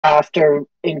after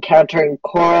encountering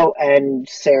Koro and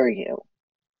Seryu.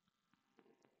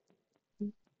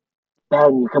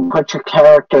 Then you can put your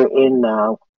character in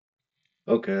now.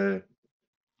 Okay.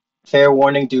 Fair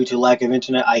warning, due to lack of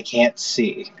internet, I can't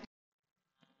see.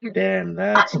 Damn,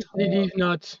 that's DD's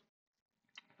nuts.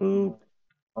 Boop.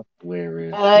 Where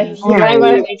is You might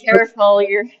want to be careful.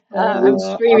 I'm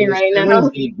streaming right now.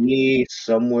 Need me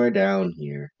somewhere down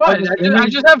here. What? I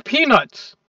just have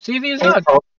peanuts. See these nuts?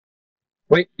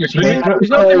 Wait, you're streaming? There's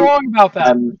nothing wrong about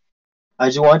that. I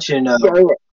just want you to know,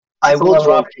 I It's a will level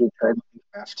drop of hatred.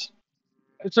 Minecraft.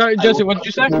 Sorry, Jesse, what did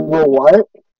you say? You will what?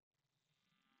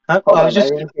 Huh? Hold I on,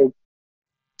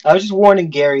 was just warning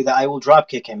Gary that I will drop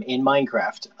kick him in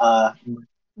Minecraft.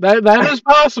 That is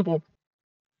possible.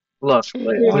 Look,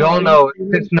 we all know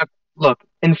it's not. Look,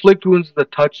 inflict wounds is a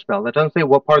touch spell. That doesn't say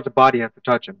what part of the body you have to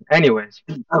touch him. Anyways.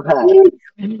 Okay.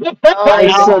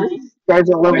 I said there's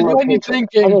a level of hatred.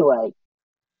 Anyway.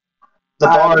 The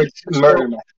bard's murder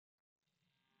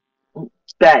method.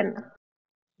 Ben.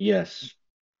 Yes.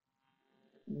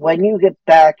 When you get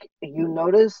back, you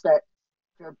notice that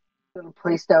you're going to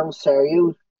place down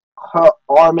Seryu. Her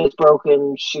arm is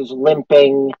broken. She's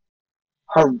limping.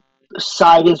 Her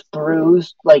side is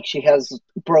bruised, like she has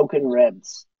broken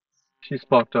ribs. She's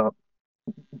fucked up.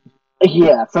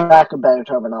 Yeah, for lack of better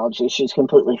terminology, she's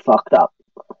completely fucked up.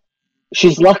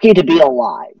 She's lucky to be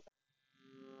alive.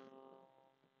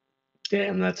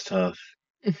 Damn, that's tough.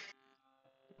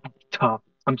 Tough.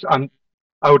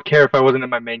 I would care if I wasn't in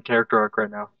my main character arc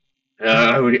right now.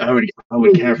 I would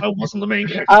care if I wasn't the main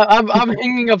character. I'm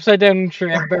hanging upside down and sure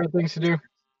I have better things to do.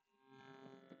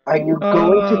 Are you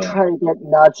going to try to get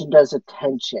Najinda's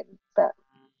attention, Ben?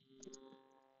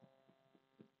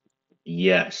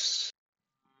 Yes.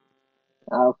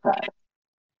 Okay.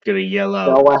 Gonna yell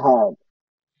out. Go ahead.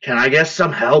 Can I get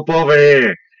some help over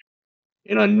here?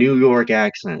 In a New York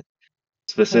accent,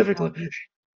 specifically.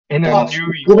 In a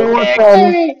New You know what,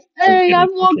 Ben? Hey, I'm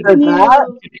looking For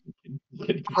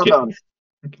that, Hold on.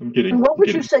 I'm kidding. What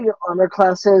would you say your armor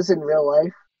class is in real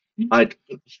life?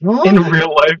 In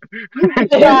real life.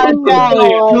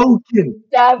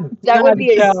 That would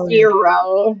be a Italian.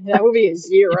 0. That would be a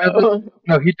 0.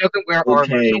 No, he doesn't wear armor.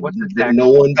 Okay, So what's his dex? no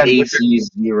one's Ben, AC is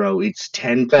 0. It's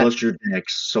 10 plus your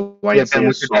dex, so I'd say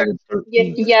a solid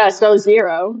 13. Yeah, so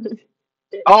 0.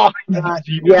 Oh,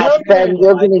 Yeah, Ben,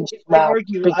 you're getting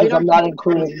smacked because I'm not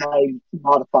including my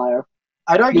modifier.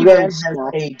 I'd argue You're Ben getting has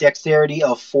smacked. a dexterity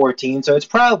of 14, so it's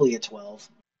probably a 12.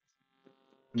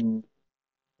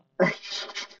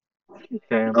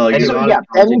 Damn. Oh, Anyway, So, yeah,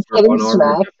 Ben's for getting unarmored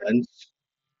smacked. defense.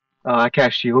 I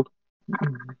cast shield.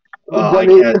 I What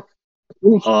can't.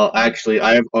 is- Actually,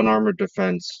 I have unarmored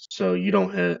defense, so you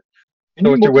don't hit. So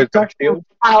what's your wisdom shield?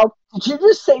 Al, did you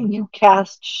just say you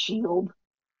cast shield?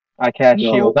 I cast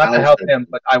No, shield. Not to Al help said- him,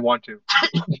 but I want to.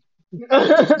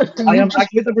 I am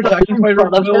activate the protection fighter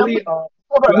front of him? ability Hold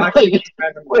to on, actually wait,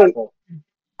 defend him wait. level.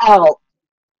 Al,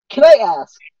 can I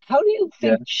ask, how do you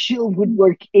think Yeah. shield would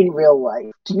work in real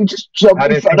life? Do you just jump How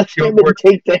do in you front think of shield him and works?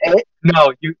 take the hit?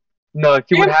 No,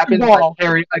 see what Answer happens? ball. I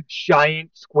carry a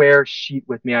giant square sheet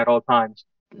with me at all times.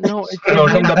 No, it's So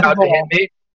when someone's about to hit me,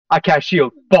 I cast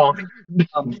shield. Bonk.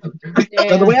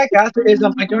 So the way I cast it is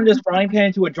I turn this frying pan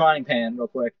into a drying pan real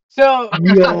quick. So, what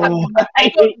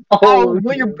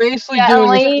you're basically Yeah, doing is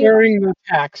only- carrying the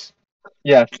attacks.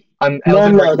 Yes, I'm No,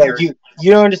 Elden no, Ring no. carry.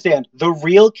 You don't understand. The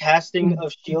real casting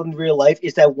of shield in real life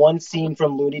is that one scene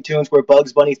from Looney Tunes where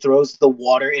Bugs Bunny throws the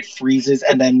water, it freezes,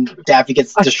 and then Daffy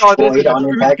gets I saw this destroyed in on a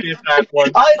impact. Tuesday attack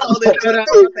once. I know this.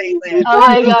 Oh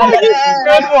my god,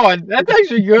 Good one. That's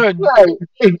actually good. Right.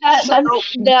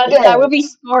 that would be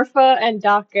Scorfa and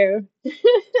Daku. I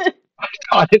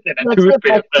saw this in a Let's get Tuesday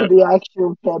back to event. the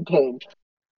actual campaign.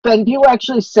 Ben, do you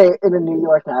actually say it in a New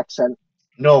York accent?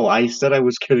 No, I said I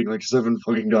was kidding like 7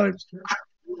 fucking times.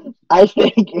 I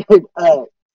figured.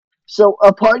 So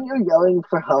upon your yelling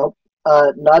for help,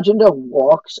 Najinda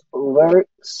walks over,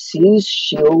 sees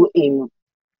Shield in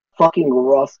fucking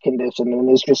rough condition,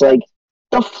 and is just like,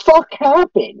 "The fuck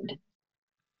happened?"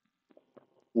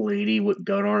 Lady with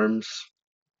gun arms.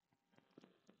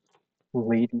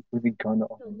 Lady with a gun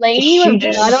on. Lady She with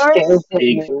just gun arms? stares at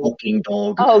Big you. fucking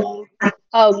dog.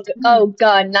 Oh,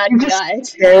 gun, not You just gun.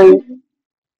 stare-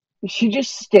 She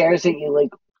just stares at you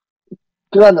like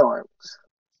gun arms.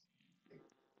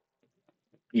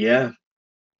 Yeah.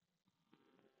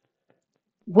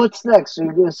 What's next? Are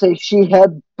you gonna say she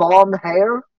had bomb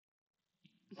hair?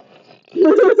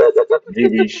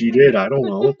 Maybe she did. I don't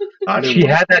know. I didn't She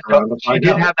had that around dog. to She find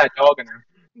did out. have that dog in her.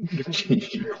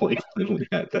 She quite literally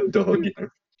had that dog in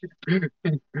her.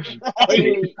 I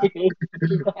hate you.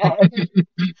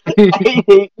 I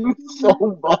hate you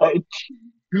so much.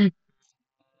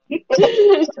 I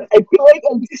feel like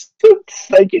I just took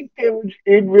psychic damage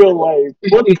in real life.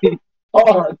 What the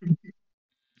fuck?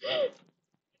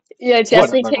 Yeah, What,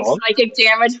 Jesse am I takes wrong? psychic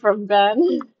damage from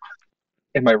Ben.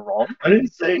 Am I wrong? I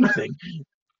didn't say anything.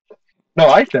 No,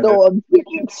 I said it. No, I'm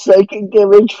taking psychic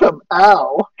damage from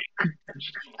Al.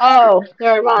 Oh,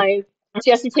 never mind.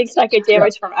 Jesse takes psychic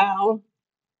damage from Al.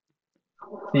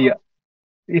 Yeah.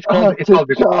 It's Oh, called good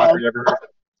Visual God. You ever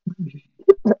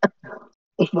heard?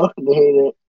 I fucking hate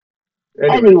it.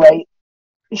 Anyway, Anyway,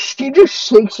 she just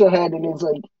shakes her head and is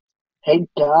like, "Hey,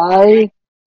 guy."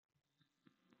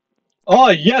 Oh,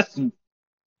 yes.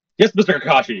 Yes, Mr.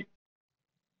 Kakashi.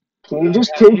 Can you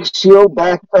just take Shield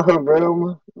back to her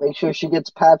room? Make sure she gets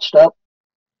patched up.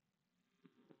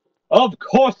 Of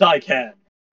course I can.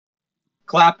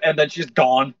 Clap, and then she's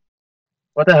gone.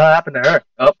 what the hell happened to her?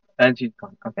 Oh, and she's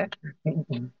gone. Okay.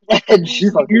 And she's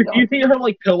You, fucking you, gone. you see her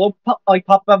like pillow pop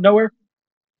out of nowhere?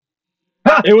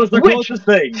 Ha! It was the Witch! closest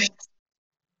thing.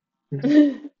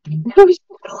 It was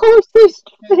the closest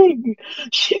thing.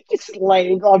 She's just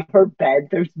laying on her bed.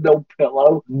 There's no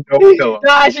pillow. No pillow.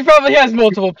 Nah, she probably has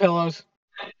multiple pillows.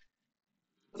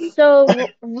 So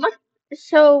what?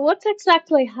 So what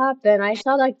exactly happened? I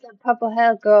saw like the purple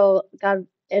hair girl got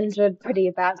injured pretty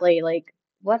badly. Like,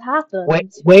 what happened?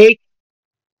 Wait.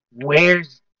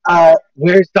 Where's Anna,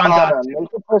 Sangatsu? make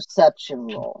a perception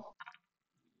roll.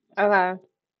 Okay.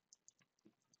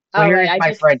 Oh Where wait, is I my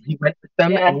just friend? He went with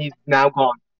them yeah. and he's now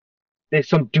gone. There's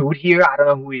some dude here. I don't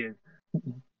know who he is.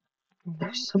 There's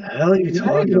What some. the hell are you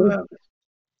talking about?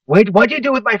 Wait, what'd you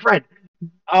do with my friend?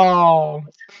 Oh.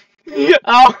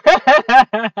 Oh.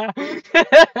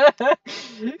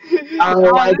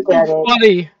 Oh, I This get is it.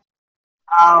 funny.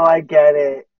 Oh, I get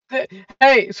it.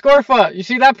 Hey, Scorfa, you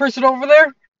see that person over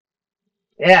there?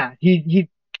 Yeah, he.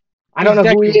 I don't He's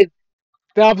know who he Deku. is.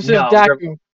 The opposite of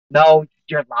No, Daku.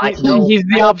 you're lying. No, He's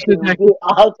the opposite of Deku, Deku. the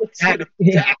opposite of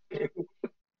Yeah. Deku.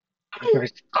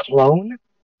 There's clone.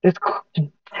 There's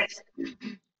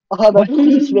Anna,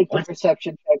 please make a What?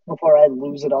 perception check before I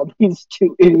lose it on these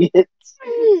two idiots.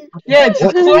 Yeah, it's a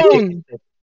what magic clone. is this?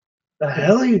 The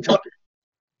hell are you talking?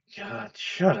 God,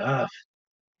 shut up.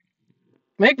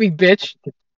 Make me, bitch.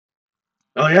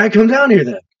 Oh yeah, come down here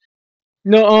then.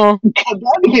 No, Come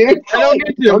down here. I don't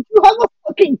need to. Don't you have a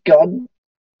fucking gun?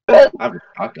 I have a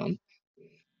shotgun.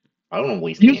 I don't want to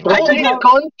waste You ammo. stole his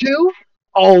gun too?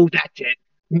 Oh, that's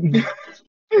it.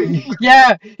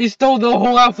 Yeah, he stole the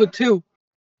whole outfit too.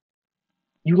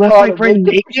 You left my Anna, friend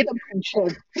make a naked? perception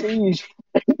check, please.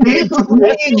 Hold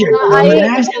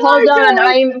on.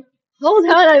 Hold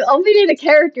on. I'm opening the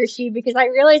character sheet because I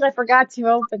realized I forgot to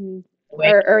open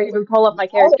or even pull up my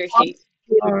character sheet.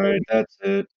 Alright, that's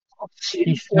it. He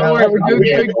Don't smells worry, we're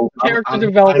doing good character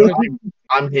development.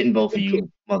 I'm hitting both of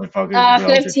you motherfuckers. as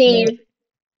well. 15.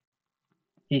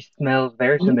 He smells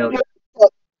very familiar.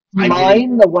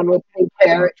 Mine, the one with pink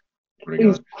hair, Pretty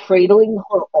is good. cradling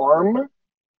her arm,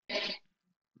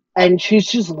 and she's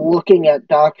just looking at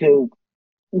Daku,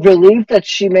 relieved that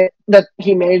that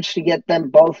he managed to get them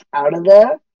both out of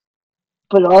there,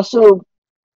 but also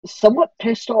somewhat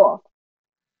pissed off.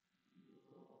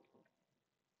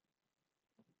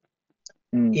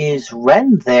 Is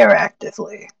Ren there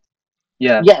actively?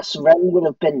 Yeah. Yes, Ren would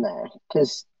have been there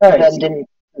because Alright. Ren didn't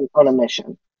on a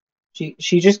mission. She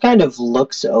just kind of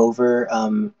looks over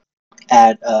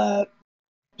at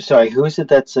sorry, who is it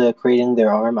that's creating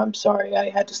their arm? I'm sorry, I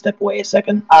had to step away a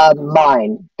second.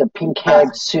 Mine, the pink-haired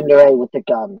tsundere with the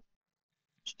gun.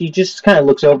 She just kind of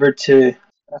looks over to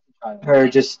her.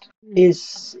 Just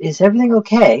is everything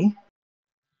okay?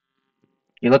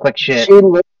 You look like shit.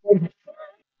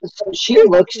 She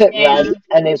looks at Ren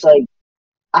and is like,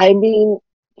 I mean,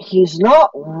 he's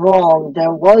not wrong.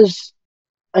 There was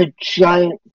a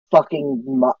giant fucking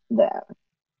mutt there.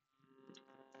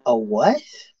 A what?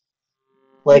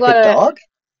 Like What a a- dog?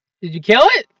 Did you kill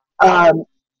it?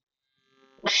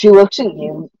 She looks at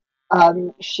you,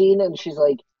 Sheen, and she's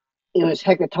like, it was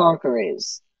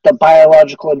Hecatoncheires, the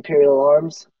biological imperial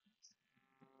arms.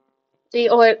 The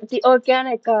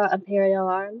organic Imperial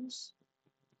arms.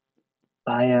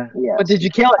 Yes. But did you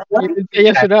kill it? You didn't say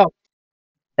yes or no.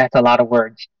 That's a lot of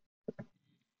words.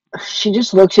 She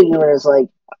just looks at you and is like,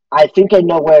 I think I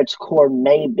know where its core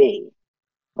may be,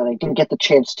 but I didn't get the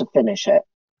chance to finish it.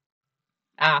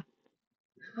 Ah.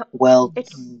 Well,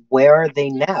 It's- where are they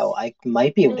now? I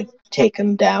might be able to take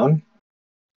them down.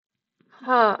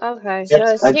 Huh, okay. So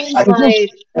Yes, it seems I think like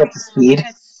at the speed.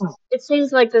 it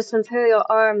seems like this Imperial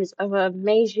arms of a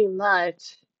Meiji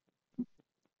mutt.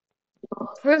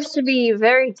 proves to be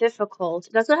very difficult.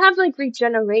 Does it have like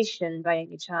regeneration by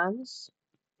any chance?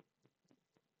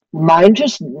 Mine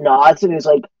just nods and is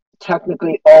like,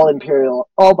 technically all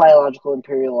biological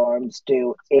Imperial arms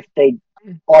do if they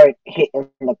aren't hit in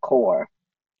the core.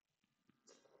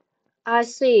 I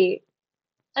see.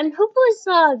 And who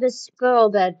was this girl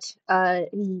that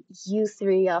you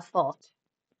three fought?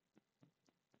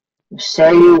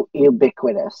 Seru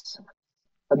Ubiquitous,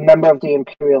 a member of the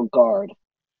Imperial Guard.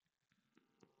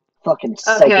 Fucking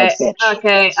psycho bitch.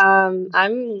 Okay. I'm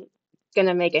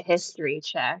gonna make a history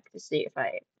check to see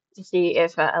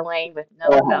if Elaine would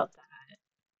know about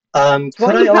that.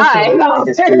 Could I also 25. make a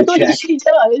history Apparently check? she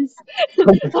does.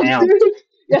 Damn.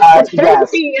 Yes,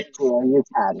 Apparently, you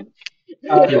can.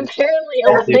 apparently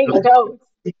Elaine knows.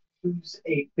 Use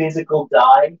a physical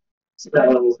die.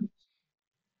 So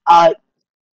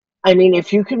I mean,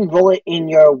 if you can roll it in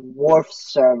your Wharf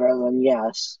server, then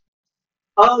yes.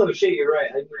 oh shit, you're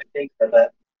right. I didn't even think of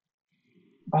that.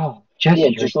 Oh, Jesse, Yeah,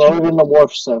 you're just roll it in the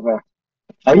Wharf server.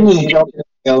 I didn't You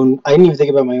even think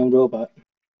about my own robot.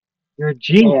 you're a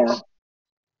genius.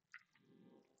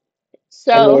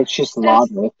 Yeah. I mean, So, it's just since,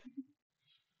 logic.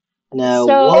 Now,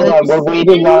 so Hold on, we're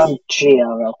waiting since- on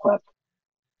Gia real quick.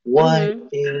 what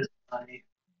is my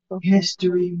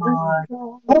history mod?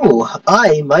 Oh,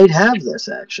 I might have this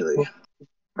actually.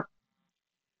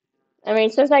 I mean,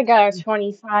 since I got a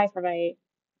 25 for my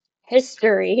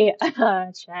history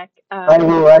check, I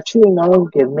will let you know.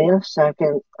 Give me a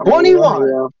second.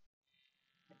 21.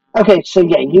 Okay, so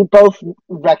yeah, you both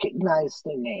recognize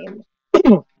the name.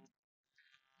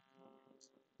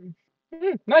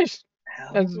 Nice.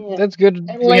 Yeah. That's good.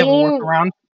 We have a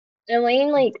workaround.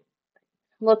 Elaine like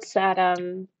looks at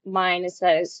mine and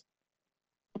says,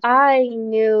 I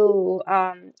knew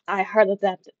I heard of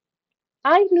that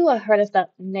I heard of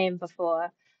that name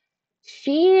before.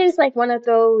 She is like one of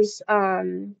those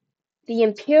the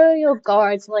Imperial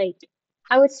Guards, like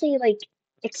I would say like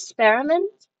experiment.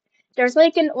 There's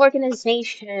like an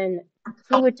organization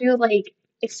who would do like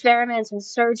experiments and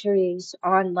surgeries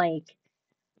on like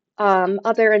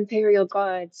other Imperial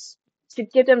Guards to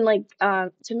give them like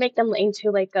to make them into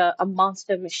like a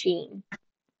monster machine.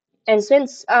 And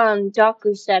since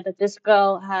Daku said that this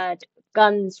girl had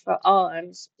guns for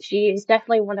arms, she is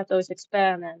definitely one of those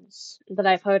experiments that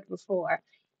I've heard before.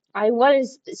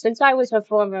 Since I was a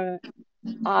former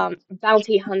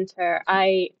bounty hunter,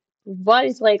 I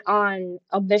was like on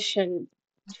a mission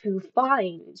to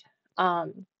find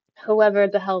whoever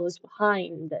the hell was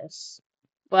behind this.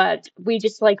 But we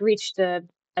just like reached a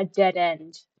dead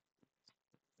end.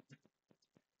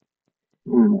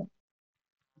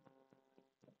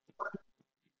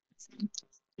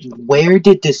 Where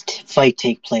did this fight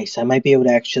take place? I might be able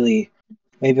to actually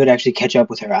catch up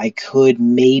with her. I could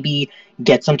maybe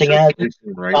get something out of it.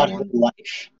 Right Not her one.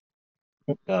 life.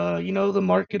 You know the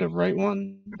market of right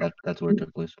one? That's where it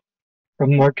took place. The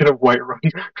market of Whiterun.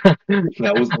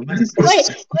 That was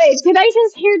Wait, did I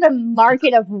just hear the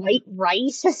market of white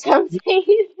rice or something?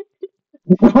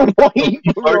 White rice.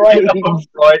 Right,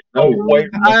 white.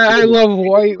 I love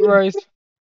white rice.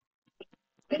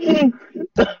 The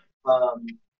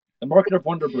market of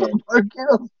Wonder Bread. Market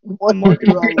of white market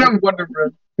of- rice. Wonder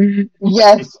Bread.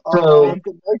 Yes, So-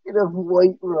 the market of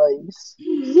white rice.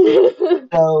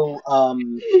 So,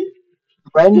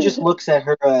 Ren just looks at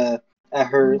her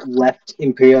left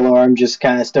Imperial arm, just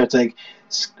kind of starts like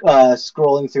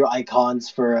scrolling through icons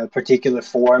for a particular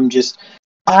form.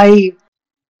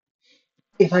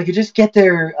 If I could just get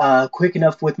there quick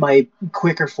enough with my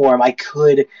quicker form, I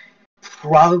could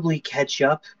probably catch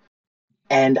up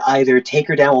and either take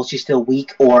her down while she's still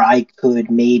weak, or I could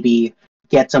maybe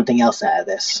get something else out of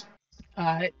this.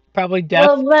 Probably death.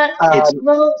 Well, Ren, It's-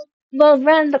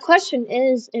 Ren, the question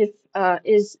is if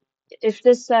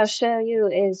this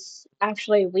Shiryu is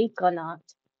actually weak or not.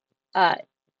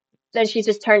 Then she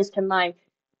just turns to mine.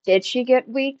 Did she get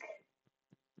weak?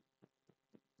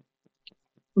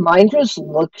 Mine just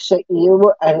looks at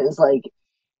you and is like,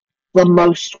 the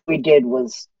most we did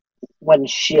was when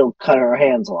Shield cut her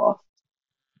hands off.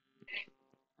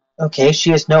 Okay,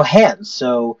 she has no hands,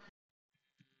 so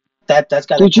that's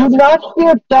got. Did you not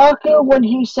hear Daku when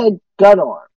he said gun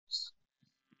arms?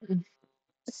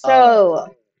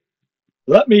 So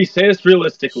Let me say this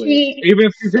realistically. She- Even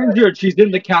if she's injured, she's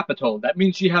in the capital. That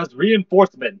means she has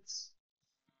reinforcements.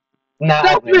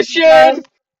 Self-mission!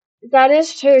 that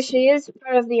is true. She is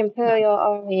part of the Imperial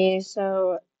Army,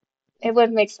 so it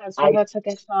would make sense for her to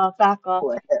get backup.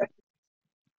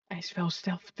 I smell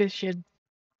self-mission.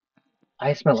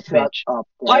 I smell a Shut bitch. up.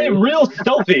 I am Dave. real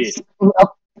stealthy. No,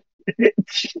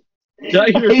 Did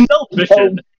I hear self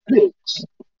mission? bitch.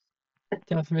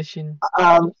 Death mission.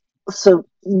 So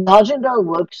Najindar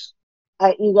looks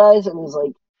at you guys and is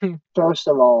like, Hmm. first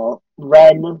of all,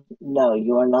 Ren, no,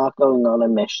 you are not going on a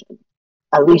mission.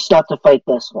 At least not to fight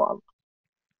this one.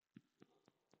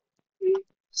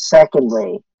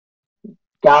 Secondly,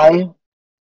 Guy,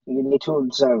 you need to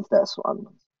observe this one.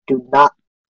 Do not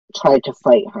try to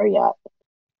fight her yet.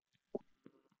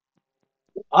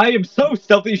 I am so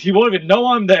stealthy she won't even know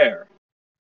I'm there.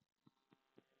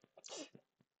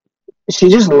 She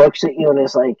just looks at you and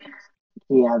is like,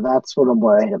 yeah, that's what I'm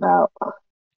worried about.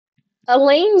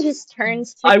 Elaine just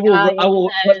turns to I Guy will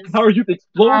and let says, Power Youth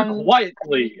explode um,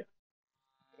 quietly.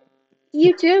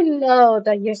 "You do know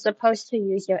that you're supposed to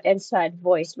use your inside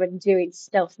voice when doing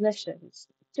stealth missions,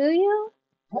 do you?"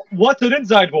 What's an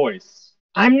inside voice?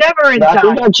 I'm never inside.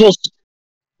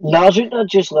 Najindar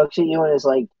just looks at you and is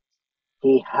like,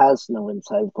 he has no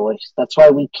inside voice. That's why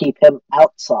we keep him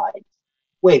outside.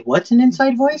 Wait, what's an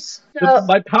inside voice? So,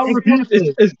 My Power Youth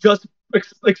is just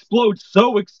explodes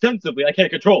so extensively I can't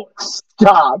control it.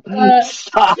 Stop.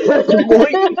 Stop. The more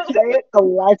you so say it, the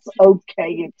less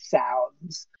okay it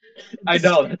sounds. I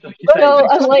know. That's what he's saying.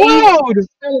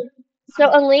 Elaine, so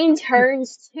Elaine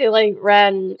turns to like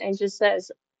Ren and just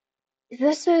says,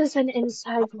 "This is an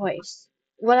inside voice.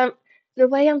 The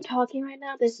way I'm talking right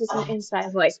now, this is an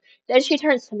inside voice." Then she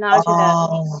turns to Najida.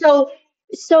 Oh.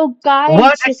 So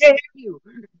What? I can't hear you.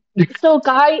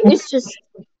 Guy is just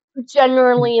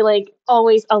generally like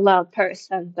always a loud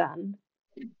person then.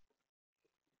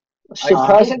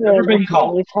 Surprisingly never been enough, the caught.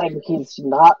 only time he's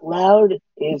not loud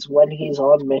is when he's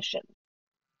on mission.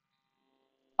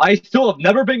 I still have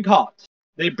never been caught.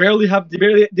 The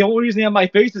only reason they have my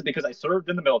face is because I served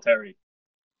in the military.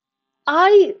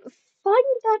 I find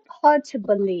that hard to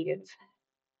believe.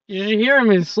 You should hear him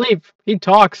in his sleep. He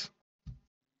talks.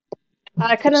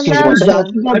 I can Excuse me,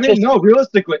 imagine. I mean, no,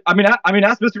 realistically, I mean,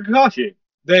 ask Mr. Kakashi.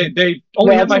 They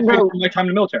only have my face from my time in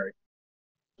the military.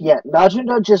 Yeah,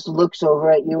 Najindar just looks over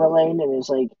at you, Elaine, and is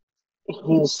like,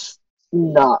 he's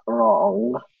not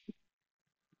wrong.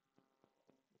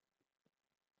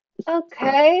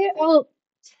 Okay, I'll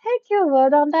take your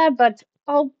word on that, but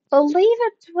I'll believe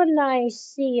it when I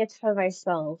see it for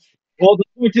myself. Well, the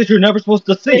point is, you're never supposed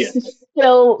to see it. This is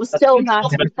still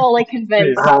not fully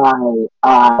convinced.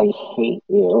 I hate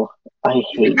you. I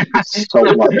hate you so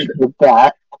much with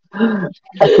that. I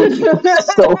hate you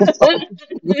so much with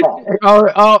that.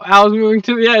 Oh, Al's moving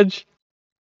to the edge.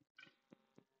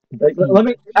 Like, let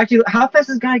me actually. How fast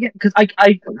is Guy get? Because I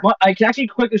can actually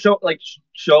quickly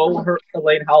show her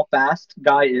Elaine how fast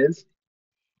Guy is.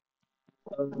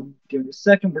 Give me a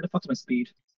second. Where the fuck's my speed?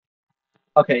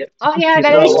 Okay. Oh yeah,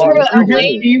 that is true. You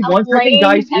hear me? 1 second, Elaine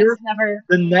Guy's here. has never.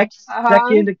 The next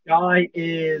second, Guy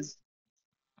is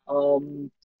Off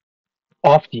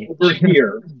the over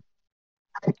here.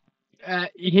 There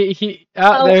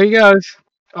he goes.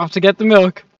 Off to get the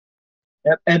milk.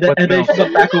 Yep, and then she's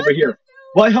up back over here.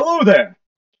 Why, hello there.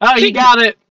 Oh, you got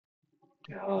it.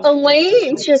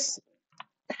 Elaine just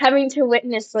having to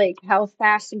witness like how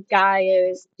fast Guy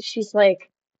is. She's like,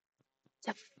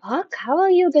 "The fuck? How are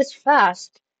you this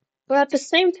fast?" But at the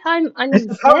same time, I'm It's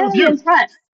the power of very youth.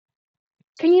 impressed.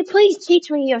 Can you please teach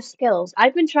me your skills?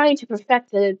 I've been trying to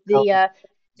perfect the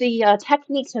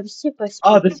techniques of super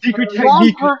speed The secret for a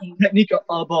long time. technique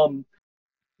of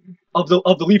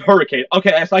the leaf hurricane.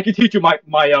 Okay, so I can teach you my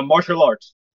martial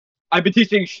arts. I've been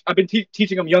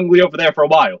teaching them young Lee over there for a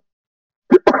while.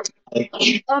 Okay,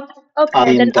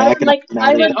 then I would like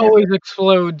It always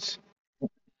explodes.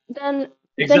 then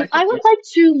Exactly. I would like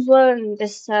to learn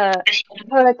this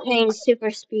hurricane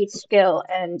super speed skill,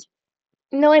 and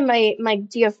knowing my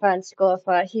dear friend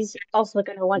Scorfa, he's also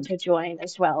gonna want to join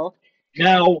as well.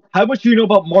 Now, how much do you know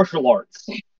about martial arts?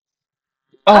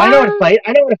 Oh, I know how to fight.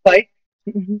 I know how to fight.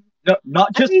 No,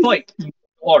 not just fight. Martial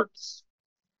arts.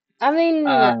 I mean,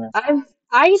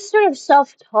 I sort of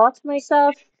self-taught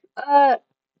myself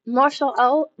martial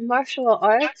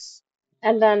arts,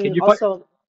 and then Can you also,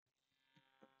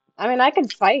 I mean, I can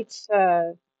fight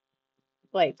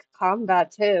like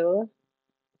combat too,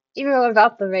 even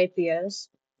without the rapiers.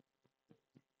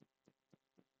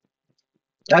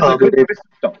 That's a good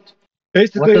start.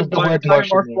 Basically, What does the my word entire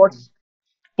martial martial arts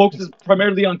focuses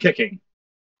primarily on kicking.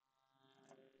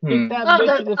 Kick that Oh,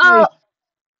 bitch in the oh, face.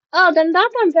 oh, then that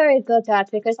I'm very good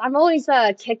at because I'm always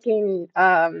kicking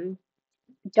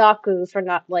Daku for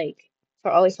not like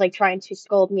for always like trying to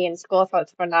scold me and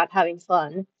Skullfoot for not having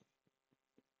fun.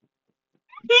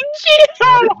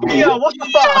 Gio, what the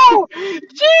fuck?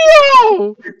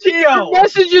 Gio! Gio!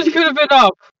 Messages could have been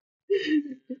up.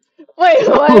 Wait,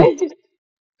 what?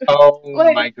 Oh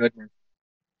Wait. my goodness.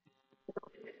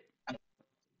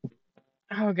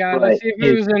 Oh god, Right. let's see if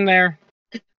it was in there.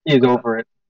 He's over it.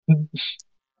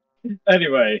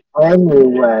 Anyway,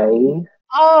 Anyway,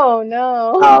 Oh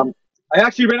no. I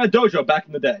actually ran a dojo back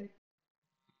in the day.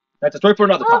 That's a story for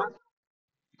another time.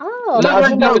 Oh. Not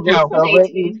right now, Najino looks Joe. over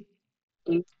at you.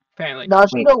 Apparently.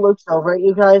 Najino looks over at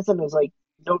you guys and is like,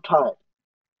 "No time.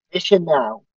 Mission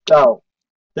now. Go."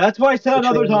 That's why I said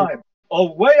another time.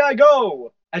 Away I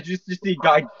go! As you just see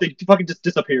guy, they fucking just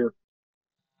disappear.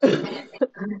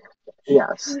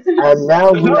 Yes. And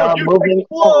now we No, are you moving take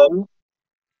slow. on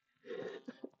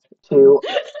to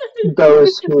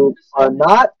those who are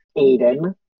not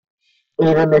Aiden.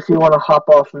 Aiden, if you want to hop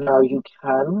off now, you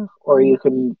can, or you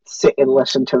can sit and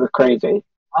listen to the crazy.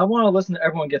 I want to listen to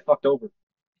everyone get fucked over.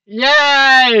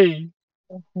 Yay!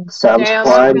 Sounds Damn,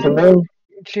 fine to okay. me.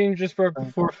 Change just broke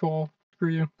the fourth wall. Screw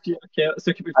you. Yeah, okay,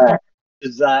 so can we Alright.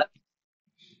 is that?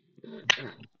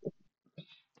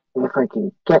 If I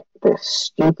can get this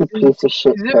stupid piece of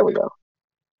shit. Is it- There we go.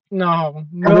 No.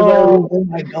 Everybody, Oh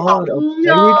my god, a pirate ship?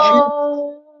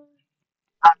 No.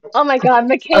 Oh my god,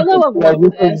 Michaela would yeah, love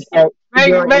you can this. get. Make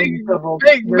you're make in the ro-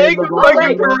 make you're in make the a ro- fucking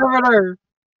wait. perimeter.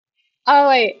 Oh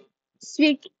wait.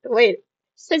 Wait.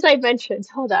 Since I mentioned,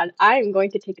 hold on, I'm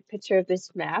going to take a picture of this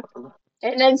map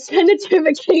and then send it to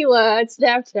Michaela on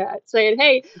Snapchat saying,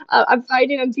 "Hey, I'm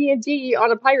fighting on D&D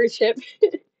on a pirate ship."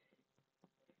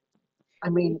 I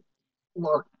mean,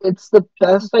 look, it's the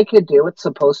best I could do. It's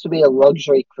supposed to be a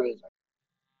luxury cruiser.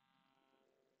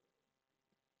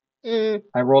 Mm.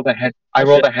 I rolled ahead. I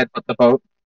rolled ahead with the boat.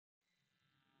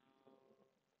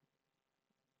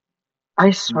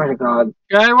 I swear to God.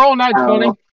 Can I roll nat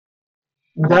 20?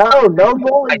 No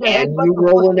rolling the head. Can you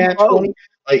roll in that 20?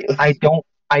 Like,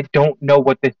 I don't know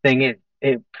what this thing is.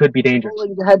 It could be dangerous.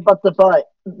 Rolling the head, but the butt.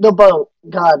 The boat.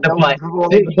 God, The no butt.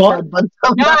 rolling The the butt? head, but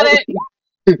the Got butt.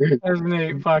 it! There's an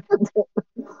 8. Fuck.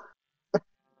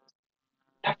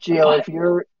 Gio, if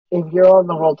you're on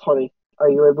the roll 20, are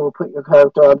you able to put your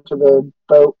character onto the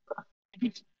boat?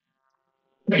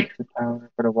 The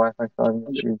tower for the Wi-Fi starting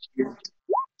issues.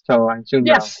 So I assume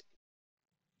Yes!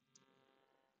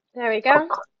 There we go.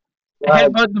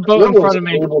 Headbutt the boat I in was front of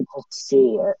me. able to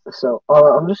see it, so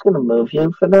I'm just going to move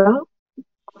you for now.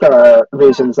 For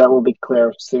reasons that will be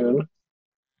clear soon.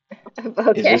 is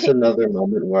this Okay. another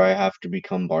moment where I have to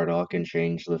become Bardock and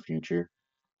change the future?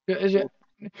 Is it-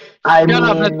 I Shut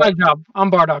up, that's mean, my job.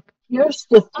 I'm Bardock. here's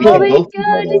the We Oh can my thing. both be god,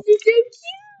 Bardock. this is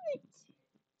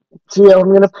so Gio, I'm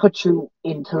going to put you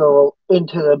into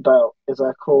the boat. Is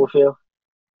that cool with you?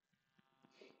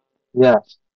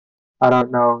 yes. I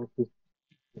don't know if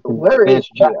Where is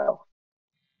Gio?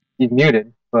 he's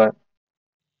muted, but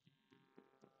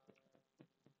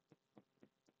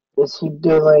Is he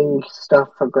doing stuff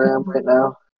for Graham right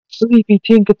now? Sleepy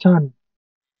Tinkaton.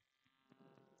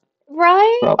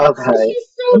 right? Well, This Okay.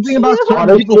 is so Something about cute. certain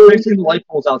Honestly- people fixing the light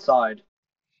poles outside,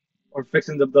 or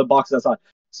fixing the boxes outside.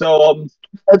 So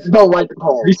It's the light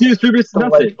poles. you see his previous The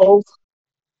message. light poles?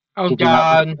 Oh Did you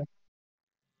not- god.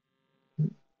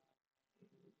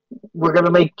 We're going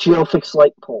to make Gio fix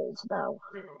light poles now.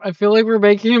 I feel like we're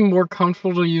making him more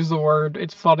comfortable to use the word.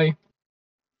 It's funny.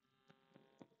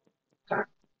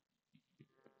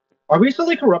 Are we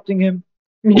still corrupting him?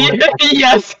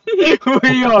 Yes!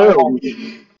 We are! Who?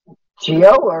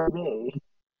 Gio or me?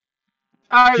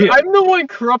 Yeah. I'm the one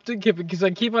corrupting Kip because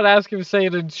I keep on asking him to say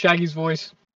it in Shaggy's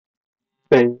voice.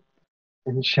 say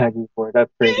in Shaggy for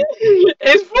that's crazy.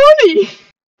 It's funny!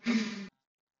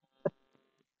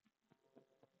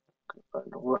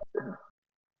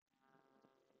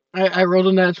 I rolled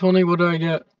a nat 20, what do I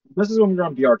get? This is when we're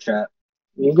on VR chat.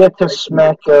 You get to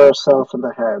smack yourself in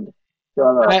the head. Shut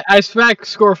up. I smack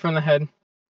Scorf in the head.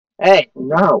 Hey,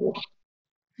 No.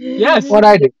 Yes! what'd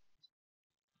I do?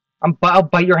 I'll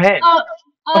bite your hand. Oh,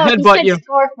 I'll he headbutt said you.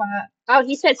 Scorpa. Oh,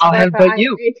 he said I'll Scorpa. headbutt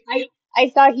you. I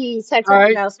thought he said something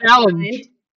Alright, else. challenge.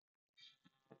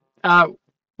 I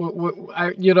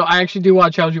actually do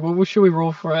want to challenge you. What should we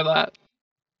roll for that?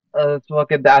 Let's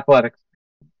look at the athletics.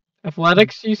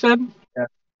 Athletics, you said?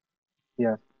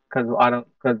 Because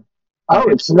Oh,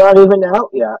 it's not even out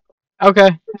yet. Okay.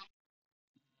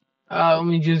 Let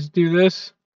me just do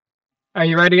this. Are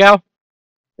you ready, Al?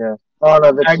 Oh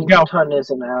no, the Alright, go. Tinkerton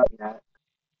isn't out yet.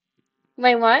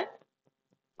 Wait, what?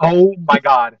 oh my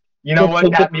god. You know The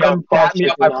what? Tap me up. Tinkerton Tap box me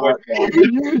is up, my not boy. out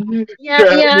yet.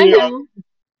 Yeah, I me know.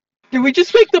 Did we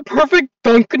just make the perfect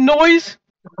thunk noise?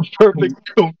 Perfect.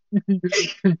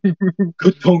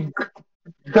 Good tongue.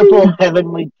 Triple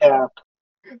heavenly tap.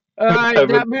 Alright,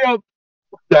 Perfect. tap me up.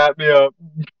 Tap me up.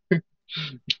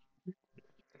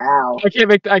 Ow.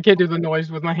 I can't do the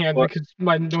noise with my hand What? because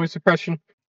my noise suppression.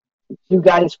 You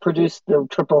guys produced the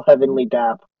triple heavenly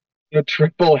tap. The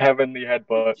triple heavenly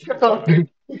headbutt. Triple.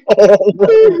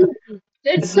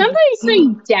 Did somebody say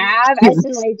dab as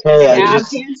in like Hey, I dab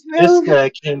just tantrum?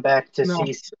 came back to No.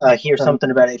 hear something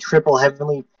about a triple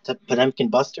heavenly Potemkin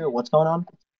Buster. What's going on?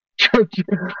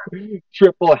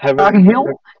 Triple heavenly.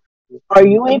 Are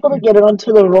you able to get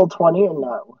onto the Roll20 or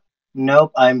no?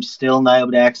 Nope, I'm still not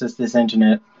able to access this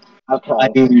internet. Okay. I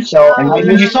mean, So Oh, I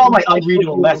mean, you saw my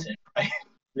unreadable message, right?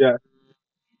 Yeah.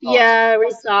 Yeah, we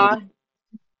saw.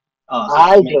 Oh, so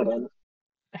I just make- didn't.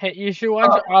 Hey, you should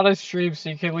watch auto stream so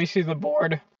you can at least see the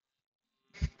board.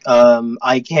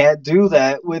 I can't do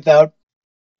that without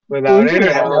Without internet.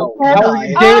 internet. Now, How can are I?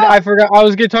 you data? I forgot. I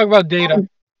was gonna talk about data.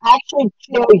 Actually,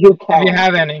 Joe, you If can. you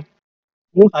have any.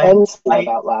 You I- can say that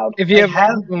I- out loud. If you I have,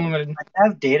 have- unlimited. I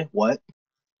have data. What?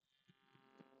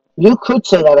 You could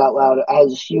say that out loud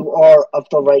as you are of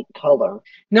the right color.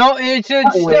 No, it's wait,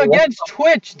 what against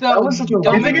Twitch though. That was such a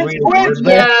Dummy. weird against word Twitch?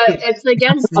 there. Yeah, it's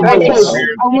against Okay,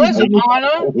 Twitch. Unless Yep.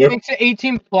 Anna Yep. makes it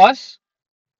 18 plus.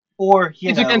 Or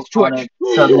It's against Twitch.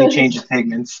 suddenly changes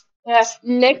pigments. Yeah,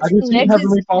 Nick, Have you seen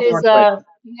Heavenly Falls?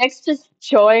 Nick just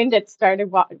joined and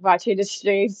started watching the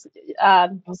streams.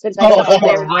 Since I Oh, saw they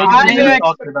sure, were right. Hi, We on. were Nick.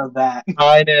 talking about that.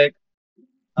 Hi, Nick.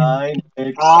 Hi,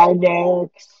 Nick. Hi,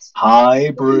 Next.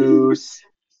 Hi, Bruce.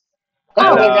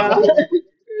 Oh my Hello. god.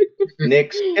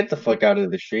 Nix, get the fuck out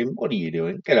of the stream. What are you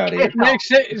doing? Get out of here. Nick,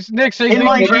 say In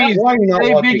my big cheese. Why are you not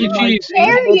Say watching big it? cheese.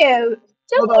 Dare you?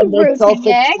 Hold Don't on, be Nick, rude I'll to fix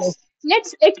Nick.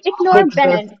 this. Ignore Fix this.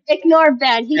 Ben. Ignore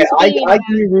Ben. Yeah, He's I being. can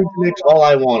be rude to Nix all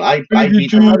I want. I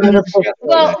beat I'm gonna the fix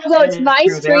Well, it's my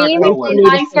True, they are stream, coworkers. and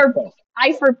Ready for me to fix this?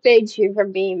 I forbid you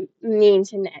from being mean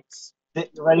to Nick. You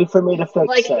ready for me to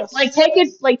fix this? Take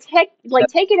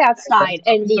it outside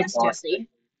and yes, Jesse.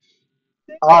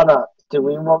 Anna, do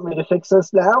we want me to fix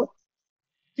this now?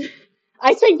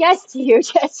 I said yes to you,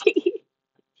 Jesse.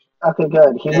 Okay,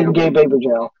 good. He's in gay baby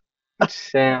jail.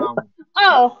 Sam.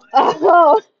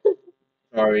 Oh.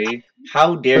 Sorry.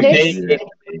 How dare Nick- you do that to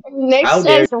me? Nick How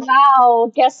dare says,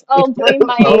 "Wow, guess I'll bring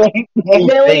my you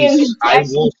million face? I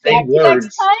will say deck next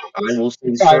words. time." I will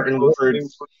say certain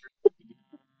words.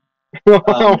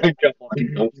 Oh my god.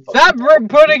 Don't Stop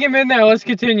putting him in there. Let's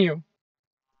continue.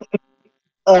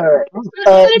 Alright.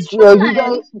 But it's Joe, you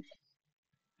fun.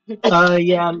 guys,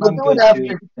 Yeah, I'm we'll do good it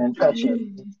after too.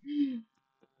 session.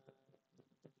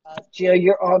 Gio,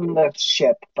 you're on the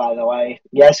ship, by the way.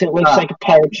 Yes, it looks like a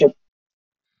pirate ship.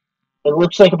 It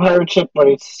looks like a pirate ship, but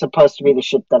it's supposed to be the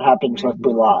ship that happens with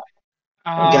Bulat.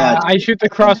 God. I shoot the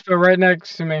crossbow right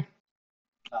next to me.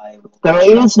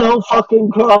 There is no fucking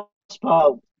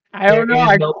crossbow. I don't know.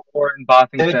 There is no port in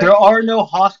Boston. There are no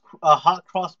hot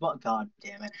cross buttons. God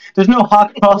damn it! There's no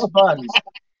hot cross buttons.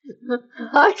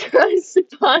 Hot cross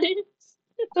buns.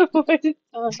 What the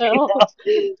hell?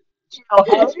 Gio,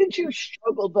 how did you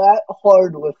struggle that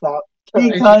hard without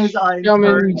Because I'm Coming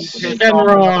currently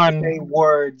Shenron. say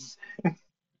words.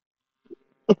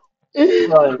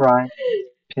 Right. Crying.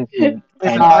 Pissing.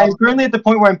 And I'm currently at the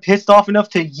point where I'm pissed off enough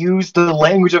to use the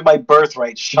language of my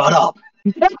birthright. Shut up.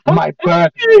 My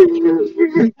butt.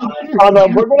 We're gonna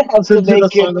have to Listen to the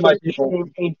make song of my it people.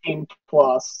 18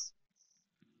 plus.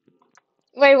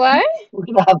 Wait, what? We're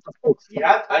gonna have to fix that.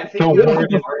 Yeah, I think The you word have is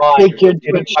to fine. Make your It is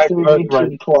Twitch my stream birthright.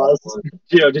 18 plus.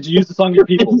 Gio, did you use the song of your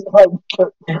people? Shut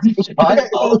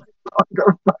up.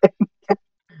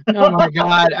 Oh my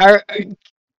god.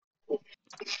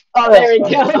 There we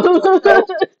go.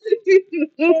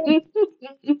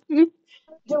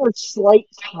 Do a slight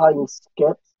time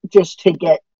skip just to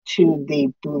get to the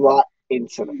Bulat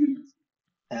incident.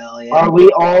 Hell yeah. Are we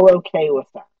all okay with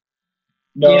that?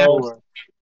 No.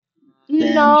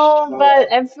 No, but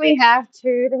if we have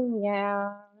to, then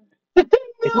yeah.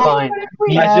 It's fine.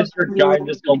 I just heard guy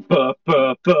just going buh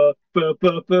buh buh buh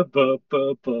buh buh buh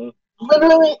buh buh.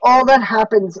 Literally, all that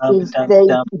happens is they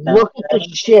look at the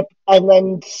ship and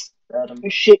then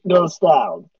shit goes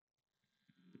down.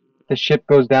 The ship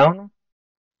goes down?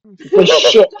 The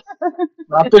ship.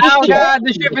 Not the Oh ship. god,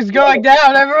 the ship is going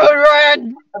down. Everyone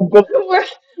run! We're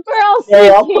all Hey,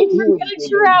 I'll sinking. put We're you in gonna the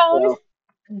drown. video.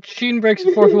 Sheen breaks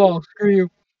the fourth wall. Screw you.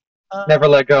 Never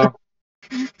let go.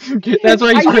 That's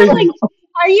why he's crazy.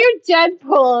 Are you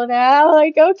Deadpool now?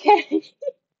 Like, okay.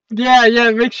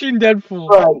 Yeah, make Sheen Deadpool.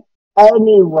 Right.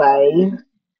 Anyway,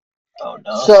 Oh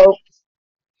no. so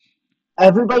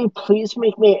everybody, please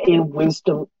make me a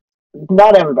wisdom.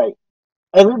 Not everybody.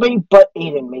 Everybody but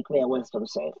Aiden, make me a wisdom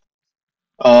save.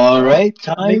 Alright,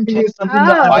 time to Something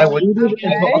that Oh, I would- included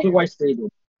okay. until otherwise stated.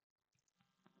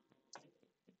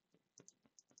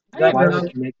 Why Why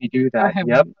would you make me do I that? have-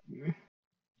 Yep.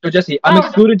 So Jesse, I'm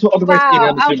excluded until otherwise stated.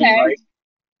 I'm assuming, okay. right?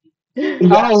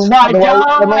 Oh my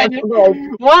god!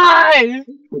 Why?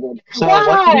 So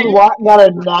Why? Got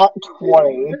a nat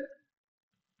 20.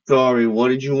 Sorry, what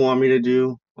did you want me to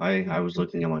do? I was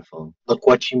looking at my phone. Look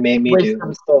what you made me do.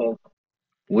 Wisdom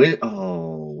save.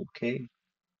 Okay.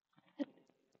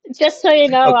 Just so you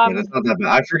know, Okay, that's not that bad.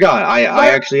 I forgot. I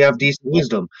actually have decent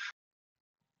wisdom.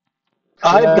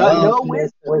 I've got Yeah, no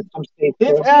wisdom save.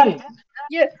 15.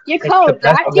 you It's call the that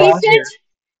best one decent? here.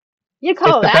 You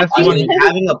call the that best I one mean, decent?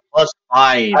 having a +5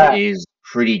 Alright. is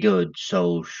pretty good,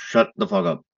 so shut the fuck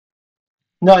up.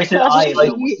 No, I said Plus, I have no I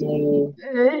wisdom.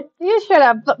 see, you shut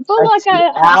up. But I like see a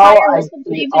Al, higher I wisdom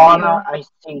see save than Anna, you. I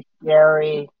see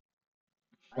Gary,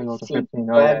 I I rolled a see 15.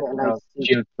 Oh, Ben, yeah. and I No, see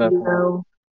Geo's the best one. Tino.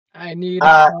 I need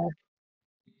Uh, help.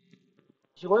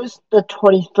 Yours the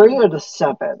 23 or the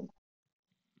 7?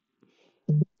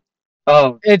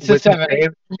 Oh, It's a wisdom 7. save?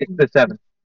 It's the 7.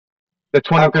 The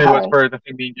 23 was Okay. for the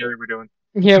thing me and Gary were doing.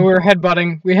 Yeah, we were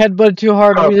headbutting. We headbutted too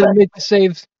hard. We didn't Perfect. make the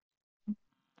saves.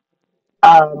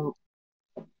 Who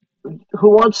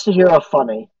wants to hear a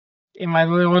funny? Am I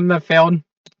the only one that failed?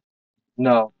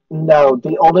 No. No,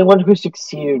 the only one who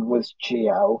succeeded was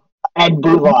Geo. And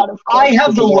Bulat, of course. I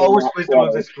have the because he got a lowest nat wisdom of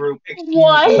 20. this group. Excuse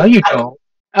What? me. No, you don't.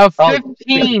 A Oh, 15.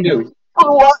 62.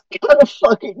 Bulat got a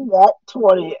fucking nat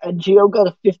 20, and Geo got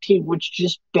a 15, which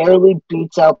just barely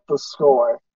beats out the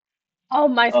score. Oh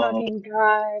my Oh. fucking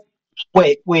god.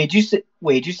 Wait, did you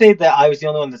say that I was the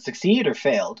only one that succeeded or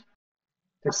failed?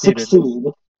 Succeed.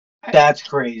 That's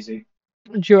crazy.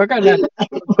 Joe, I got that.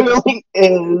 It really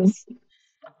is.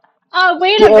 Oh,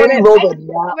 wait a Gary minute. rolled a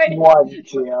nat Wait. 1,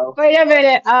 Geo. Wait a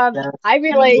minute. That's I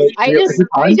realized. Wait, is it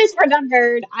I time? just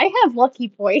remembered. I have lucky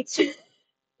points.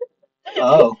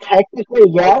 Oh. Technically,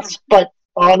 yes, but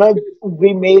Anna,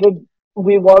 we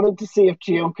wanted to see if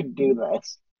Geo could do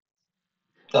this.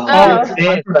 Oh. Oh. That's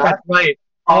right. You know what?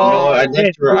 Oh, I'd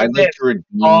like to redeem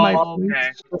my oh,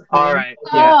 points. okay. All right.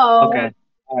 Oh. Yeah. Okay.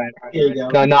 All right. Here you go.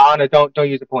 No, Anna, don't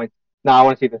use the points. No, I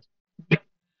want to see this.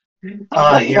 Here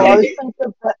So you I go. think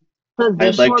that for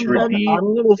this like one, to Ben, redeem-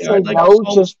 I'm going to yeah, say I'd like to no,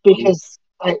 solve just the because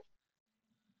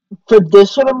for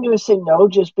this one, I'm going to say no,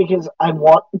 just because I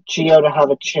want Geo to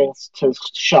have a chance to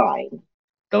shine.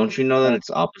 Don't you know that it's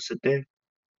opposite day?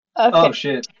 Okay. Oh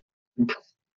shit.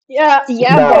 Yeah,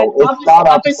 No, but it's not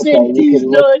opposite opposite. You these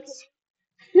can look. nuts.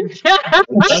 That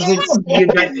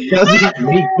doesn't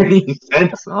make any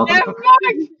sense. Yeah, fuck!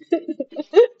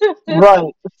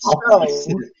 Right. So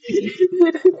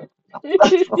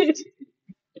Opposite day.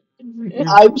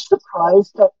 I'm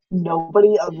surprised that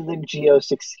nobody other than Geo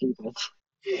succeeded.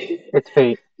 It's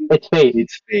fate. It's fate.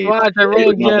 It's fate. Watch, I roll No,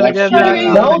 again. I that's get not that.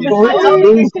 how No, it this is. is how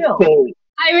you It is get killed. fate.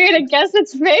 I mean, I guess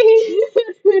it's me.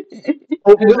 It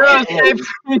There's really no is.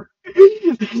 escape.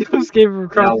 There's no escape from Now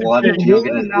crossing why fate. did you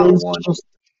get a nat It is 1? just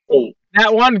fate.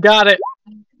 That one got it.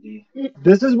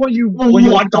 This is when you What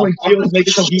want the to Geo make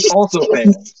it so he also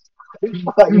fails. Right.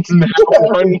 One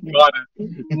got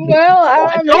it. Well,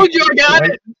 I told you I got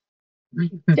it.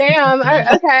 damn.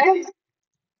 Okay.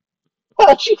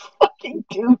 How'd you fucking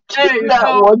do Hey, that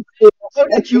so- one How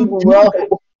did you in a do row? that?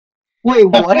 Wait,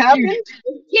 what happened?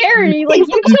 Gary, like you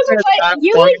said took that away,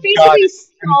 you one like got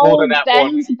basically and rolled stole in that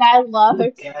one. Ben's bad luck.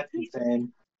 That's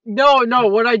insane. No.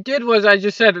 What I did was I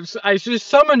just said I just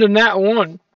summoned a nat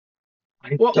one.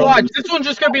 Well, don't- watch. This one's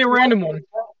just gonna be a random one.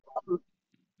 Just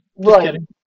Right. kidding.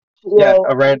 Yeah,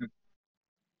 a random.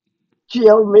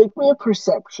 Geo, make me a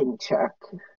perception check.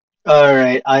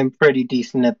 Alright, I'm pretty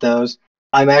decent at those.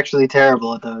 I'm actually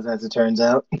terrible at those, as it turns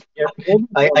out.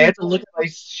 I had to look at my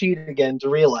sheet again to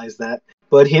realize that.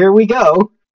 But here we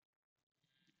go.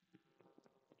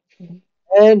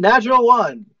 And natural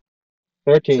 1.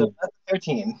 13. So that's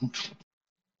 13.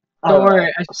 Don't worry.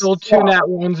 Alright, I stole so, 2 nat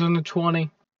ones in the 20.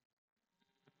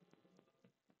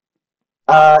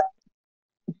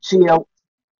 Geo,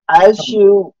 as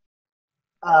you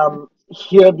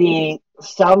hear the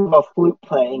sound of a flute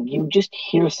playing, you just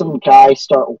hear some guy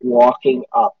start walking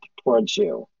up towards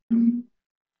you.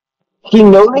 He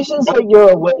notices that you're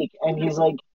awake, and he's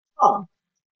like, "Huh,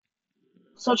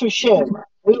 such a shame.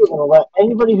 We were gonna let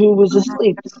anybody who was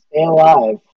asleep stay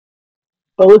alive,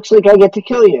 but looks like I get to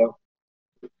kill you."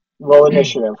 Roll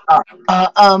initiative.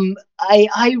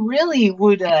 I really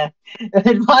would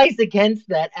advise against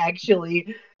that,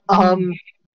 actually.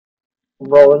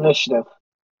 Roll initiative.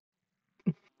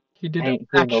 He did Ain't here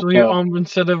no actually kill.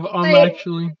 instead of Wait.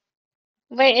 actually.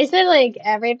 Wait, is it like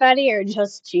everybody or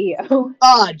just Geo?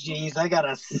 Ah, jeez, I got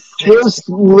a 6. Geo's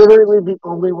literally the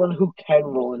only one who can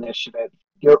roll initiative.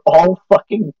 You're all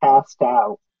fucking passed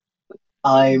out.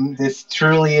 This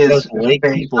truly is Just wake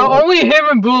fate. people No, up. only him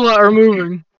and Bula are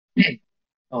moving.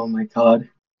 Oh my god.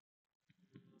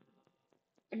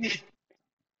 Don't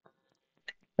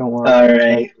worry. All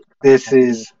right. This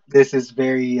is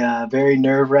very very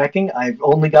nerve wracking. I've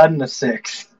only gotten a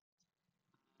 6.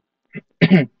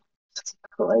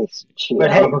 Christ,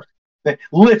 But hey,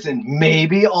 listen,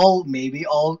 maybe I'll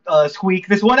squeak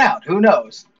this one out. Who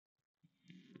knows?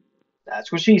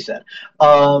 That's what she said.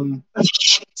 Christ,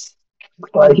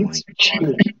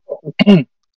 Geo.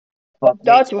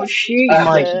 That's what she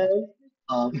Mike. said.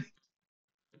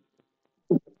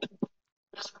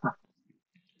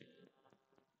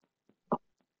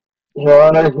 Your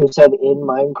Honor, who said in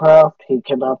Minecraft he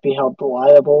cannot be held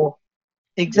liable.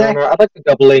 Your Exactly. Honor, I'd like to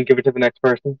double A and give it to the next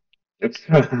person.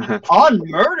 On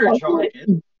murder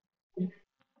charges.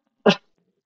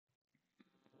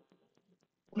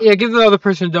 Yeah, give the other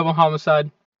person a double homicide.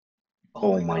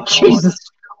 Oh my God. Jesus.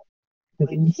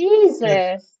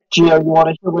 Jesus. Gio, you want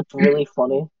to hear what's really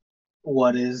funny?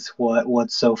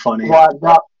 What's so funny?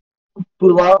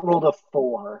 Bulat rolled a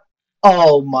 4.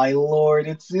 Oh my lord!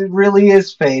 It really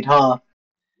is fate, huh?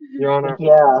 Your Honor,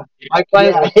 Yeah. my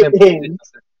client was it simply. is.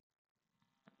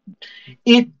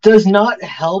 It does not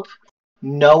help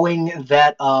knowing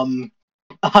that I'm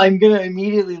gonna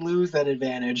immediately lose that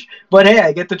advantage. But hey,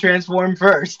 I get to transform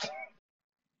first.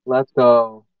 Let's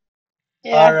go.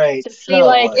 Yeah. All right, To be so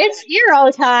like, it's hero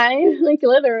time. Like,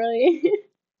 literally.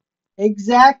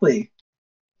 exactly.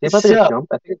 You about to get So,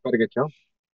 jumped? I think it's about to get jumped.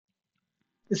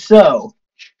 so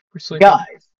We're sleeping.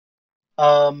 guys,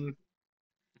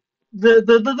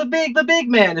 the big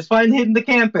man is finally hitting the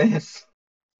campus.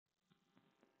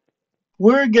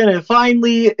 We're gonna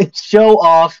finally show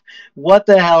off what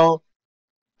the hell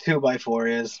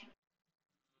 2x4 is.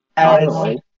 As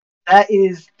Finally. that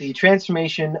is the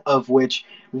transformation of which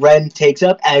Ren takes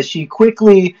up as she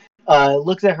quickly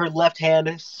looks at her left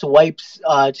hand, swipes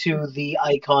to the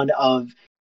icon of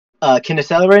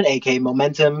Kinecelerin, aka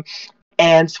Momentum,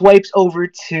 and swipes over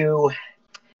to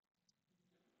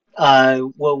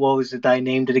what was it that I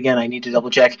named it again? I need to double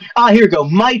check. Here we go,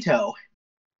 Mito.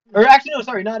 Or actually, no,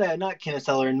 sorry, not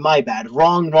Kinecelerin. My bad.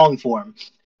 Wrong form.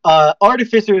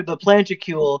 Artificer the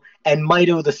Planchicule and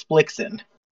Mito the Splixen,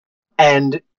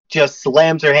 and just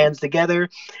slams her hands together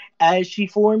as she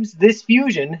forms this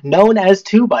fusion known as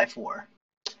 2x4.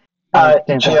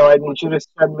 Gio, I need you to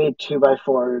send me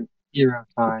 2x4 Hero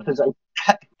time. because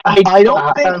I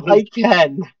don't think I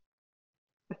can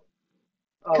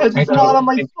because it's not on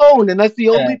my phone, and that's the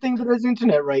only thing that has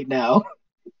internet right now.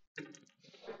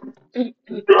 And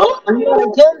what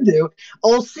I can do,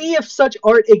 I'll see if such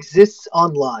art exists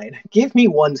online. Give me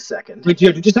 1 second. Wait,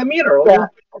 Gio, did you send me it earlier?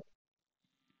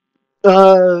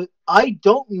 I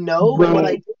don't know, but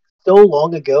I did so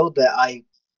long ago that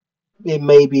it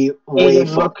may be way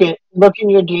Aiden, look in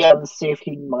your DMs, see if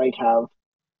he might have.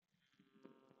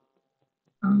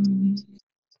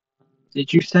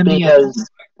 Did you send me Because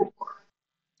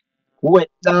Wait,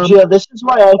 Gio, this is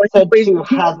why I said to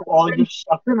have all your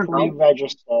stuff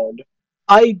pre-registered.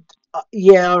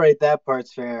 yeah, all right, that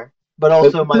part's fair. But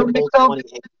also, my roll 20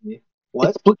 hit me.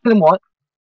 What? Splixen what?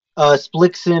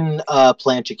 Splixen,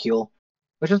 Planchicule.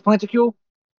 Which is Planticule?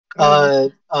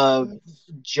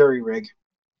 Jury rig.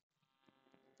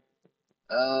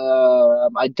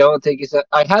 I don't think it's.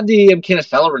 I had the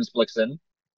Kinecelerin Splixen.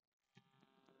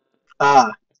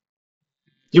 Ah.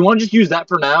 Do you want to just use that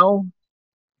for now?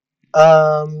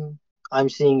 I'm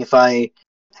seeing if I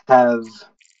have,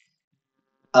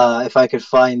 if I could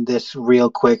find this real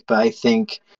quick, but I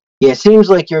think, yeah, it seems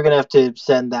like you're gonna have to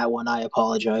send that one. I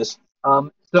apologize.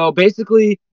 So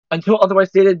basically, until otherwise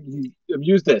stated, you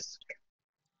use this.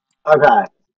 Okay.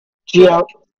 Gio,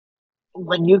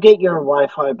 when you get your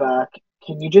Wi-Fi back,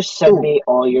 can you just send me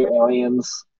all your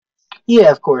aliens? Yeah,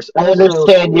 of course. I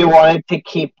understand you wanted to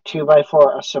keep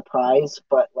 2x4 a surprise,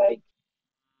 but like,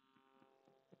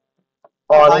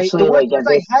 honestly,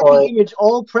 I had the image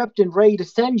all prepped and ready to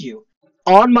send you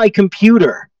on my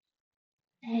computer.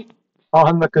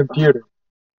 On the computer.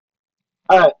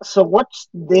 Alright, so what's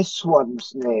this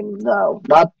one's name though?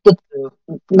 Not the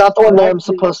one that I'm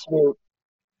supposed to be.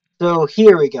 So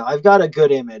here we go. I've got a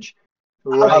good image.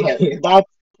 Right here. That's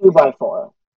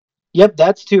 2x4. Yep,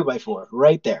 that's 2x4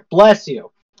 right there. Bless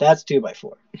you. That's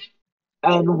 2x4.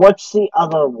 And what's the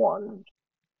other one?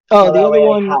 Oh, the other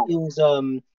one is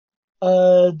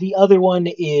the other one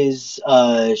is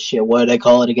shit. What did I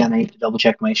call it again? I need to double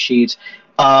check my sheet.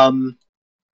 Here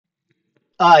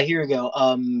we go.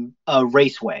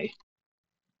 Raceway.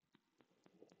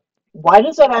 Why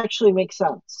does that actually make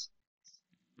sense?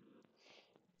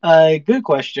 Good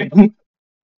question.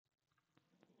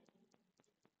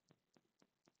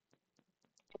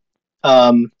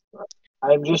 I'm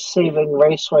just saving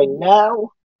Raceway now.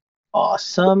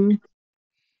 Awesome.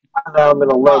 Now I'm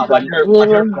gonna I load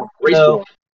hear them. race No. war.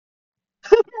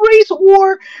 Race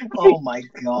war! Oh my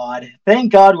god.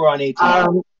 Thank God we're on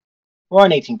 18. We're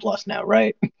on 18 plus now,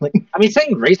 right? I mean,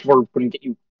 saying race war wouldn't get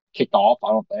you kicked off. I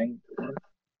don't think.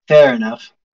 Fair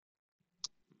enough.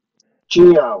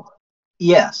 Geo,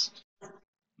 Yes.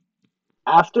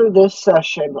 after this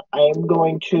session, I am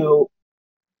going to,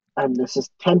 and this is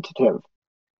tentative,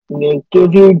 I'm going to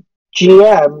give you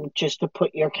GM just to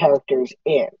put your characters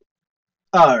in.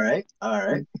 Alright.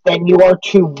 Then you are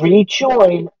to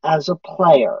rejoin as a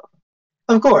player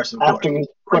Of course. after you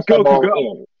Where's put them Goku all go?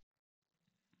 in.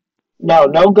 No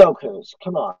Gokus.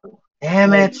 Come on.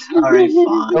 Damn it. Alright,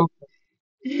 fine.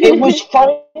 It was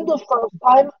funny the first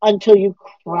time until you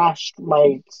crashed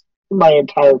my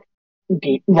entire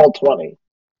roll 20.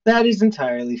 That is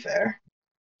entirely fair.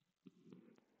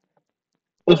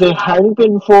 If it hadn't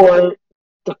been for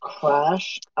the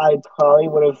crash, I probably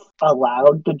would have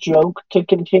allowed the joke to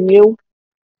continue.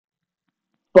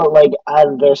 But like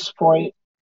at this point,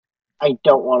 I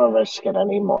don't want to risk it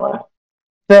anymore.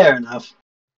 Fair enough.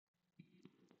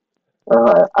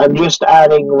 I'm just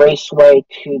adding Raceway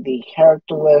to the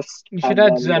character list, You should and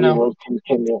add then Zeno. we will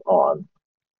continue on.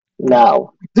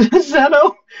 No.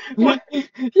 Zeno? Yeah,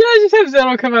 just have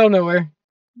Zeno come out of nowhere.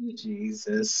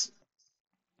 Jesus.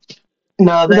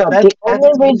 No, The that's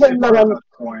only reason that I'm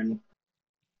popcorn.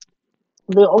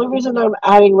 the only reason that I'm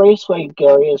adding Raceway,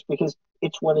 Gary, is because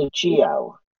it's one of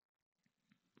Geo.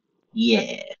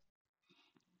 Yeah.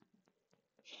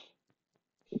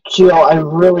 Geo, I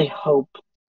really hope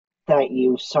that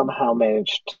you somehow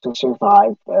managed to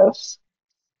survive this.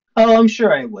 Oh, I'm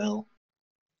sure I will.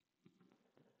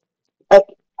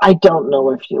 I don't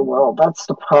know if you will. That's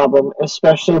the problem,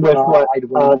 especially with what I'd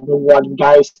win. the one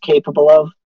guy's capable of.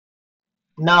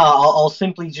 Nah, I'll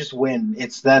simply just win.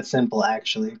 It's that simple,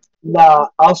 actually. Nah,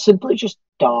 I'll simply just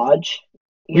dodge.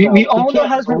 We all know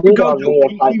how to win for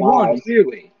Gojo. He won,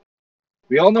 clearly.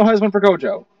 We all know how to win for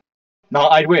Gojo. No,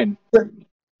 I'd win.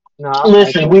 Nah,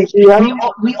 Listen, actually,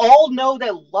 we all know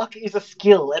that luck is a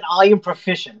skill, and I am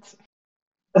proficient.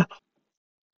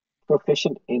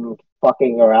 Proficient in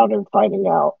fucking around and finding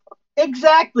out.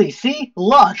 Exactly. See,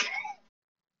 luck.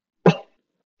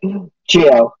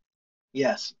 Geo,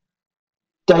 Yes.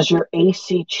 does your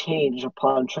AC change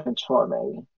upon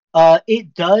transforming?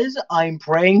 It does. I'm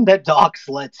praying that Docs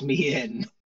lets me in.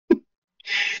 It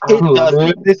Oh,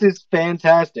 doesn't. This is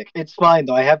fantastic. It's fine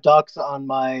though. I have Docs on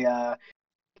my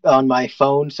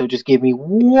phone, so just give me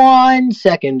 1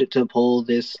 second to pull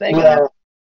this thing yeah, up.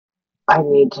 I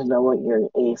need to know what your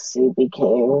AC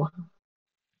became.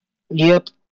 Yep.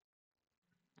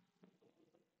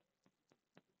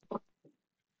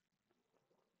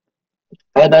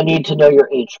 And I need to know your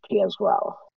HP as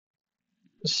well.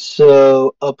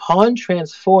 So upon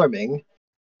transforming,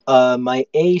 my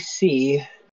AC,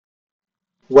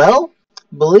 well,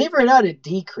 believe it or not, it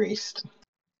decreased.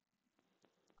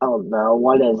 Oh no,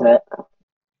 what is it?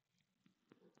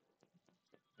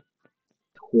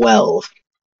 12.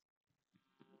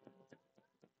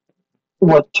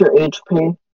 What's your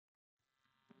HP?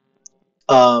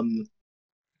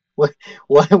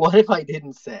 What if I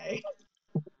didn't say?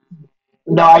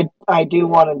 No, I do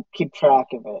want to keep track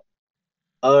of it.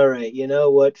 All right, you know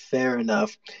what? Fair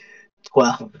enough.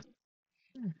 12.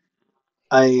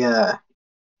 I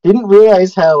didn't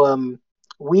realize how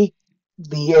weak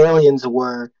the aliens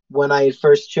were when I had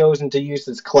first chosen to use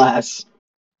this class.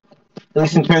 At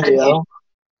least in terms of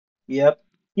Yep.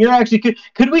 You know, actually,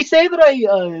 could we say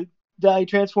that I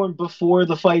transformed before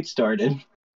the fight started?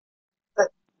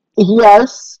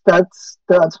 Yes, that's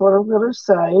what I'm gonna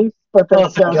say, but that Oh,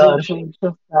 thank doesn't God. change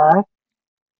the fact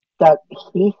that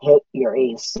he hit your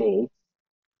AC.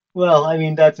 Well, I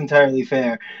mean that's entirely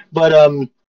fair, but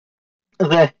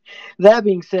that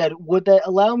being said, would that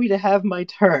allow me to have my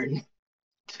turn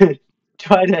to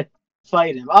try to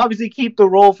fight him? Obviously, keep the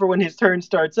roll for when his turn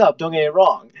starts up. Don't get me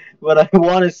wrong, but I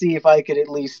want to see if I could at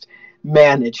least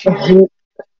manage here.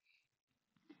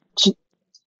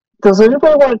 Does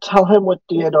anybody want to tell him what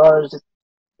Theodore's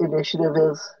initiative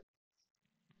is?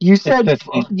 You said It's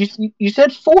 15. you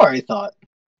said 4. I thought.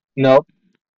 Nope.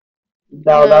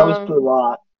 No, that was No.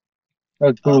 Bulat.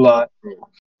 That's a lot.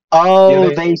 Oh,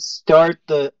 Yeah, they start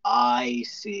the. I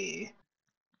see.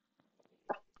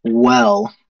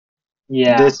 Well,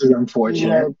 Yeah. this is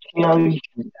unfortunate.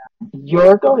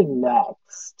 You're going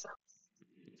next.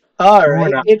 All We're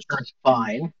right, not it's first.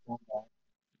 fine.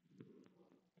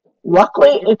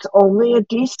 Luckily, it's only a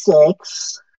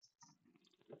D6.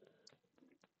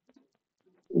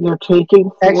 You're taking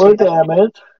 4 Actually,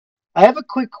 damage. I have a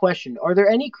quick question. Are there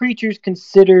any creatures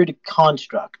considered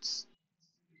constructs?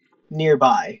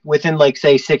 nearby, within like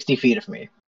say 60 feet of me?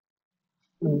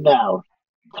 No.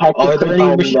 Are Technically, there any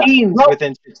no. machines No.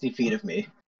 within 60 feet of me?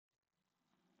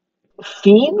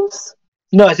 Fiends?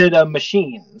 No, I said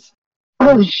machines.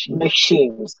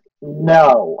 Machines.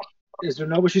 No. Is there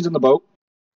no machines on the boat?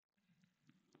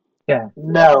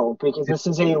 No, because this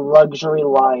is a luxury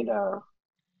liner.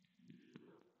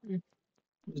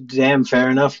 Damn, fair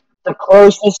enough. The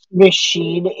closest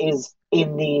machine is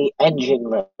in the engine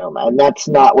room, and that's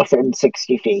not within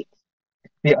 60 feet.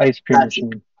 The ice cream Gotcha.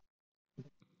 machine.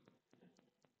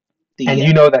 The, And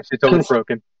you know that shit's always 'Cause-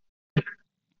 broken.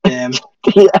 damn.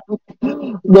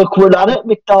 Look, we're not at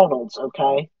McDonald's,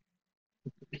 okay?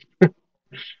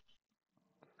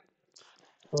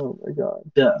 Oh my god.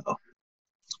 So,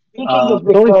 Speaking Uh, of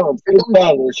McDonald's, Big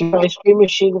Bang, is your ice cream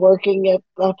machine working at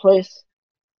that place?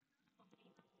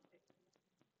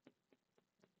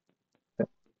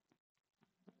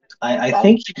 I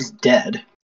think he's dead.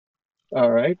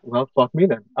 Alright, well, fuck me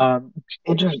then.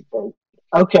 Interesting.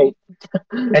 Okay.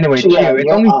 Anyway, So, yeah, Gio, it's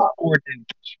you're only up. 4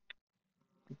 damage.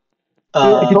 It's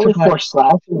Uh, only 4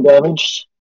 slashing damage.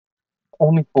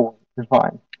 Only 4. You're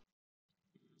fine.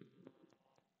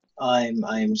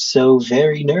 I'm so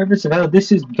very nervous about how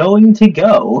this is going to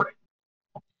go.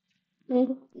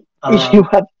 You Um,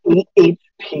 have 8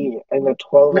 HP and a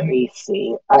 12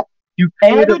 AC. You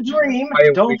and could a dream. try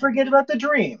and Don't wake- forget about the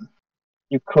dream.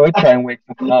 You could try and wake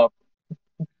them up.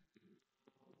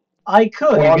 I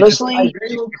could. Or you could just- Honestly, I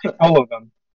very well could. follow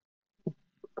them.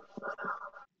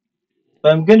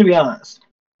 But I'm going to be honest.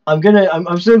 I'm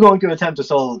still going to attempt to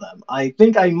solo them. I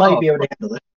think I might be able to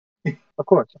handle it. Of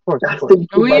course. I think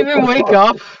Do we you even might wake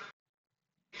up?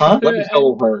 Huh? Let me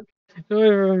solo her. I don't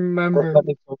even remember. Let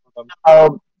me follow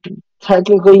them.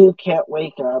 Technically, you can't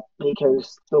wake up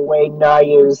because the way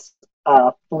Nayu's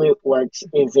flute works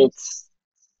is it's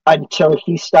until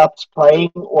he stops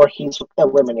playing or he's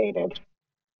eliminated.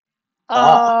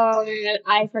 Ah. Oh,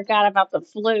 I forgot about the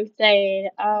flute thing.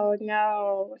 Oh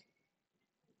no.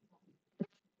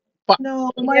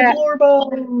 No, my Yeah.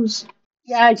 Blorbos!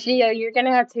 Yeah, Gio, you're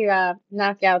gonna have to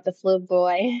knock out the flute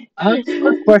boy.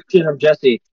 Quick question from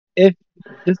Jesse. If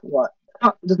What?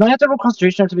 does not have to roll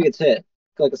concentration after he gets hit,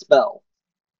 like a spell?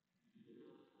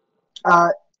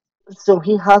 So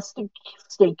he has to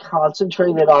stay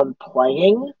concentrated on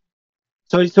playing.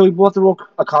 So he will have to roll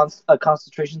a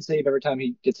concentration save every time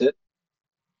he gets hit.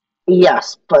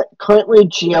 Yes, but currently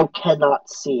Geo cannot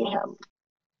see him.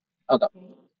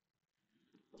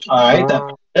 Alright,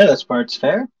 this part's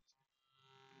fair.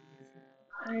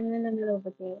 I'm in the middle of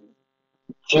the game.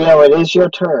 Geo, it is your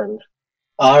turn.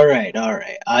 Alright.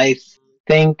 I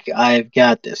think I've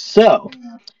got this. So,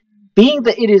 being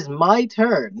that it is my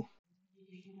turn,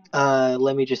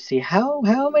 let me just see how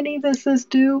many does this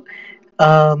do?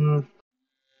 Let's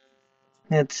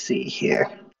see here.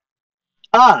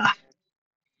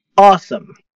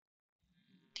 Awesome.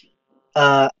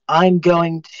 I'm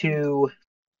going to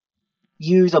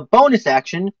use a bonus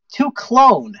action to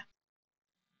clone.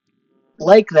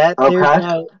 Like that, there's Okay.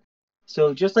 now.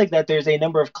 So just like that, there's a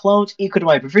number of clones equal to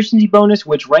my proficiency bonus,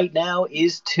 which right now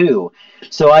is 2.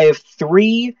 So I have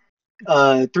 3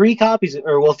 copies,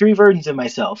 or well, 3 versions of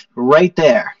myself right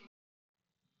there.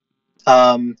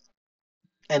 And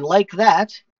like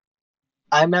that,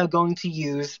 I'm now going to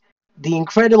use the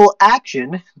incredible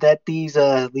action that these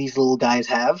little guys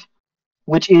have,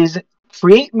 which is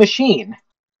create machine.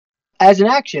 As an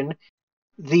action,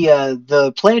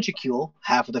 the Planchicule,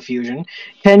 half of the fusion,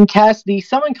 can cast the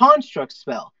Summon Construct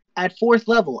spell at 4th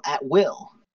level at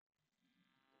will.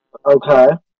 Okay.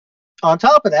 On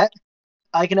top of that,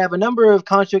 I can have a number of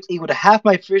constructs equal to half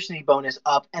my proficiency bonus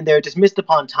up, and they're dismissed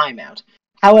upon timeout.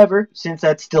 However, since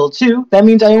that's still 2, that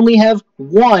means I only have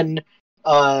one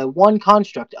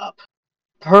construct up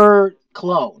per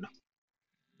clone.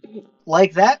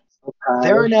 Like that, Okay.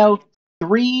 there are now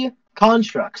 3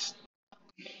 constructs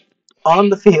on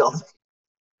the field.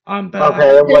 I'm back.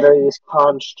 Okay, and what are these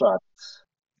constructs?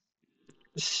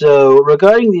 So,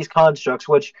 regarding these constructs,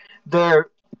 which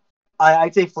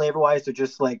I'd say flavor-wise, they're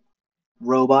just like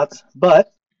robots,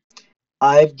 but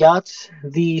I've got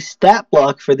the stat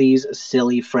block for these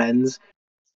silly friends,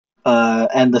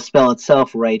 and the spell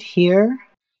itself right here.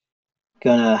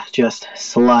 Gonna just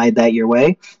slide that your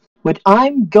way. Which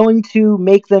I'm going to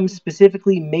make them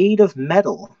specifically made of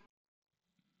metal.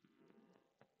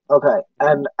 Okay,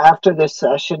 and after this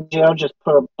session, Geo, just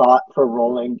put a bot for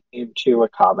rolling into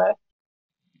Akame.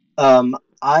 I'm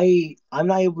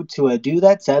not able to do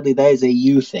that. Sadly, that is a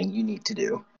you thing you need to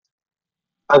do.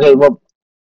 Okay, well,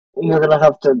 you're gonna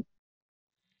have to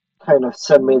kind of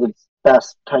send me the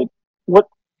best type. What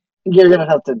You're gonna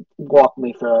have to walk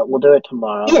me through it. We'll do it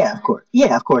tomorrow. Yeah, of course.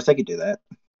 Yeah, of course, I could do that.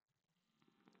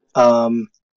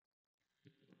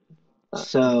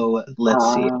 So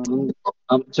let's see.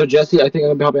 So Jesse, I think I'm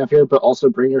gonna be hopping off here, but also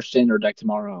bring your standard deck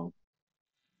tomorrow.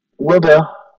 Will do.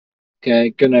 Okay,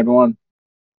 good night, everyone.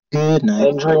 Good night.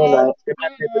 Enjoy your night. Good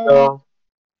night, paper doll.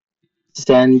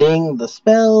 Sending the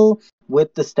spell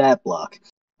with the stat block.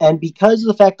 And because of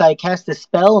the fact that I cast the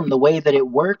spell and the way that it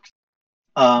works,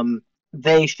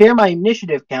 they share my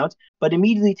initiative count, but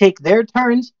immediately take their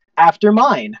turns after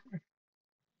mine.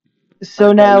 So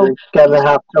Okay, now, you're gonna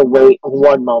have to wait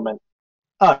one moment.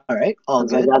 all right, all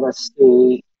 'Cause I good. gotta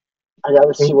see. I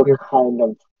gotta see what Thank you. kind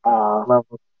of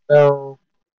Level spell.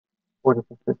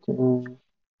 44, 15.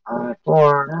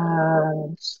 4.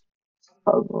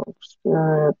 puzzle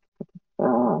spirit.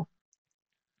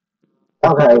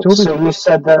 Okay, so you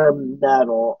said they're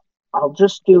metal. I'll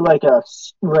just do like a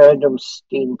random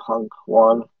steampunk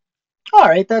one. All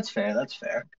right, that's fair. That's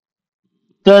fair.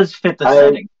 Does fit the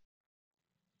setting.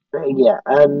 Yeah,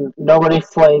 and nobody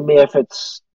flame me if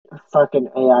it's fucking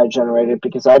AI generated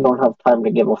because I don't have time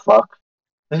to give a fuck.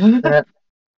 Damn,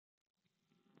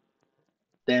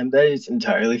 that is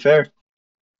entirely fair.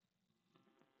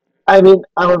 I mean,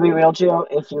 I'm gonna be real, Gio.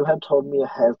 If you had told me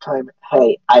ahead of time,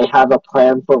 hey, I have a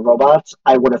plan for robots,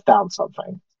 I would have found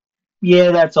something.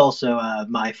 Yeah, that's also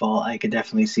my fault. I could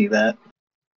definitely see that.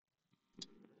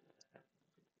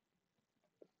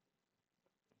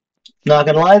 Not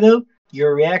gonna lie though,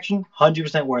 your reaction,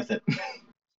 100% worth it.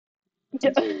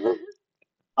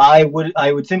 I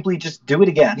would simply just do it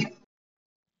again.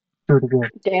 Do it again.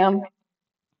 Damn.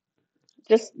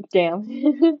 Just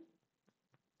damn.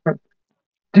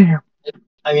 Damn,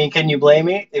 I mean, can you blame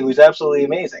me? It was absolutely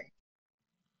amazing.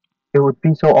 it would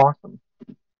be so awesome.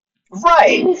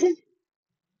 Right.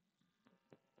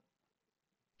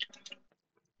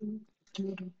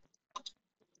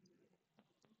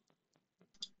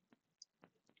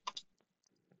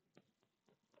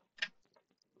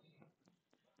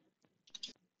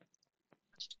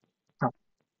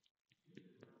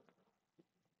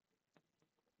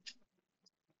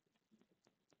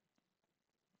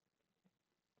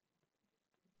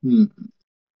 Hmm.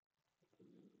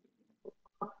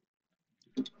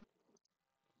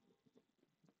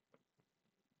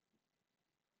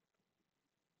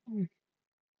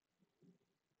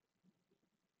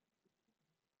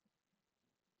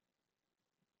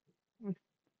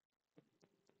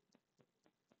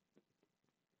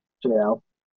 Gio,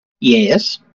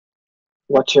 Yes.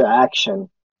 what's your action?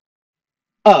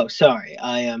 Oh, sorry.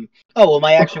 I am. Oh well,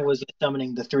 my action was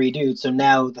summoning the 3 dudes, so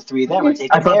now the 3 of them are I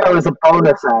taking thought their. that was a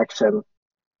bonus action.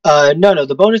 No.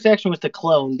 The bonus action was to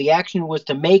clone. The action was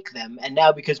to make them, and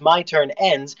now because my turn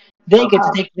ends, they get to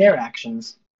Okay. take their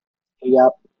actions.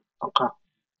 Yep. Okay.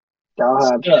 Go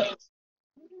ahead.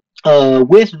 So,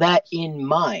 with that in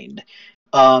mind,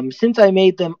 since I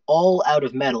made them all out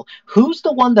of metal, who's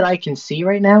the one that I can see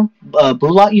right now?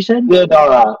 Bulat, you said?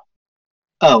 Theodora,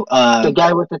 Oh, the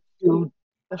guy with the 2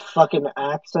 fucking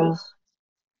axes.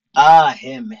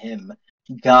 him.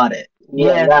 Got it.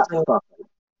 Yeah, Yeah. that So,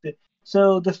 fucker.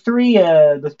 so the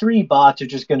three bots are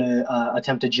just gonna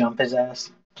attempt to jump his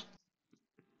ass.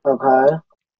 Okay.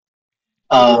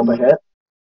 Roll the hit.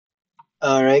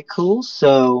 All right, cool.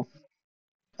 So,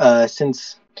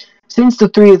 since the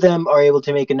 3 of them are able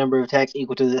to make a number of attacks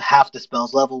equal to half the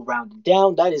spell's level, rounded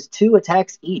down, that is 2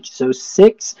 attacks each. So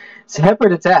 6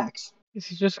 separate attacks. Is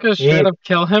he just gonna straight up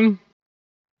kill him?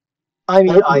 I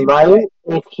mean, It might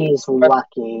if he's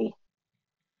lucky.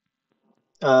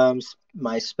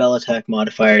 My spell attack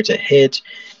modifier to hit,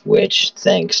 which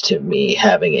thanks to me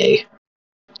having a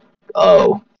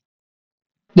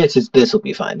this will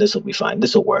be fine. This will be fine.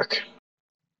 This will work.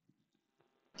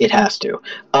 It has to.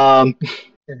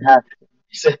 It has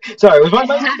Sorry, was my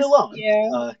mic still on?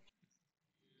 Yeah.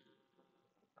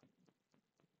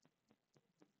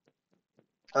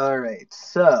 All right,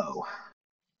 so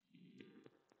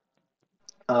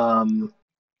Because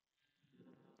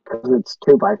it's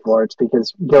 2x4. It's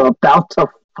because you're about to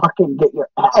fucking get your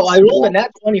ass. I rolled a whooped.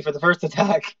 nat 20 for the first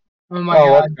attack. Oh my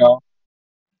god. let's go.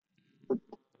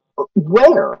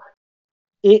 Where?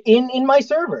 In my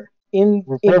server. In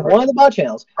server. one of the bot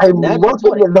channels. I'm Nat looking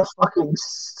 20. in the fucking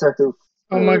server.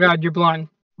 Oh my god, you're blind.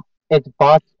 It's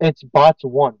bots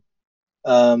 1.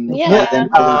 Yeah. Then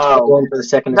Oh. one for the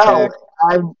second No, attack.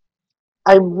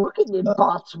 I'm looking in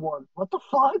bots 1. What the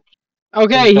fuck?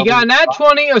 Okay, he got nat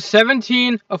 20, a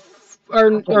 17, or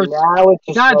Okay, now it's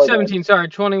just not loaded. 17, sorry,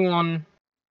 21.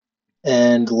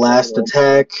 And last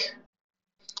attack.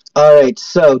 All right.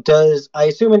 So does I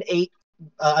assume an 8?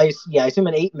 I assume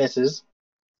an 8 misses.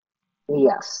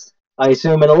 Yes. I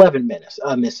assume an 11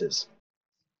 misses.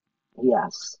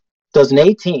 Yes. Does an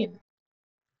 18.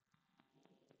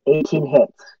 18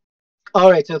 hits.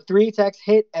 Alright, so 3 attacks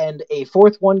hit and a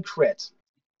 4th one crit.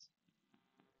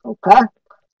 Okay.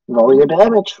 Roll your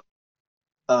damage.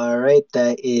 Alright,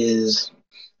 that is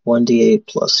 1d8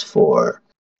 plus 4,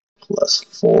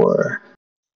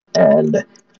 and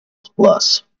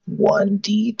plus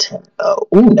 1d10. Oh,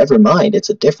 ooh, never mind.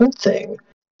 It's a different thing.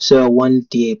 So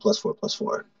 1d8 plus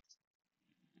 4.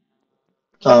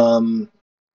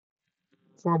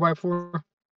 4x4.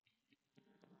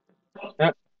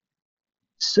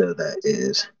 So that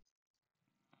is.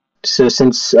 So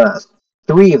since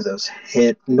 3 of those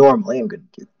hit normally, I'm going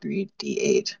to do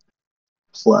 3d8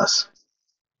 plus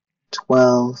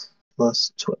 12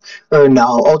 plus 12. Or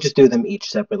no, I'll just do them each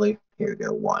separately. Here we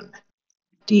go.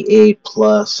 1d8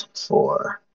 plus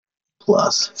 4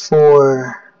 plus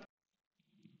 4.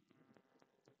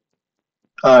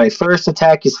 Alright, first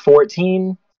attack is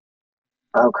 14.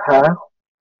 Okay.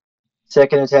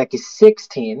 Second attack is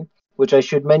 16, which I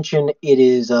should mention it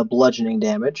is bludgeoning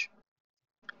damage.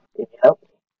 Yep.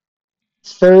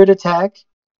 Third attack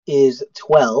is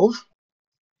 12.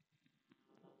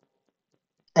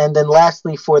 And then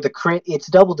lastly, for the crit, it's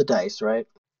double the dice, right?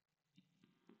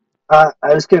 I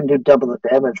was going to do double the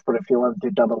damage, but if you want to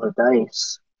do double the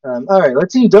dice. Alright,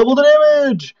 let's see. Double the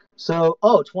damage! So,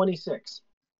 26.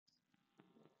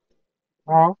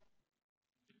 Oh,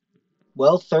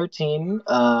 Well, 13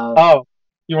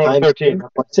 you rolled a times 13.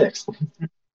 26.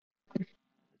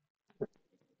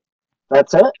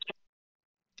 That's it?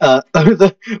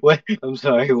 Wait, I'm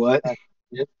sorry, what?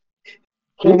 He's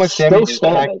How much still damage he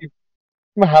smacked standing. you?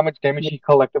 How much damage he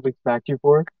collectively smacked you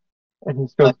for? And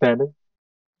he's still standing?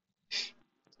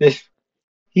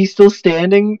 He's still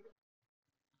standing,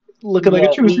 looking like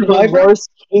a true even survivor, worse,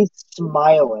 he's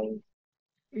smiling.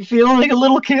 feeling like a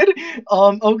little kid.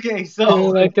 Okay, so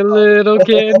Like a little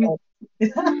kid.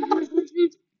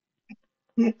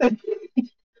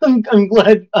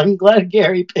 I'm glad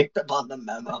Gary picked up on the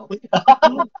memo.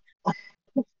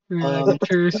 Like a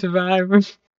true survivor.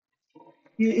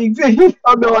 Exactly.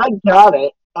 Oh no, I got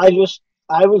it. I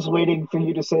was waiting for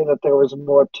you to say that there was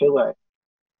more to it.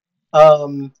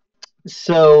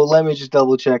 So let me just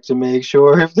double check to make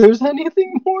sure if there's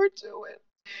anything more to it.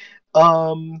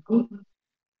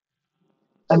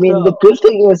 I mean, the good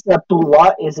thing is that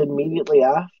Bulat is immediately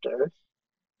after.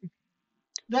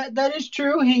 that is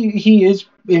true. He is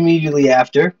immediately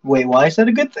after. Wait, why is that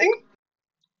a good thing?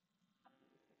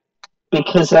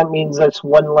 Because that means that's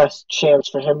one less chance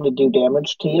for him to do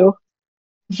damage to you.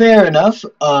 Fair enough.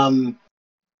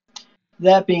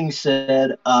 That being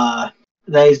said, that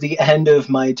is the end of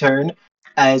my turn,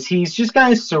 as he's just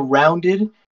kind of surrounded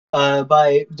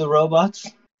by the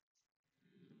robots.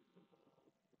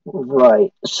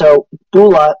 Right. So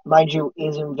Bulat, mind you,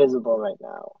 is invisible right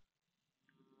now.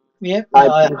 Yep. Do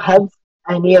you have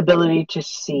any ability to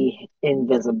see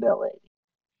invisibility?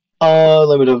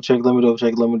 Let me double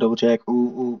check.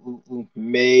 Ooh.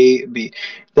 Maybe.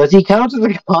 Does he count as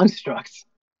a construct?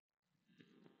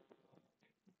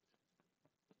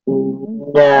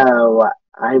 No,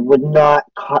 I would not.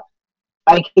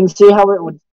 I can see how it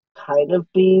would kind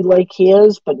of be like he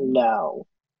is, but no.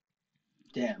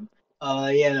 Damn.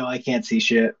 Yeah, no, I can't see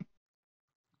shit.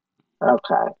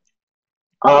 Okay.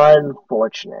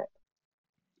 Unfortunate.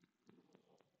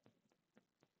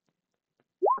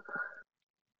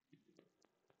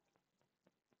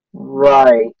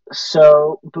 Right.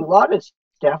 So Bulat is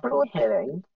definitely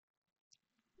hitting.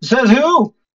 Says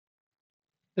who?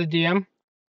 The DM.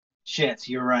 Shit,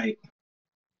 you're right.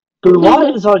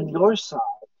 Bulat is on your side.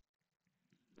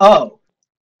 Oh.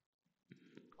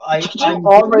 Did you I'm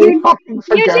already fucking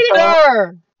forget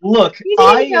that? Look, You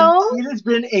didn't know? it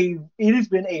has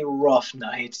been a rough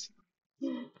night.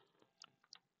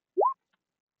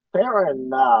 Fair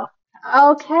enough.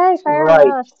 Okay, fair Right.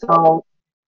 enough. So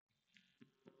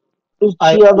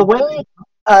I- the way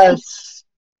a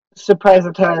surprise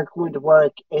attack would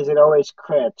work is it always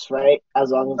crits, right?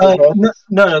 As long as it hits.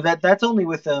 No, that's only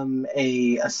with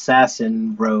a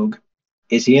assassin rogue.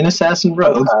 Is he an assassin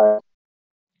rogue?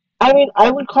 I mean, I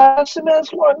would class him as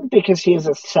one because he is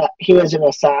an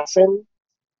assassin,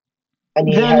 and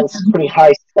he Then- has pretty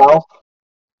high stealth.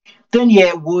 Then yeah,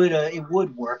 it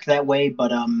would work that way.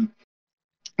 But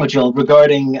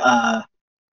regarding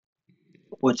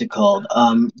what's it called?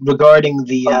 Regarding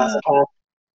the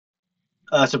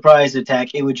surprise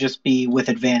attack, it would just be with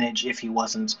advantage if he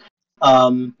wasn't.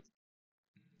 Okay.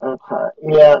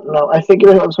 Yeah, no, I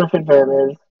figured it was with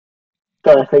advantage.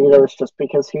 But I figured it was just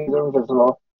because he's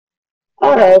invisible.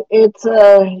 Alright,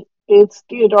 it's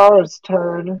Theodora's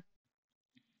turn.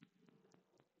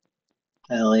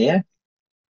 Hell yeah.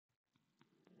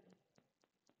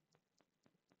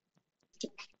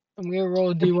 I'm gonna roll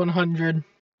a D100.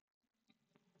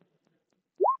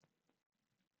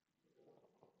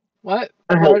 What?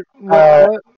 Okay,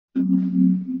 What?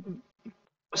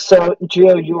 So,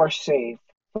 Gio, you are safe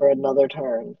for another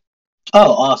turn.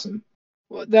 Oh, awesome.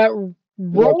 That Your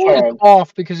roll is turn.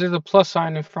 off because there's a plus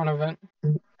sign in front of it.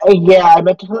 Yeah, I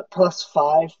meant to put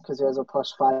 +5 because there's a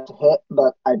 +5 to hit,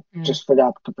 but I just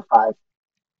forgot to put the 5.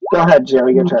 Go ahead,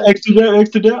 Gio, your turn.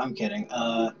 Extra day. I'm kidding.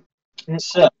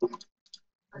 So,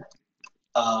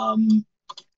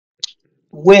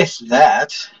 with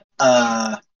that,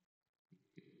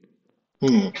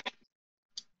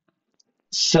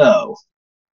 so,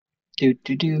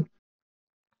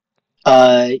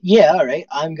 yeah, all right.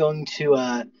 I'm going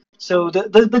to, so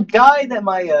the guy that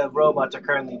my robots are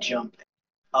currently jumping,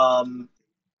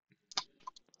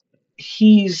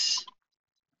 he's,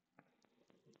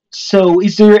 so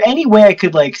is there any way I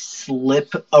could, like,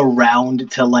 slip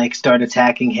around to, like, start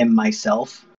attacking him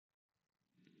myself?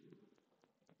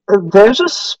 There's a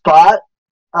spot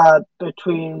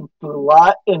between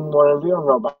Bulat and one of your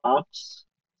robots.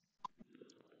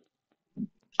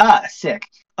 Ah, sick.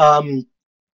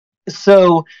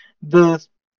 So the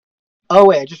oh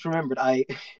wait, I just remembered.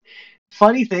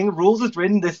 Funny thing, rules is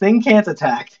written. This thing can't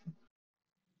attack.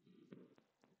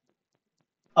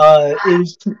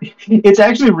 It's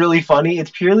actually really funny.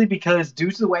 It's purely because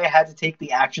due to the way I had to take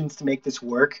the actions to make this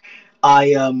work,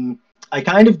 I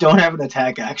kind of don't have an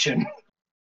attack action.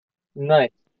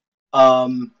 Nice. So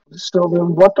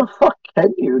then what the fuck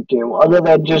can you do other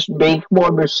than just make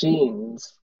more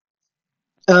machines?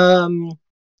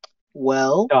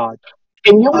 Well, Dodge.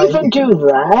 Can you even do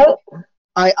that?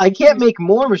 I can't make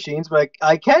more machines, but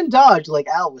I can dodge, like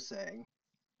Al was saying.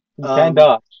 You can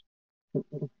dodge.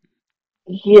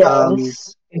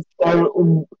 Yes. Is there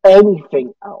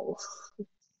anything else?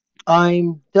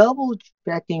 I'm double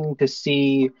checking to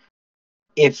see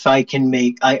if I can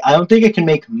make. I don't think I can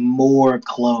make more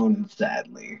clones,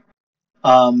 sadly.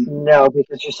 No,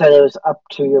 because you said it was up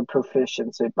to your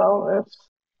proficiency bonus.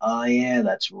 Oh yeah,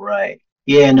 that's right.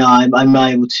 Yeah, no, I'm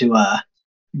not able to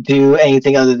do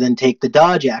anything other than take the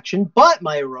dodge action, but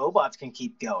my robots can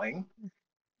keep going.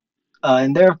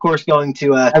 And they're of course going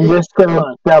to I'm just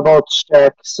gonna double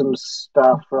check some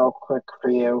stuff real quick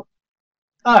for you.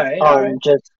 Alright.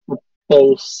 Just the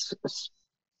base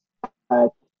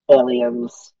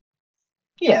aliens.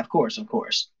 Yeah, of course.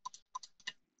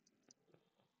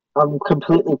 I'm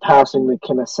completely passing the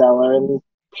Kinesalan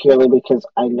purely because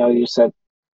I know you said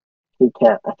he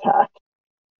can't attack.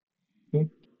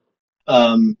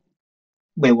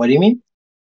 Wait, what do you mean?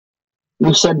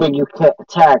 You said that you can't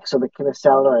attack, so the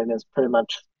Kinesalan is pretty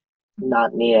much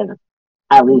not needed,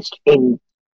 at least in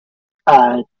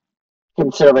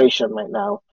consideration right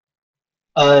now.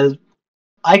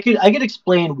 I could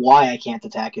explain why I can't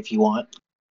attack if you want.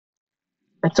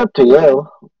 It's up to you.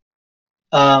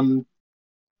 The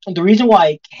reason why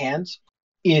I can't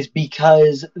is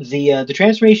because the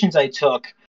transformations I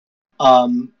took,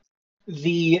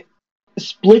 the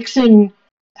Splixen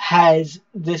has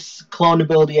this clone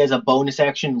ability as a bonus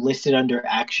action listed under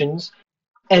actions,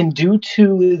 and due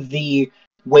to the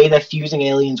way that fusing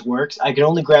aliens works, I can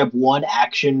only grab one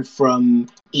action from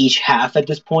each half at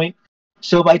this point.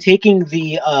 So by taking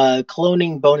the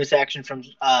cloning bonus action from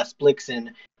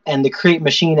Splixen and the create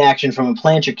machine action from a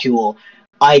Planchicule,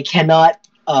 I cannot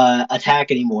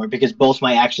attack anymore because both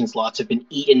my action slots have been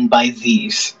eaten by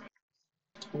these.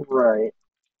 Right.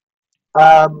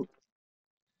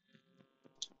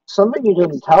 Something you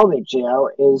didn't tell me, Gio,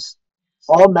 is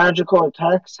all magical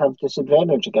attacks have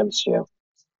disadvantage against you.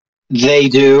 They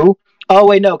do. Oh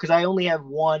wait, no, because I only have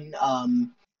one.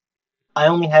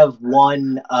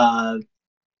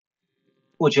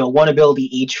 One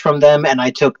ability each from them, and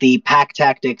I took the Pack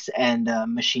Tactics and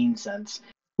Machine Sense,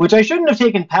 which I shouldn't have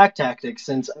taken Pack Tactics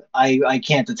since I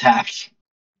can't attack.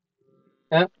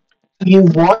 You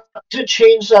want to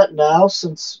change that now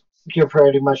since you're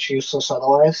pretty much useless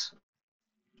otherwise?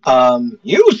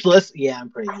 Useless? Yeah, I'm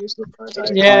pretty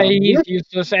useless. Yeah, he's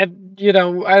useless. And,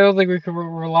 I don't think we can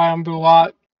rely on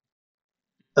Bulat.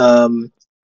 So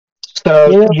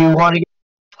you want to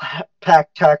get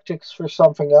Pack Tactics for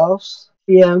something else?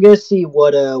 Yeah, I'm gonna see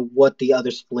what the other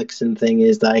Splixen thing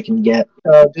is that I can get.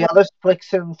 The other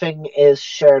Splixen thing is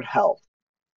shared health.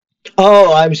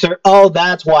 Oh, I'm sure. Oh,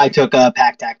 that's why I took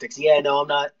Pack Tactics. Yeah, no,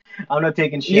 I'm not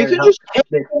taking shared health. You can just take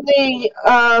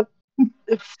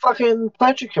the fucking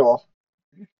Planchicule.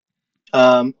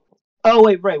 Oh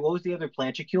wait, right. What was the other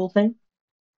Planchicule thing?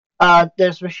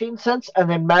 There's machine sense and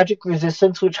then magic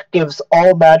resistance, which gives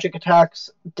all magic attacks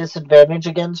disadvantage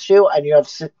against you, and you have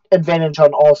advantage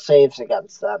on all saves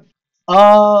against them.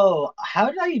 Oh, how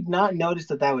did I not notice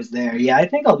that was there? Yeah, I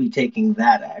think I'll be taking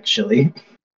that actually.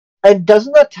 And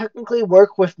doesn't that technically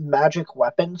work with magic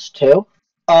weapons too?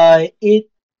 It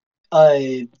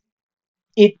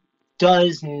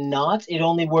does not. It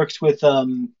only works with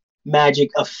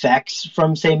magic effects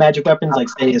from, say, magic weapons, like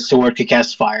say a sword could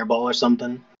cast fireball or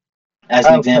something. As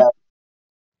an example.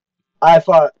 I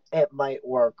thought it might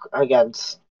work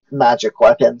against magic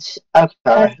weapons. Okay.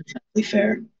 That's totally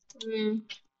fair. Mm.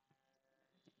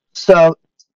 So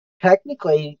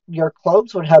technically, your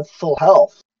clones would have full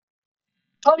health.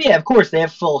 Oh yeah, of course they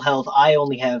have full health. I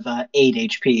only have 8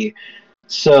 HP.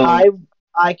 So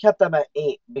I kept them at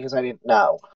 8 because I didn't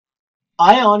know.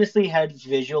 I honestly had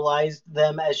visualized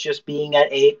them as just being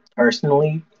at 8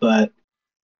 personally, but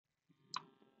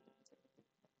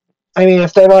I mean,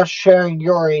 if they're not sharing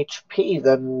your HP,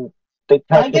 then they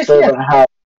technically would have.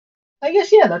 I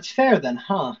guess yeah, that's fair then,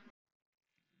 huh?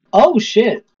 Oh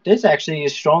shit, this actually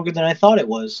is stronger than I thought it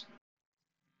was.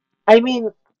 I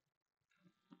mean,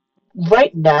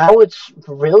 right now it's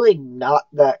really not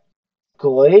that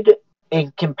good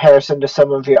in comparison to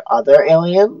some of your other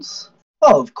aliens.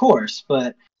 Oh, of course,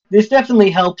 but this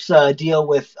definitely helps deal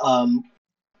with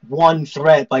one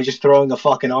threat by just throwing a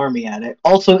fucking army at it.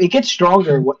 Also, it gets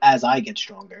stronger as I get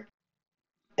stronger.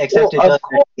 Except it does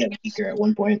get weaker at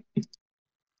one point.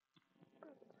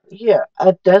 Yeah,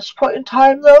 at this point in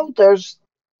time, though, there's,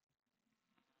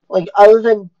 like, other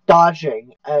than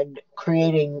dodging and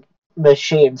creating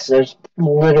machines, there's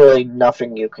literally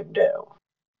nothing you can do.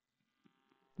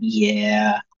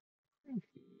 Yeah.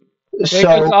 Wake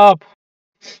us up.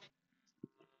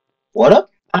 What up?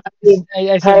 I mean,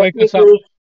 I said wake us up.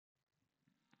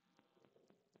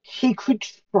 He could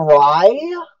try,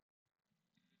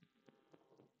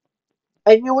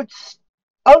 and you would.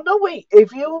 Oh no! Wait,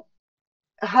 if you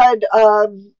had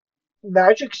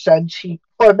magic sense,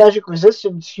 or magic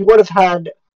resistance, you would have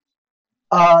had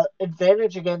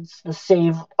advantage against the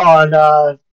save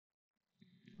on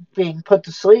being put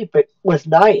to sleep with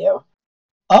Nayu.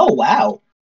 Oh wow!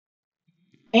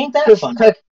 Ain't that fun?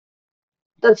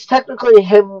 That's technically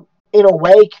him in a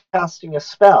way casting a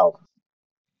spell.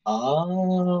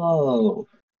 Oh,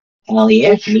 hell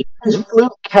yeah! His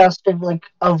flute casting like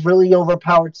a really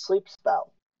overpowered sleep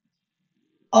spell.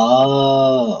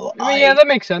 Oh, I mean, yeah, that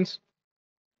makes sense.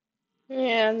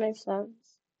 Yeah, it makes sense.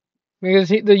 Because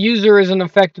the user isn't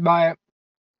affected by it.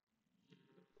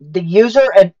 The user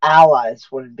and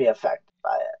allies wouldn't be affected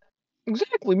by it.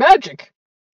 Exactly, magic.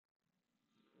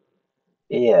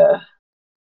 Yeah.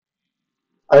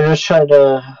 I'm just trying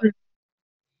to.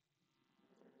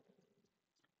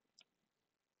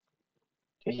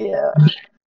 Yeah.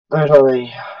 There's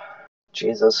only.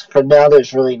 Jesus. For now,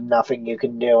 there's really nothing you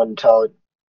can do until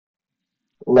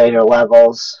later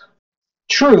levels.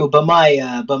 True, but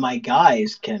my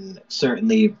guys can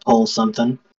certainly pull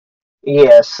something.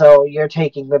 Yeah, so you're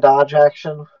taking the dodge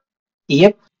action?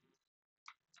 Yep.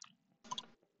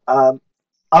 I'll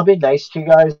be nice to you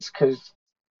guys, because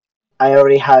I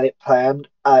already had it planned.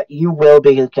 You will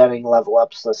be getting level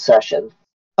ups this session.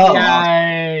 Oh,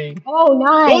 yay! Oh,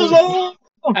 nice!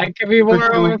 I can be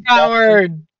more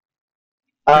overpowered.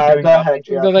 Go ahead,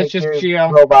 Gio. Let's Take just your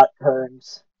Gio. robot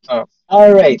turns. Oh.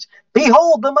 Alright.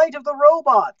 Behold the might of the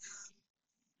robots!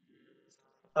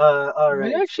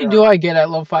 Alright. What actually do I get at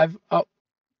level 5? Oh.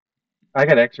 I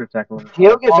got extra attack level.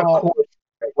 Gio gets a core,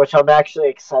 which I'm actually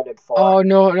excited for. Oh,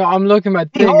 no, I'm looking at my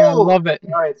thing. I love it.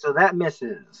 Alright, so that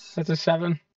misses. That's a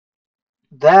 7.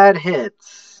 That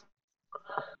hits.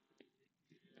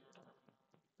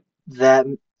 That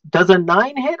does a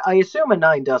 9 hit? I assume a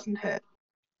 9 doesn't hit.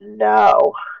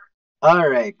 No.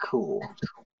 Alright, cool.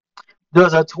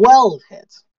 Does a 12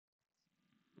 hit?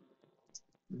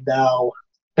 No.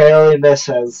 Barely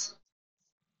misses.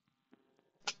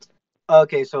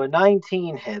 Okay, so a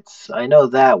 19 hits. I know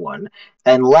that one.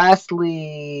 And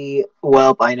lastly,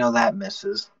 well, I know that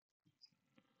misses.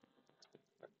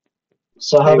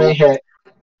 So how many hit?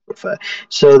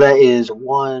 So that is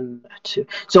 1, 2.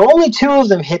 So only 2 of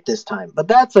them hit this time, but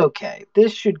that's okay.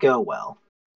 This should go well.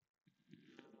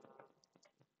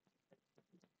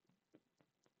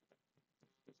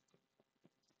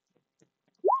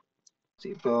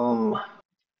 See, boom,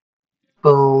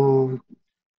 boom,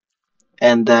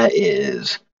 and that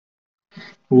is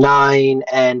 9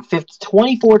 and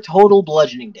 24 total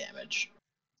bludgeoning damage.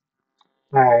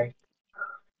 Alright.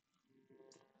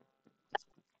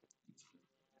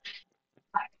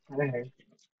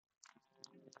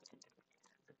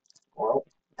 Well,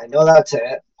 I know that's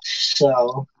it.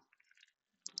 So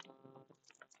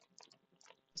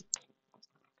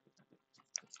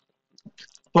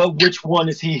But which one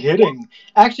is he hitting?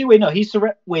 Actually, wait, no.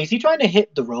 Wait, is he trying to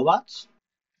hit the robots?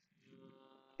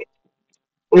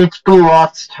 It's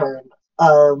Bulat's turn.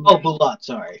 Oh, Bulat,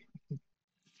 sorry.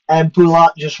 And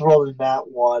Bulat just rolled that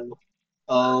one.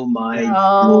 Oh my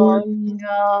Oh lord.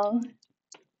 no.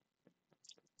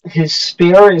 His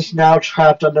spear is now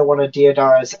trapped under one of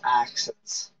Deodara's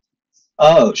axes.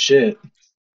 Oh shit.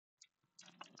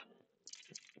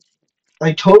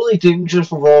 I totally didn't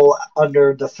just roll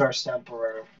under the First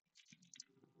Emperor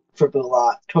for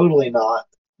Bulat. Totally not.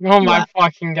 Oh my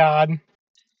fucking god.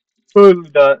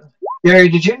 Gary,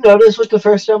 did you notice what the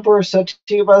First Emperor said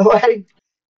to you, by the way?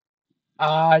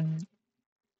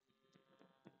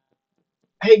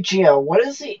 Hey, Gio, what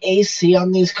is the AC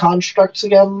on these constructs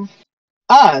again?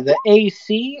 The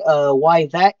AC, why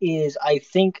that is, I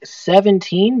think,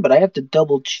 17, but I have to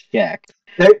double check.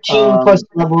 13 plus the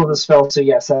level of the spell, so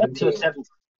yeah, 17. So 17.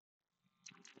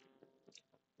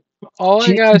 All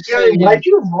I gotta say Gary, why'd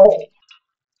you roll?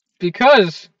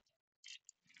 because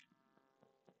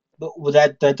But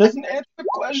that doesn't answer the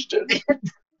question.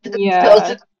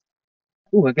 Yeah.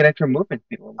 Ooh, I get extra movement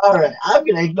speed. Alright, I'm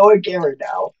gonna ignore Gary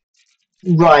now.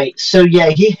 Right, so yeah,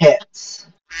 he hits.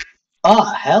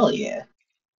 Ah, hell yeah.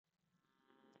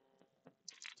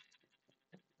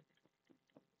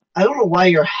 I don't know why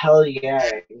you're hell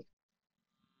yeah-ing.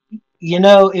 You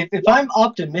know, if I'm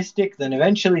optimistic, then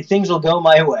eventually things will go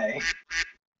my way.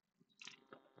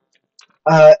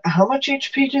 How much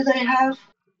HP do they have?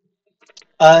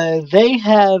 They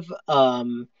have, that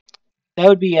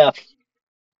would be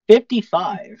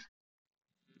 55.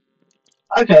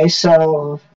 Okay,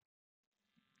 so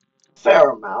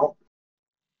fair amount.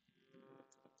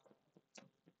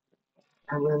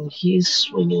 And then he's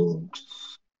swinging.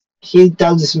 He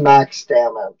does max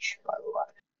damage, by the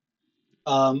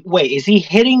way. Wait, is he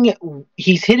hitting?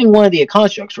 He's hitting one of the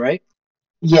constructs, right?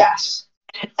 Yes.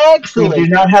 Excellent. They do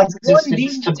not have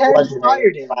resistance to 1d10 fire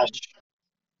bludgeoning. damage.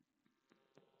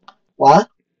 What?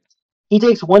 He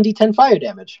takes 1d10 fire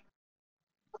damage.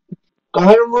 Go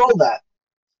ahead and roll that.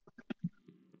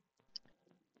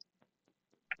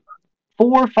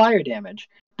 4 fire damage.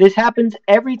 This happens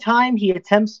every time he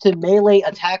attempts to melee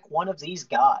attack one of these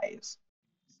guys.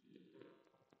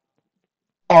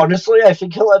 Honestly, I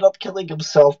think he'll end up killing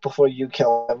himself before you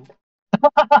kill him.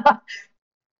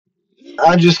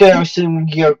 I'm just gonna assume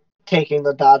you're taking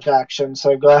the dodge action,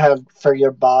 so go ahead for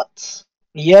your bots.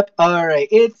 Yep, alright.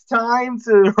 It's time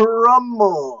to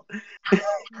rumble.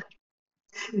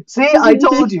 See, I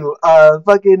told you,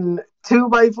 fucking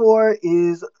 2x4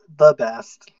 is the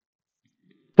best.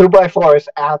 2x4 is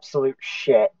absolute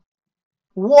shit.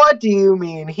 What do you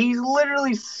mean? He's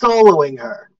literally soloing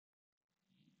her.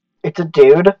 It's a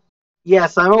dude.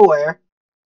 Yes, I'm aware.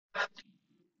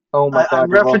 Oh my god. I'm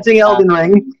referencing Elden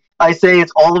Ring. I say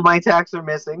it's all of my attacks are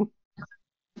missing.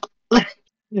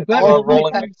 You're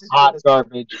rolling like hot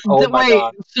garbage. Oh my wait,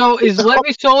 god. so is Let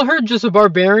Me Soul Her just a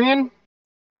barbarian?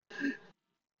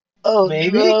 Oh,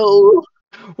 Maybe? no.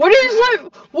 What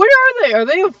are they? Are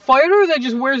they a fighter that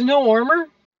just wears no armor?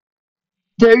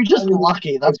 They're just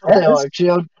lucky. That's what they are.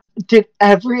 Gio, did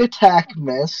every attack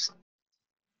miss?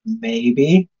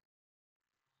 Maybe.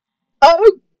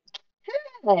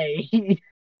 Okay.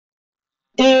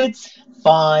 It's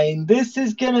fine. This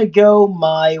is gonna go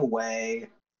my way.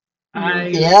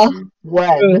 Yeah?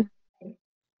 When?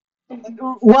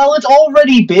 Well, it's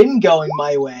already been going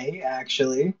my way,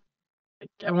 actually.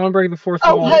 I want to break the fourth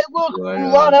Oh, wall. hey, look,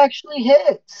 Mulan actually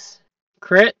hits.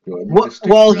 Crit?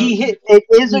 Well, he hit. It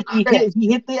is a He crit.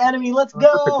 hit the enemy. Let's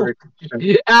go.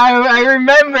 I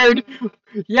remembered.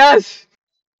 Yes.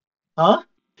 Huh?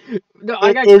 No,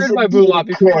 I It got is crit by indeed Bulop a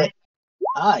before. crit.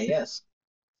 Ah, yes.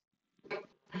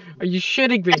 Are you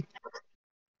shitting me?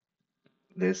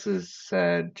 This is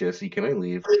sad. Jesse, can I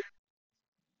leave?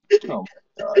 Oh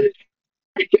my god.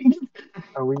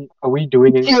 Are we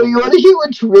doing You anything? want to hear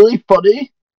what's really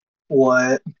funny?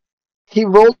 What? He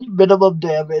rolled minimum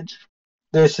damage.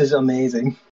 This is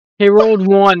amazing. He rolled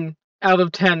 1 out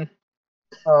of 10.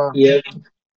 Yep.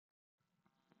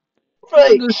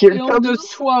 Right, He only does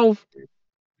 12.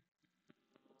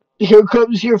 here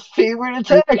comes your favorite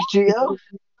attack, Gio.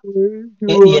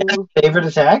 Yeah. Favorite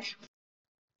attack?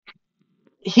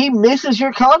 He misses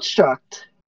your construct.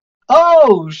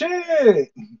 Oh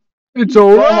shit! It's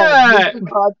Go alright. ahead,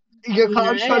 your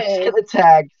construct's Nice. gonna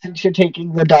tag since you're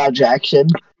taking the dodge action.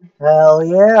 Hell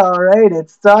yeah! All right,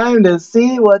 it's time to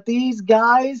see what these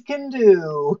guys can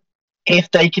do. If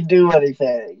they can do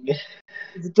anything.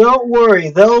 Don't worry,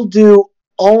 they'll do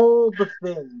all the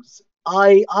things.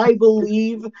 I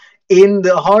believe in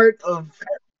the heart of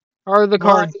Are the my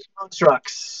cards?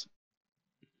 constructs.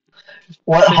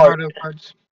 What Say heart? of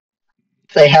cards.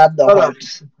 They have no Shut up.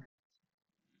 hearts.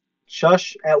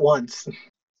 Shush at once.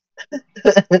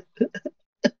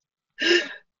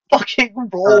 Fucking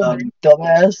roll,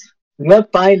 dumbass. Yep,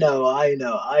 I know. I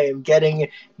am getting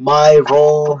my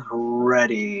roll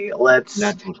ready. Let's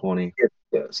Natural 20. get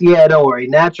this. Yeah, don't worry.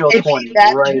 Natural If 20. he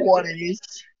nat Right.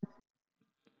 20s.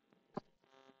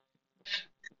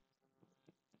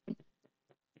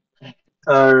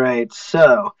 Alright,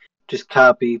 so just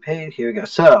copy, paste. Here we go.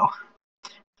 So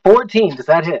 14, does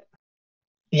that hit?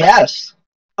 Yes.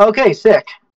 Okay, sick.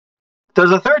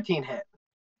 Does a 13 hit?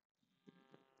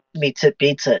 Beats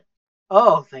it.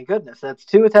 Oh, thank goodness. That's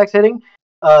 2 attacks hitting.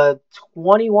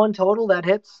 21 total, that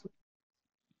hits.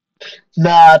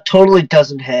 Nah, totally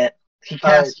doesn't hit. He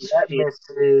Alright, casts so that feet.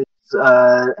 misses,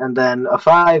 and then a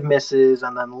 5 misses,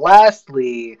 and then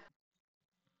lastly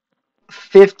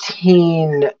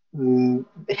 15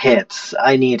 hits.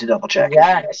 I need to double check.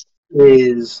 Yes.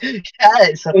 Is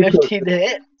Yes, a 15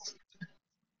 hit.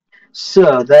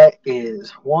 so that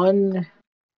is 1,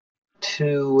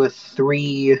 2,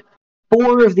 3,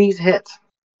 4 of these hits.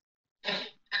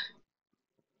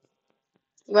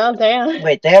 Well, damn.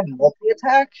 Wait, they have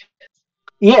multi-attack?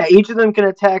 Yeah, each of them can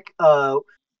attack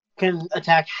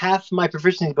half my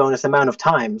proficiency bonus amount of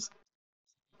times.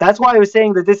 That's why I was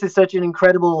saying that this is such an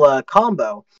incredible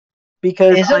combo.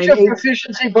 Because Isn't your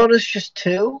proficiency bonus just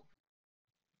 2?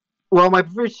 well, my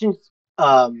proficiency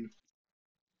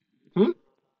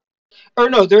or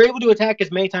no, they're able to attack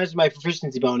as many times as my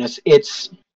proficiency bonus. It's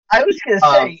I was gonna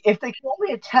say, if they can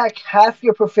only attack half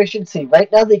your proficiency,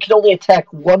 right now they can only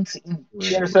attack once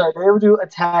each. yeah, sorry, they're able to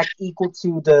attack equal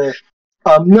to the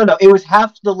no, it was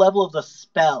half the level of the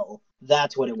spell.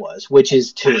 That's what it was, which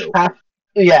is 2.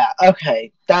 Yeah,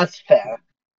 okay, that's fair.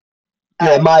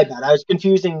 Yeah, my bad. I was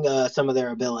confusing some of their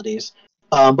abilities.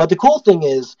 But the cool thing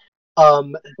is,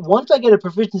 once I get a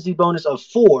proficiency bonus of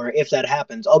 4, if that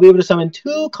happens, I'll be able to summon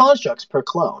 2 constructs per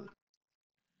clone.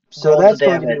 So Roll that's the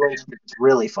going to be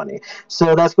really funny.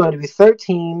 So that's going to be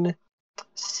 13,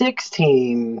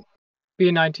 16, Be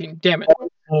a 19. Damn it.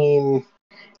 14,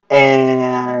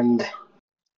 and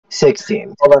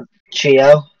 16. Hold on,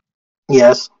 Chio,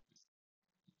 Yes.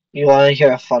 you want to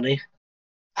hear a funny?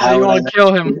 How you want to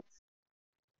kill him?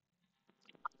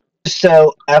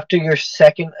 So after your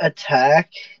second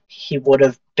attack, he would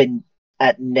have been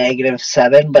at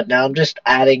 -7, but now I'm just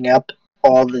adding up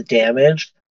all the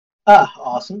damage. Ah,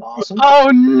 awesome. Oh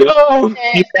no!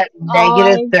 He's at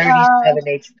 -37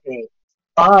 HP.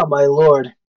 Ah, my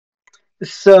lord.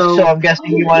 So I'm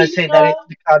guessing you want to say that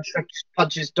the construct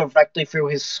punches directly through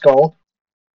his skull.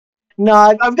 no,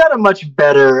 I've got a much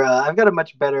better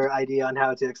idea on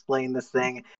how to explain this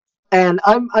thing, and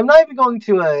I'm not even going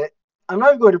to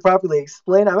properly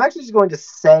explain. I'm actually just going to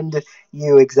send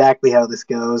you exactly how this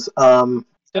goes. In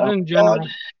general. God.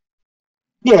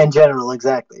 Yeah, in general,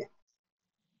 exactly.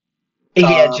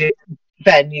 Yeah,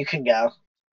 Ben, you can go.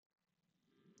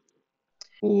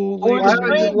 For Why the stream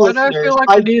do I feel listeners, like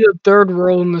I need a third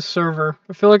role in the server?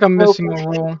 I feel like I'm missing a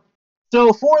role.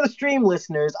 So for the stream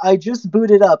listeners, I just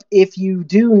booted up. If you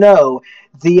do know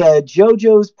the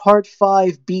JoJo's Part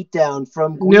 5 beatdown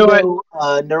from Guido,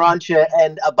 Narancha,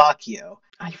 and Abakio,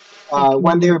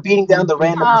 when they were beating down the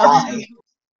random guy.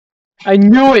 I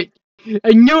knew it.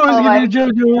 I knew it was gonna be a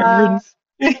JoJo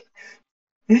reference.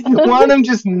 One of them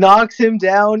just knocks him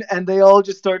down, and they all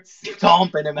just start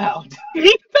stomping him out.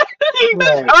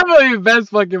 That's probably the best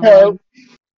fucking one.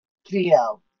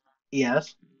 Gio,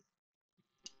 Yes.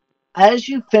 as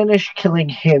you finish killing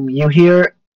him, you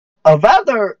hear a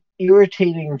rather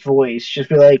irritating voice just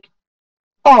be like,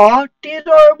 "Aw,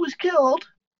 Theodore was killed.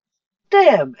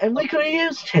 Damn, and we could have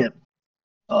used him."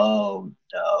 Oh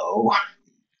no.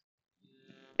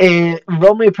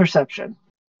 Roll me a perception.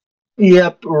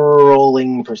 Yep,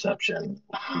 rolling perception.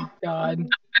 God.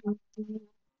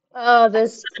 Oh,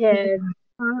 this kid.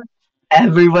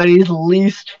 Everybody's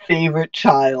least favorite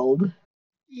child.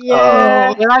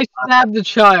 Yeah. And I stabbed the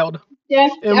child.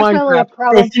 Definitely Minecraft. a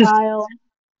problem It's just- child.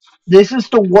 This is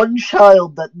the one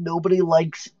child that nobody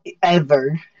likes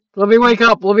ever. Let me wake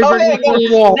up. Let me Oh, break yeah, the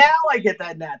fourth wall. now I get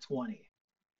that nat 20.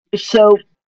 So,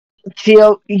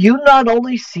 Theo, you not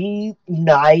only see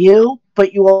Nayu,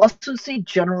 but you also see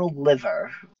General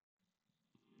Liver.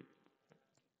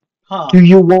 Huh. Do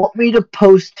you want me to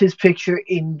post his picture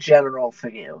in general for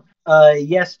you?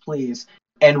 Yes, please.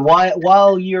 And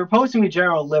while you're posting me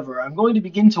General Liver, I'm going to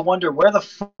begin to wonder where the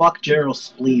fuck General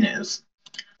Spleen is.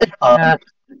 Welcome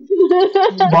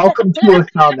to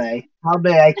Akame. How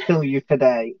may I kill you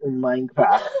today in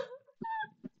Minecraft?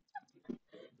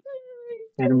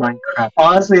 In Minecraft.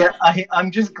 Honestly,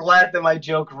 I'm just glad that my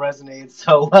joke resonates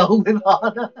so well with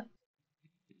Anna.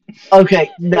 Okay,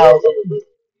 no,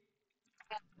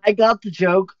 I got the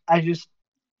joke.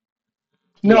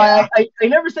 No, Yeah. I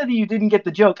never said that you didn't get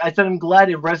the joke. I said I'm glad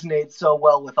it resonates so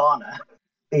well with Anna.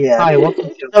 Yeah. Hi, welcome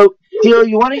to. So, Gio,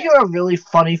 you want to hear a really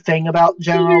funny thing about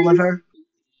General Liver?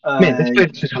 Man, this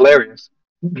bit's just hilarious.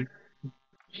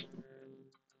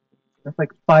 That's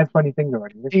like 5 funny things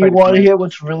already. This Do you fight is want to hilarious. hear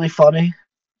what's really funny?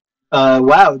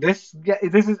 Wow, this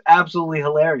is absolutely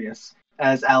hilarious,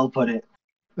 as Al put it.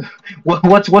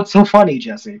 What's so funny,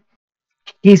 Jesse?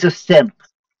 He's a simp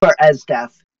for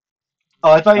Esdef.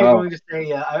 Oh, I thought you were Oh. going to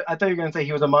say. I thought you were going to say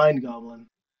he was a mind goblin.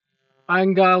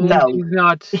 I'm goblin. No. He's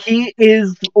nuts. He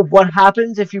is what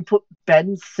happens if you put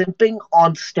Ben simping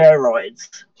on steroids.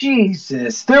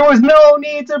 Jesus, there was no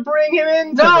need to bring him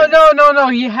into No, this. no.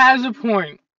 He has a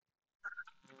point.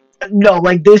 No,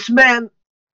 like this man,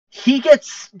 he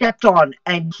gets stepped on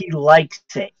and he likes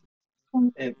it.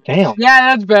 Damn,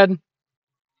 Yeah, that's bad.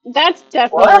 That's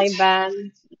definitely What?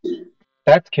 Ben.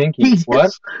 that's kinky. He's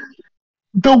What?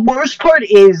 The worst part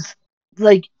is,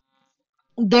 like,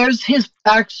 there's his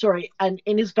backstory, and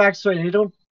in his backstory, they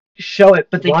don't show it,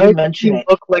 but they Why do does mention he it.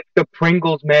 look like the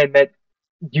Pringles man that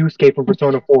Yusuke from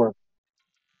Persona 4?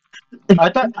 I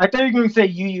thought you were going to say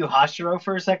Yu Yu Hashiro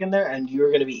for a second there, and you were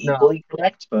going to be No. equally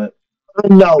correct. But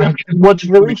No, I'm just what's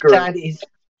really pretty sad is,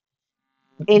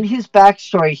 in his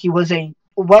backstory, he was a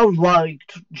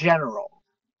well-liked general.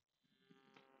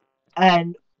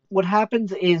 And what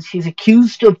happens is he's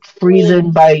accused of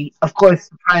treason by, of course,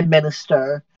 the Prime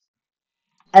Minister.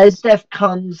 Esdef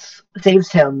comes,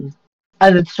 saves him,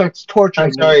 and then starts torturing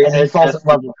I'm sorry, him, and he falls in Esdef-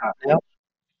 love with her. Yep.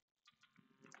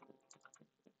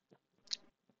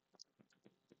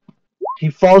 He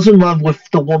falls in love with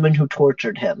the woman who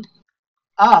tortured him.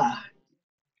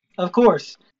 of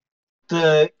course,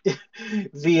 the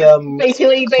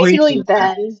Basically Koichi-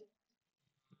 Ben.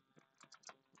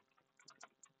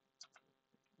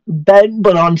 Ben,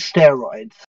 but on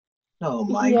steroids. Oh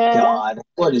my Yeah. God,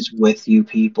 what is with you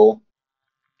people?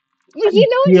 Well, you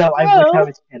know Yeah, it's I wish I true.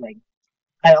 was kidding.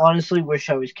 I honestly wish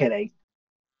I was kidding.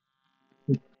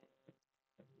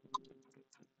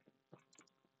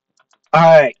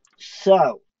 Alright,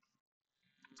 so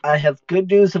I have good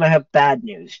news and I have bad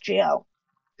news, Gio.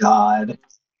 God,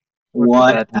 What's the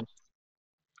what? bad news?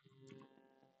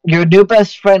 Your new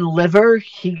best friend, Liver,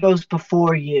 he goes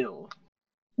before you.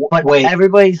 But Wait,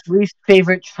 everybody's least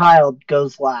favorite child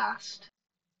goes last.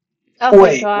 Oh my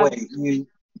wait, God. you.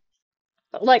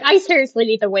 Like, I seriously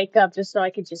need to wake up just so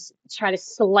I could just try to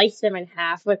slice him in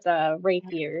half with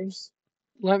rapiers.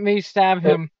 Let me stab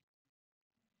him.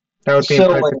 That would be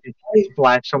So, impressive if you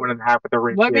slash someone in half with a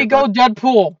rapier. Let me go,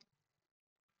 Deadpool.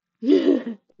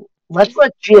 Let's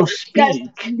let Gio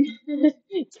speak.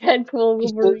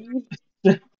 Deadpool Wolverine.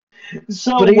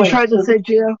 So What are you wait, trying to say,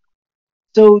 Gio?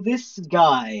 so this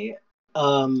guy,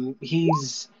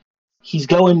 he's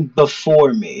going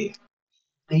before me.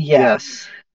 Yes.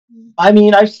 I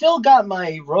mean, I've still got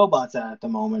my robots at the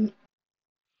moment.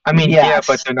 I mean, Yes. yeah,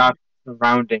 but they're not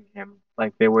surrounding him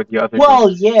like they were the other Well,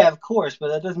 dudes. yeah, of course, but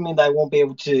that doesn't mean that I won't be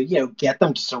able to, get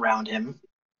them to surround him.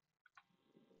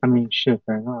 I mean, shit,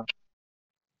 fair enough.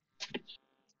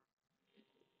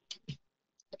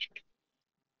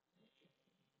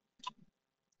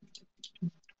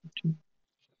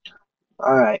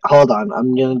 Alright, hold on.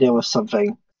 I'm gonna deal with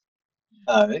something.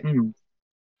 Alright.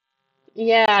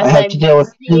 Yeah, I have to deal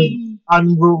with two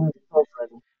unruly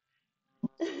children.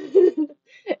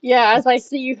 Yeah, as I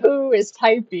see who is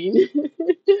typing.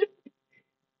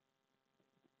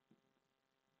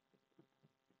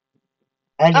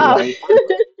 Anyway,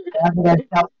 I've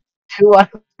got two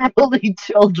unruly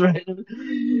children.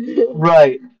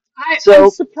 Right. I'm So,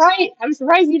 surprised. I'm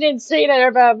surprised you didn't say that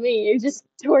about me. It just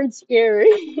turned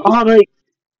scary. alright,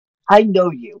 I know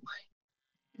you.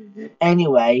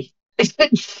 Anyway.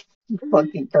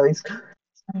 Fucking Christ.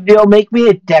 You'll make me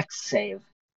a dex save.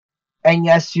 And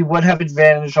yes, you would have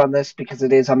advantage on this because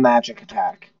it is a magic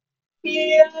attack.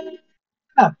 Yeah.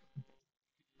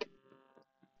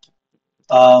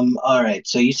 Alright,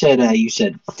 so you said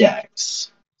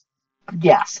Dex.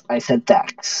 Yes, I said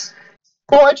dex.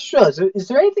 Oh, I just realized, is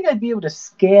there anything I'd be able to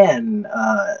scan,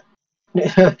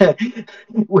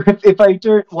 if I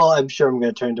turn, well, I'm sure I'm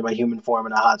going to turn to my human form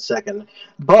in a hot second,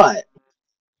 but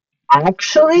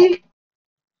Actually,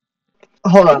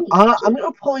 hold on. I'm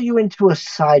going to pull you into a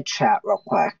side chat real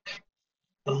quick.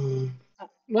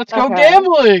 Let's go Okay.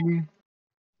 gambling.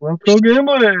 Let's go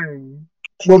gambling.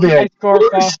 We'll be Hey, right.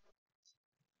 Scorpio.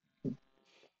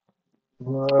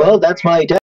 well, that's my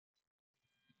Dex.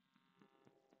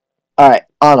 Alright,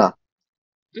 Anna.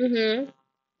 Mm-hmm.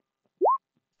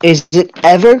 Is it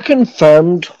ever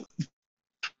confirmed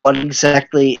what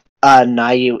exactly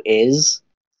Nayu is?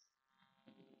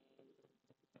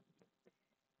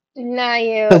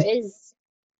 Nayu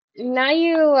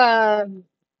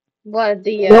what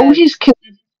the I know he's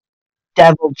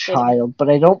devil wait a minute. child, but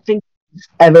I don't think he's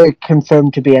ever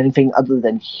confirmed to be anything other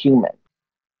than human.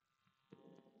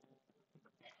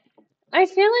 I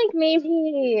feel like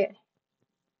maybe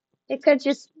it could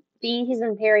just be his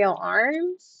Imperial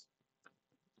arms.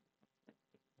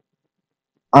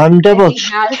 I'm If double he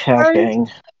has arms. checking.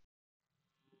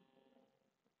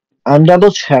 I'm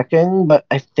double checking, but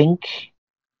I think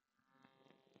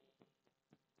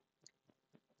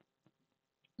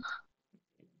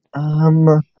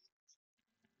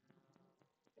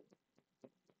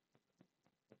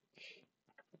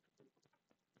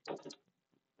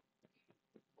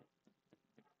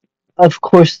of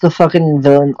course the fucking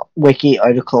villain wiki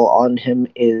article on him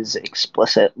is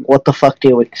explicit. What the fuck do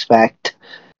you expect?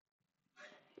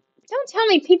 Don't tell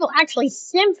me people actually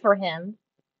sim for him.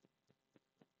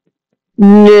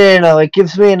 No, it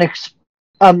gives me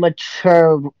a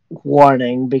mature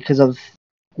warning because of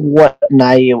what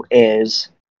Nayu is.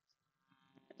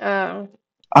 Oh.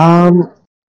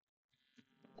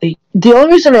 The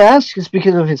only reason I ask is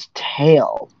because of his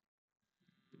tail.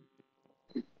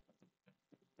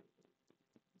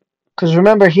 Because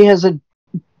remember, he has a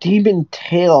demon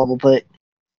tail, but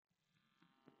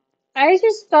I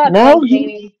just thought now like he.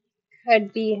 maybe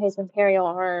could be his Imperial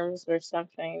arms or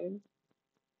something.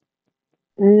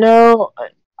 No,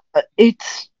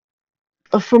 it's.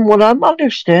 From what I'm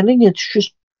understanding, it's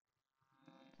just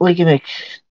like an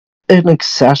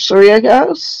accessory, I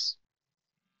guess.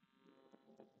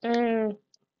 Mm.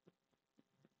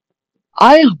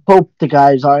 I hope the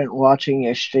guys aren't watching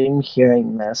your stream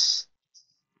hearing this.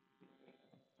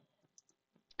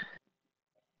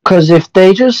 Because if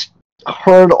they just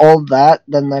heard all that,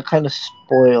 then that kind of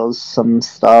spoils some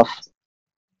stuff.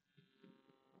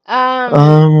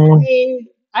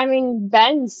 I mean,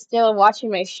 Ben's still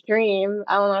watching my stream.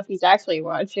 I don't know if he's actually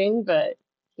watching, but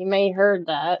he may have heard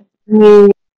that.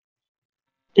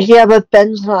 Yeah, but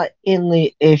Ben's not in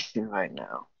the issue right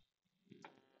now.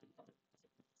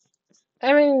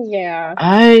 I mean, yeah.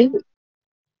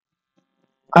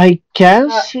 I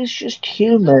guess he's just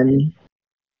human.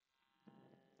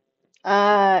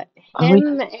 Him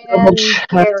and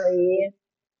Gary.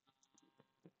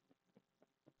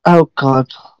 Oh god.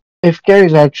 If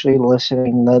Gary's actually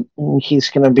listening, that he's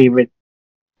going to be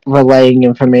relaying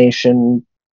information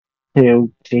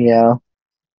to Gio.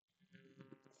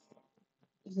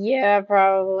 Yeah,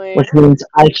 probably. Which means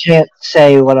I can't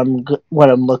say what I'm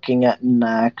looking at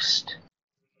next.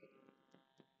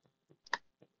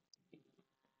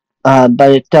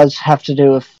 But it does have to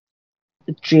do with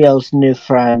Gio's new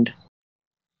friend.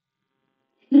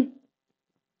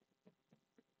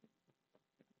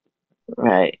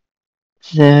 Right.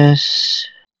 This.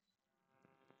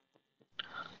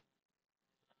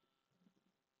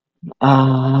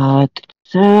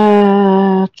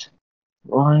 That.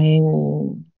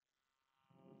 Line.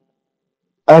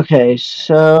 Okay,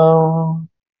 so.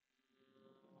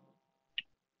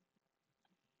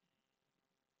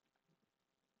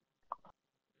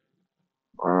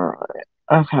 Alright.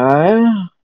 Okay.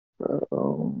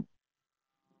 So,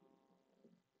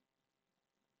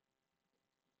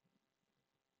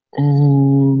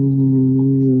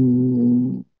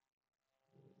 mm,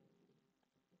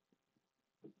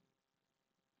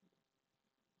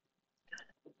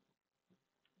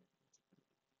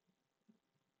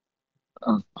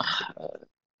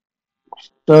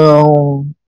 so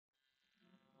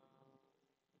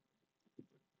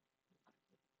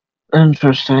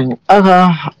interesting. Okay.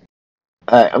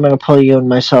 Alright, I'm gonna pull you and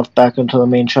myself back into the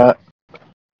main chat.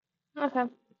 Okay.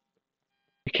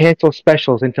 Cancel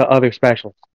specials into other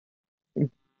specials.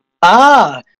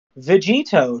 Ah,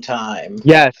 Vegito time.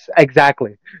 Yes,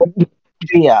 exactly.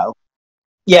 Gio.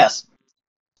 Yes.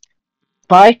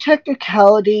 By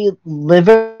technicality,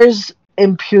 Liver's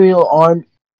Imperial Arm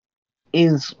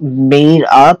is made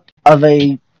up of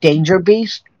a Danger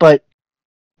Beast, but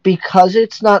because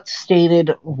it's not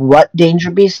stated what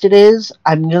Danger Beast it is,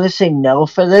 I'm gonna say no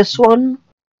for this one.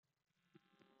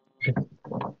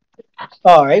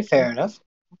 Alright, fair enough.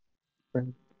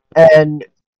 And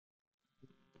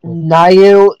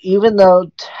Nayu, even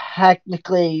though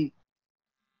technically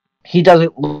he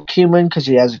doesn't look human because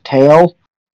he has a tail,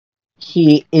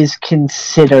 he is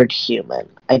considered human.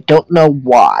 I don't know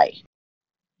why.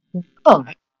 Oh.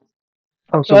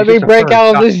 So Let me break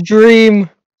out of this dream.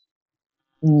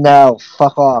 No,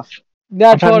 fuck off.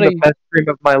 That's I'm having funny. the best dream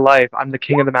of my life. I'm the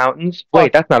king of the mountains.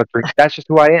 Wait, that's not a dream. That's just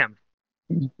who I am.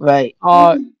 Right.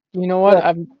 You know what?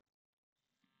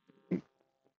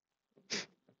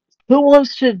 Who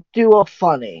wants to do a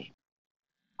funny?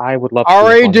 I would love to.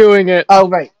 Already doing it. Oh,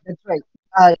 right. That's right.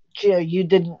 Gio, you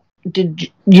didn't.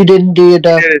 You didn't do your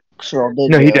death roll,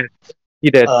 did No, you? he did.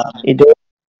 He did. You did.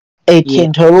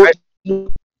 18 total.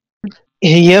 Yep,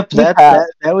 Yeah.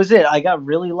 that was it. I got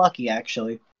really lucky,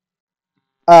 actually.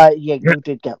 Yeah, you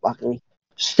did get lucky.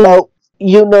 So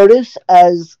you notice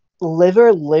as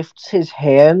Liver lifts his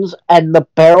hands and the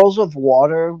barrels of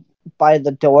water by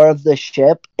the door of the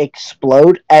ship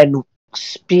explode and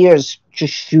spears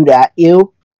just shoot at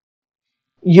you.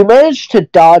 You manage to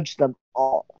dodge them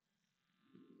all.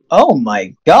 Oh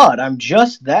my god, I'm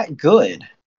just that good.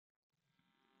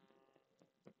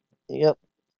 Yep.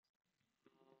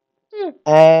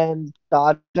 And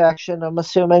dodge action, I'm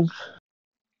assuming.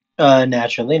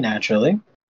 Naturally.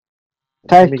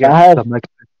 Okay, go ahead.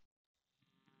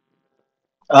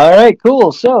 Alright,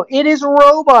 cool. So, it is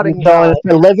roboting You going time.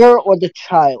 for Liver or the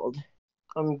child?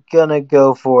 I'm gonna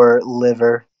go for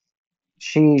Liver.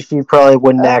 She probably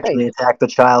wouldn't Okay. actually attack the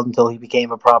child until he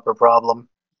became a proper problem.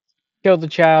 Kill the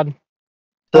child.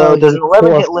 So, does an you 11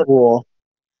 poor hit Liver? fool.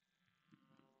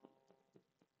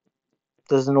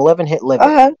 Does an 11 hit Liver?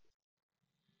 Okay.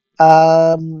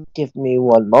 Give me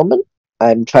one moment.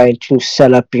 I'm trying to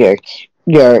set up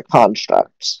your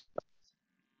constructs.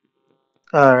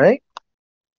 Alright.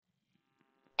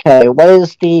 Okay, what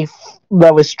is the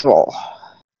lowest roll?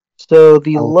 So,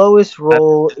 the lowest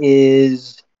roll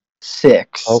is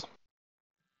 6. Oh.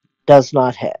 Does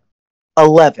not hit.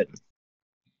 11.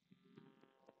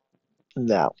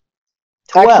 No.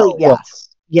 12. Actually, yes.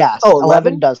 Yes. Oh,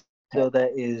 11 11? does. So,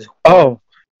 that is. Oh,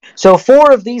 So,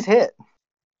 4 of these hit.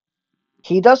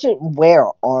 He doesn't wear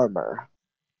armor.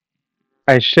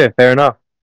 shit. Fair enough.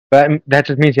 That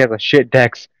just means he has a shit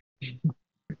dex.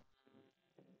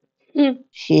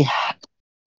 He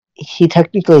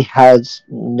technically has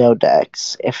no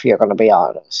dex, if you're gonna be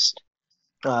honest.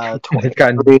 He's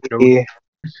got no 23.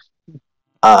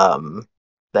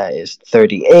 That is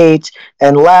 38.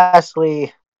 And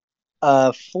lastly,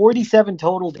 47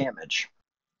 total damage.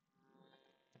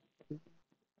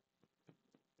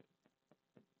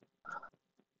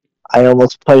 I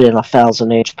almost put in 1,000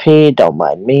 HP. Don't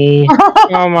mind me.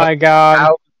 Oh my god.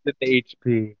 How did the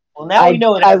HP? Well, now we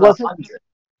know it I has wasn't. 100.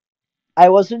 I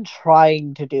wasn't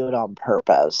trying to do it on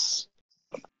purpose.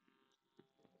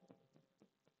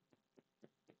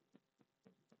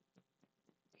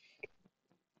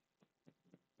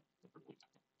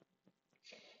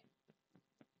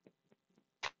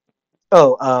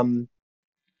 Oh,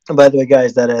 by the way,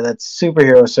 guys, that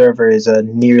superhero server is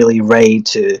nearly ready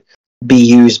to be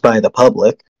used by the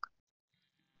public.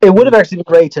 It would have actually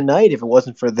been ready tonight if it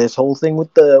wasn't for this whole thing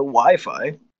with the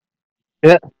Wi-Fi.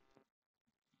 Yeah.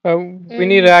 We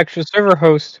need an actual server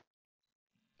host.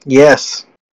 Yes.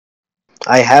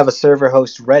 I have a server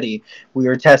host ready. We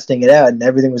were testing it out and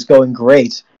everything was going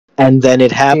great. And then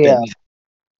it happened.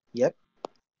 Yep.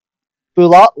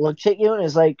 Bulot looks at you and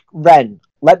is like, Ren,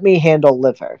 let me handle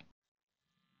Liver.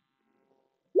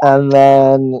 And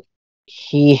then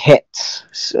he hits.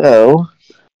 So,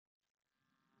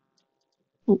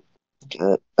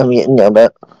 I'm getting a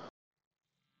bit.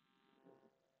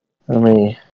 Let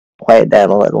me quiet down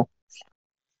a little.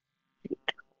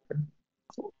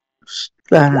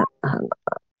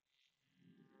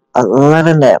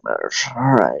 11 damage.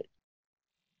 Alright.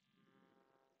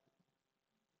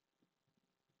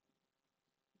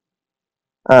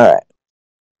 Alright.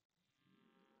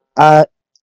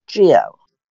 Geo.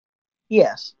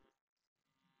 Yes.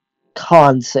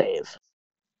 Con save.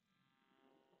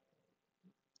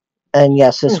 And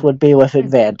yes, this would be with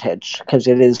advantage, because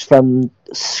it is from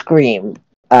Scream,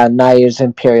 Nayu's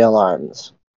Imperial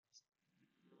Arms.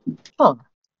 Huh.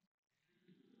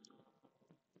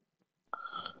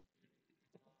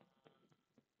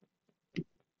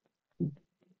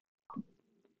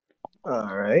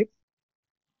 Alright.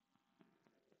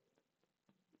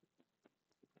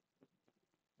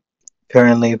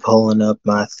 Currently pulling up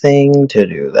my thing to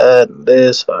do that and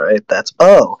this. Alright, that's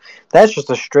just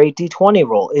a straight D20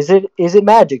 roll. Is it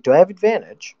magic? Do I have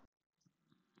advantage?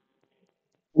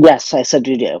 Yes, I said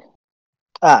you do.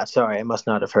 Ah, sorry, I must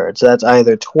not have heard. So that's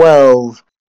either 12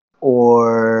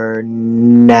 or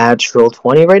natural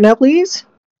 20 right now, please?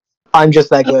 I'm just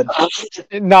that good.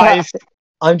 Nice.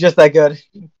 I'm just that good.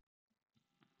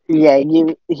 Yeah,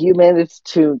 you managed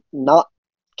to not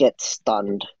get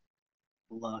stunned.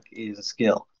 Luck is a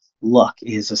skill. Luck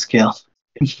is a skill.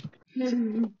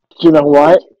 You know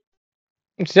what?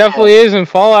 It definitely is in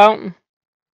Fallout.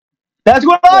 That's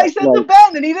what I said to Like-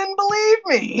 Ben, and he didn't believe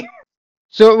me.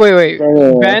 So wait,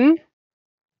 Yeah. Ben?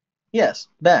 Yes,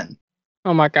 Ben.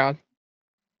 Oh my god.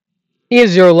 He has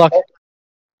zero luck.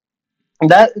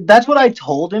 That's what I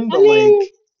told him, I but mean, like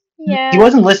yeah, he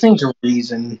wasn't listening to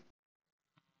reason.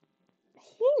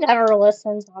 he never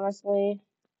listens, honestly.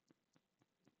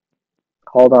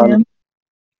 Hold on. Yeah.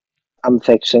 I'm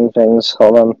fixing things.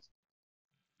 Hold on.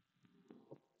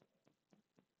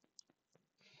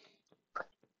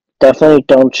 Definitely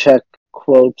don't check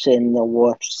quotes in the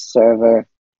Warp server.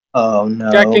 Oh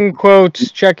no. Checking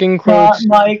quotes. Checking Not quotes.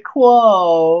 my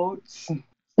quotes.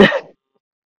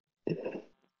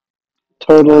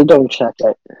 Totally don't check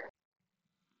it.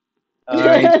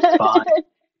 Alright, fine.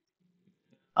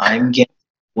 I'm getting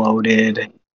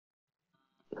quoted.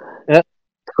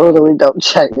 Totally don't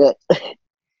check it.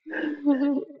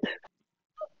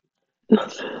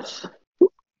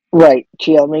 Right,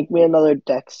 Gio, make me another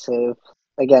dex save.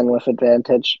 Again with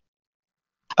advantage.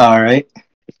 Alright.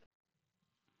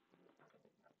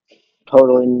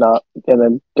 Totally not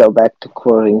gonna go back to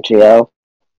quoting Gio.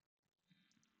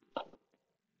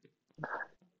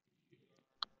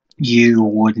 You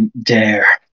wouldn't dare.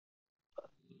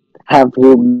 Have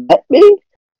you met me?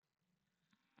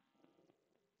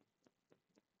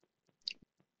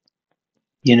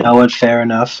 You know what? Fair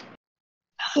enough.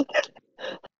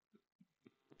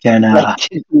 Can Like,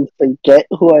 did you forget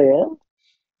who I am?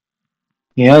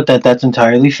 you know that's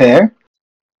entirely fair.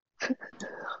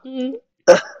 Mm.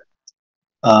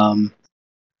 Um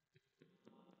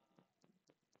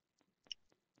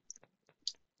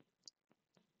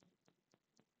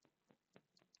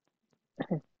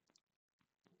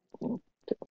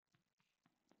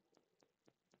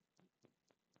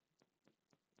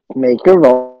Make a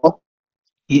roll.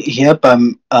 yep,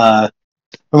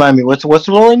 remind me, what's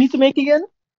the roll I need to make again?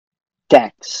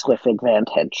 Dex with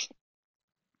advantage.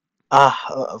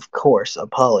 Of course,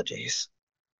 apologies.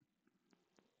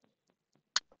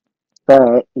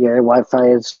 But your Wi-Fi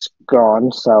is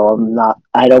gone, so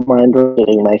I don't mind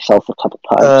repeating myself a couple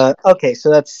times. Okay, so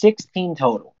that's 16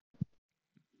 total.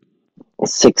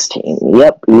 16.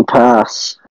 Yep, you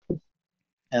pass.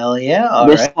 Hell yeah,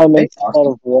 This alright. time instead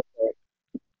Awesome. of water.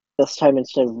 This time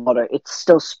instead of water, it's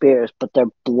still spears, but they're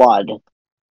blood.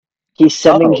 He's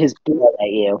sending Oh, his blood at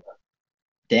you.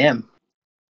 damn.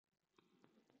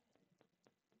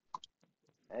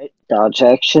 Right, dodge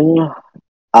action.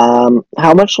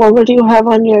 How much longer do you have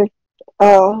on your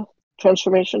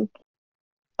transformation?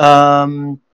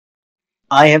 I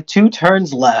have 2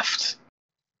 turns left.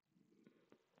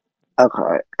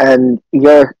 Okay, and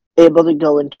you're able to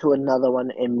go into another one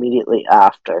immediately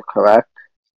after, correct?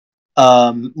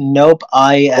 Nope,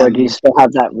 I Or do you am. still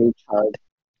have that recharge?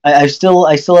 I still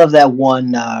have that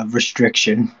one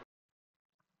restriction.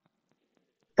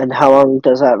 And how long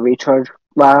does that recharge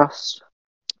last?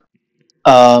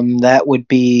 That would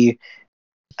be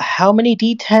how many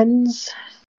D10s?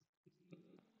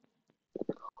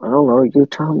 I don't know, you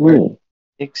tell me.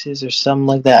 6s or something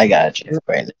like that. I got you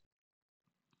right now.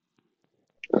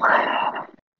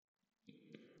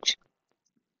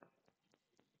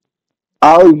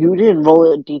 Oh, you didn't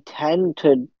roll a d10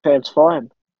 to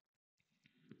transform.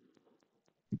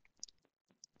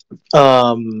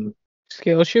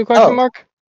 Skill issue? Question mark.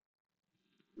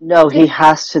 No, he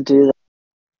has to do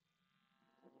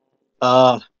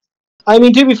that. I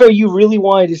mean, to be fair, you really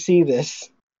wanted to see this.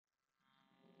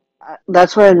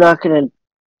 That's why I'm not gonna.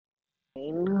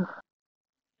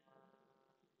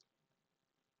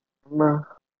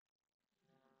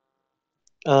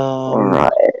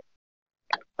 Alright.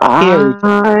 Here,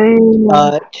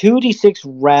 2d6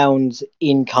 rounds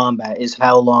in combat is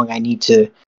how long I need to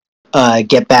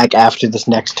get back after this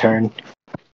next turn.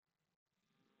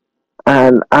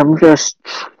 And I'm just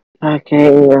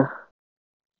checking.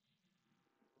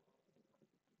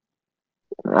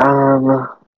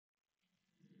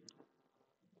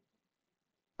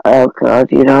 Oh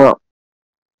god, you don't.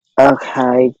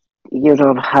 Okay, you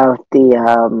don't have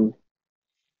the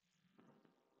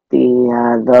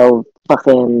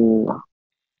fucking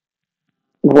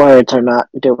words are not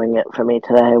doing it for me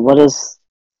today. What is?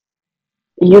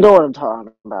 You know what I'm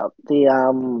talking about.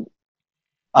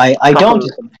 I don't.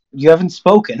 You haven't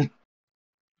spoken.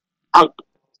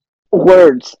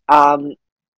 Words.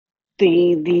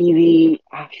 The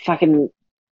fucking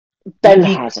Ben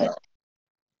has it.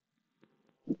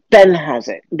 Ben has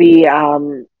it.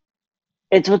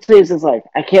 It's what saves his life.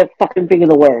 I can't fucking think of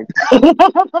the word.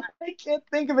 I can't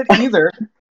think of it either.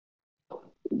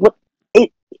 What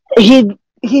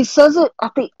he says it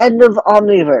at the end of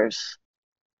Omniverse.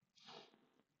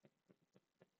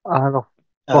 I don't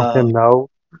fucking know.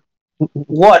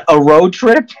 What, a road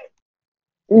trip?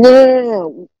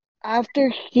 No. After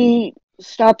he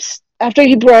stops, after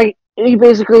he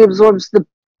basically absorbs the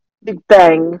Big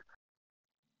Bang,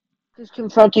 He's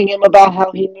confronting him about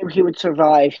how he knew he would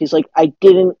survive. He's like, I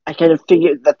didn't. I kind of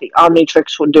figured that the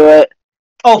Omnitrix would do it.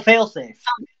 Oh, failsafe.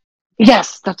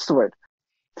 Yes, that's the word.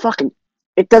 Fucking.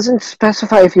 It doesn't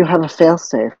specify if you have a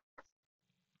failsafe.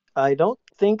 I don't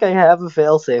think I have a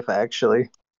failsafe,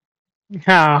 actually.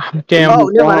 Ah, damn. Oh,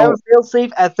 no, I have a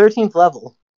failsafe at 13th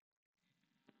level.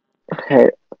 Okay.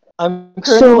 I'm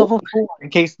currently So- level 4, in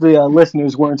case the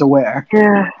listeners weren't aware.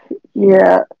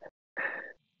 Yeah.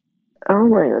 Oh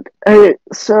my god. Okay,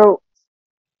 so,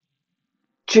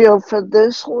 Gio, for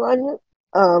this one,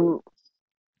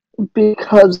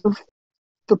 because of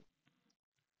the.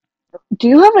 Do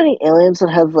you have any aliens that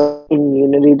have like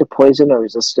immunity to poison or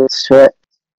resistance to it?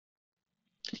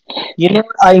 You know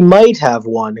what? I might have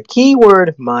one.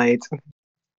 Keyword might.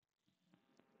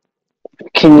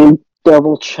 Can you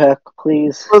double check,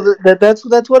 please? Well, that's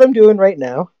what I'm doing right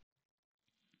now.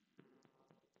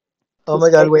 Oh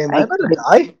my god, wait, am I about to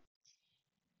die?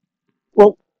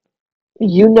 Well,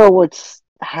 you know what's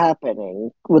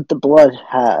happening with the blood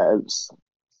halves.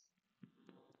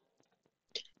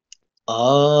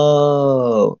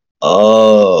 Oh.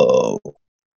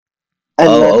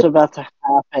 And that's about to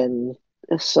happen.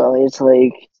 So it's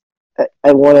like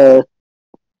I wanna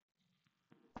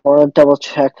double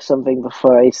check something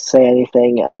before I say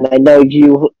anything. And I know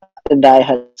you and I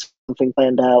had something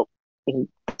planned out in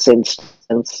this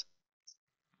instance.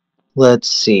 Let's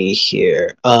see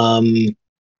here.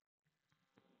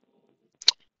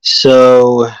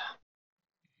 So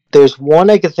there's one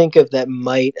I could think of that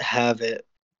might have it,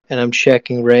 and I'm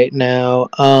checking right now.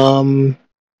 Damn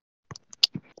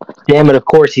it! Of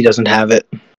course he doesn't have it.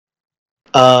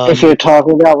 If you're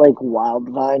talking about like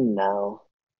Wildvine, no.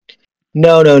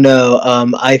 No.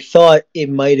 I thought it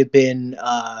might have been.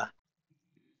 I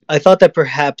thought that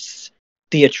perhaps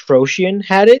the Atrocian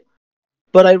had it,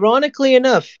 but ironically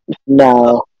enough,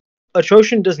 No.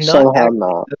 Atrocian does not Somehow act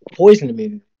not. poison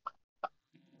immunity.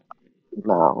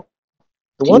 No.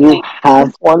 The Do one you thing,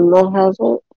 have one that has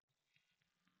it?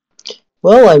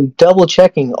 well, I'm double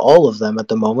checking all of them at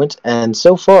the moment, and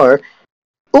so far,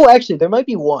 oh, actually, there might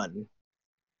be one.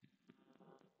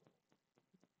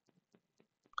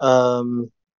 Because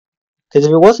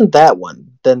if it wasn't that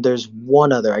one, then there's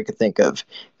one other I could think of,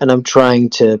 and I'm trying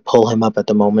to pull him up at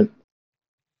the moment.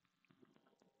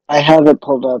 I have it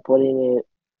pulled up. What do you need?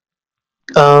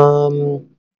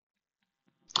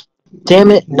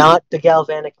 Damn it, not the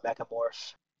galvanic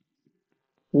mechamorph.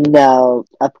 No,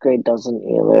 upgrade doesn't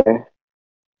either.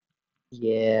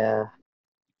 Yeah.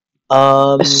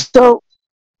 So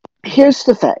here's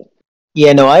the thing.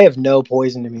 Yeah, no, I have no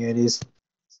poison immunities.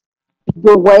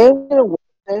 The way I'm gonna work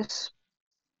this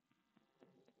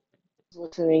is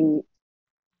listening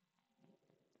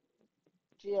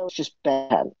Geo is just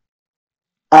bad.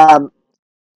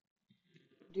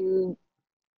 Do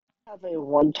have a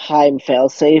one-time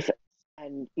failsafe,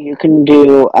 and you can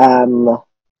do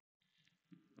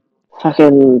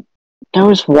fucking. There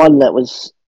was one that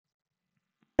was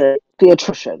the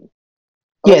attrition.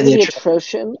 Yeah, The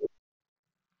attrition.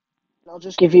 I'll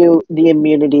just give you the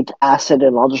immunity to acid,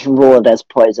 and I'll just rule it as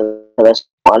poison for this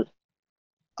one.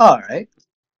 All right.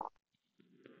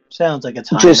 Sounds like a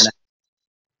time.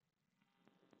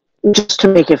 Just to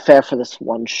make it fair for this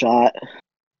one shot.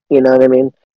 You know what I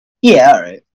mean? Yeah, all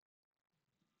right.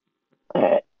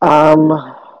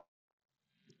 Alright.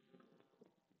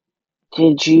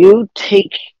 Did you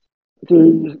take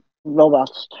the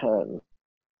robot's turn?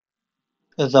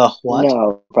 The what?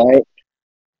 No, right?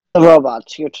 The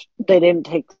robots. They didn't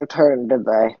take their turn, did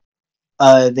they?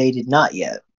 They did not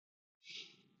yet.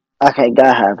 Okay, go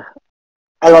ahead.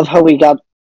 I love how we got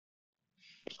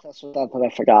obsessed with that I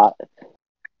forgot.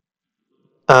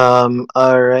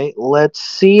 All right. Let's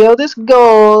see how this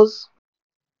goes.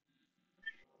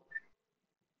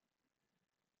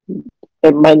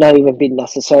 It might not even be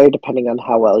necessary depending on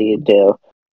how well you do.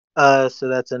 So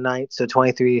that's a 9. So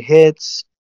 23 hits.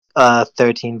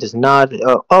 13 does not.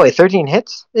 Oh, wait, 13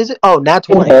 hits? Is it? Oh, nat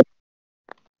 20.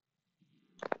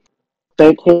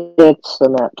 13 hits,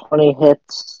 and that 20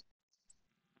 hits.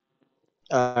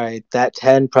 All right, that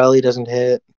 10 probably doesn't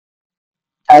hit.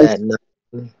 As That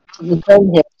the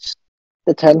 10 hits.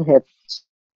 The 10 hits.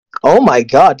 Oh my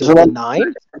god, does the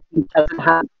 9? Doesn't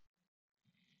have,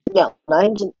 no,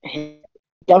 9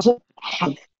 doesn't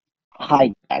have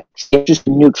high dex. It's just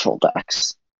neutral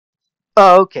dex.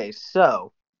 Oh, okay,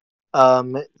 so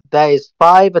that is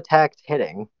 5 attacks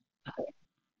hitting.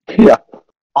 Yeah.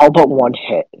 All but one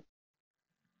hit.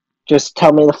 Just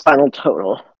tell me the final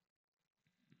total.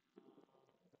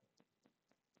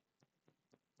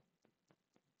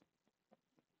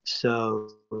 So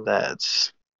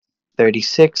that's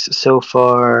 36 so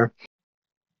far.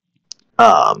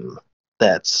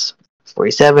 That's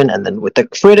 47, and then with the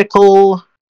critical,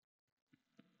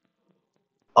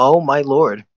 oh my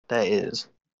lord, that is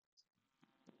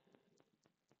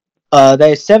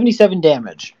 77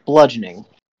 damage, bludgeoning.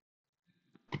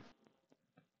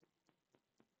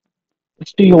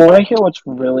 Do you want to hear what's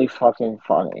really fucking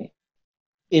funny?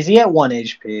 Is he at 1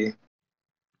 HP?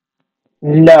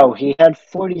 No, he had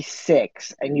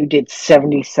 46, and you did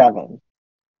 77.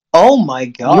 Oh my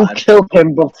You god. killed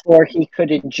him before he could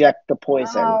inject the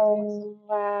poison. Oh,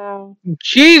 wow.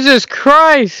 Jesus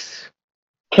Christ!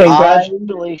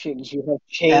 Congratulations, you have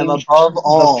Am changed above the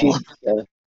all. future.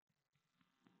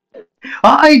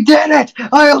 I did it!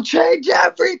 I'll change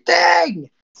everything!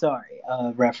 Sorry,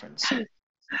 reference.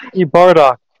 You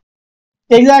Bardock.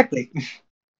 Exactly.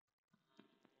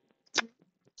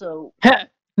 So,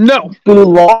 No!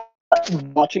 Bula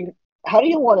watching. How do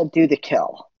you want to do the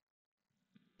kill?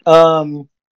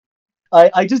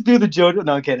 I just do the JoJo.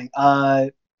 No, I'm kidding.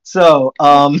 So,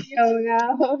 Oh,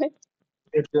 no.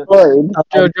 Word.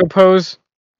 JoJo pose.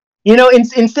 you know,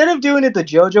 instead of doing it the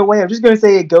JoJo way, I'm just going to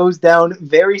say it goes down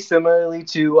very similarly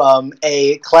to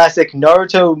a classic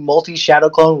Naruto multi-shadow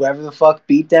clone, whatever the fuck,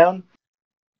 beatdown.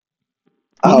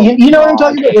 You know what I'm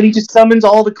talking about? When he just summons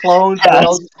all the clones and they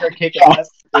all just start kicking ass.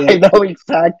 Yeah. I know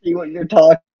exactly what you're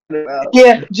talking about.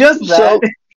 Yeah, just that.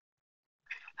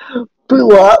 So,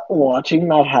 Bula watching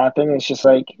that happen is just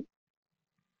like,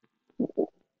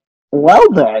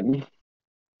 well then.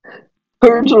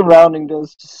 Turns around and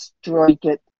goes to strike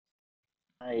it.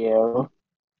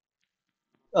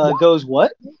 Goes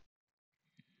what?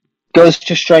 Goes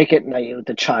to strike at Nayu,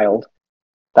 the child.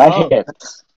 That Oh.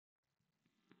 hits.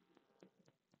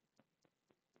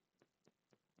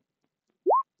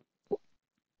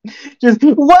 Just,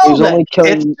 well He's then, only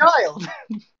killing- it's child.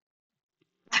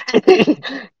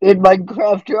 In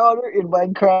Minecraft, Your Honor, in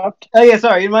Minecraft. Oh yeah,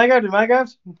 sorry, in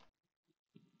Minecraft?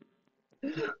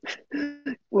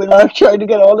 When I'm trying to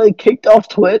get all they kicked off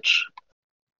Twitch.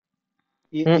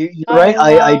 You're right,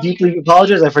 I deeply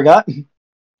apologize, I forgot.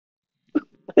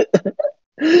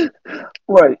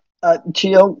 Right.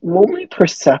 Gio, roll me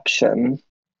perception.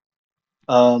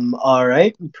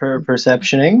 Alright,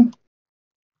 perceptioning,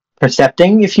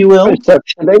 if you will.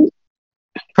 Perceptioning?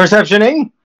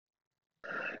 Perceptioning?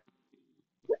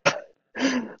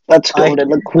 That's going in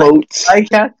the quotes. I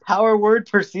cast power word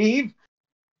perceive.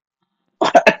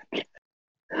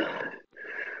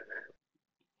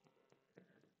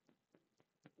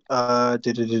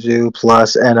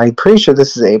 Plus, and I'm pretty sure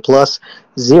this is a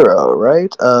 +0,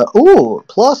 right?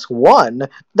 +1.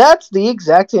 That's the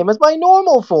exact same as my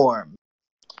normal form.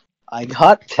 I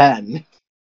got 10.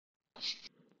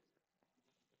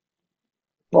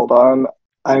 Hold on.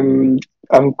 I'm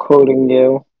quoting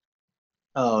you.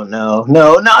 Oh no,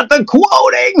 not the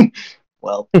quoting!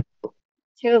 Well,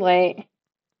 Too late.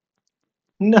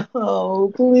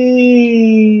 no,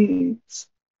 please.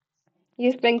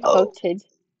 You've been quoted.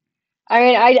 I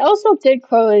mean, I also did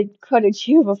quoted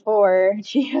you before,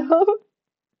 Gio.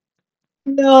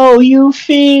 No, you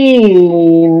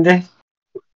fiend.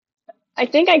 I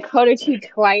think I quoted you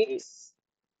twice.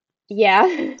 Yeah.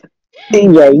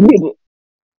 Yeah, you did.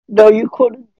 No, you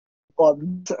quoted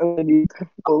once and then you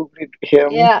quoted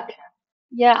him. Yeah.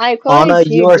 Yeah, I Anna, quoted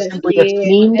you you, are simply a Jesse,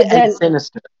 fiend and and then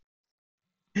sinister.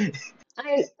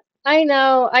 I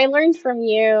know, I learned from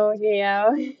you,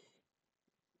 Gio.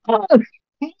 My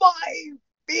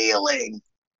feeling.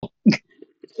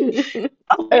 Hey,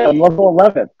 I'm level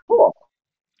 11. Cool.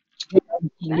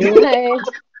 You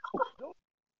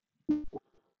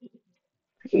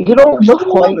don't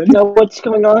Level quite 11. know what's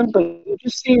going on, but you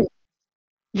just see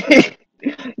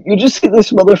you just see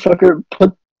this motherfucker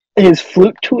put his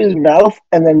flute to his mouth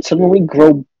and then suddenly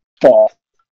grow bald.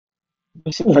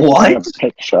 What?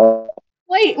 Picture.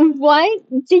 Wait, what?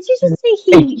 Did you just say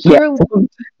he Yeah. grew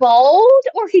bald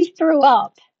or he threw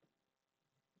up?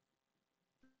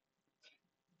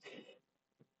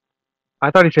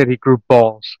 I thought he said he grew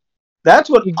balls. That's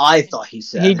what I thought he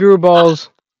said. He grew balls.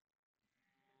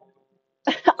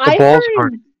 The balls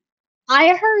part.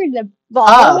 I heard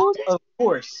bald, of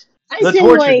course. as The in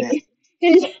torture man. like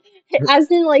his,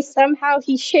 as in like somehow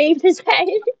he shaved his head.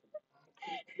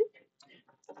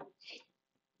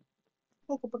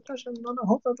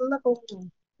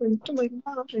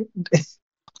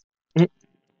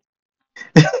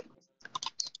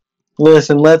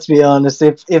 Listen, let's be honest.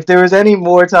 If there was any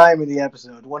more time in the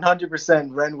episode, 100%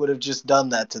 Ren would have just done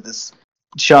that to this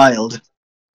child.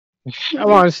 I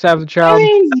want to stab the I child.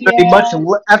 mean, yeah.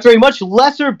 After a much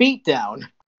lesser beatdown.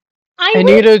 I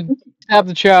need to stab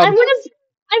the child. I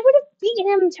would have beaten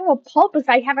him to a pulp if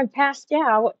I haven't passed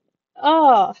out.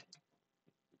 Oh,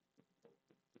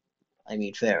 I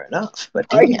mean, fair enough, but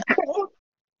Are you damn.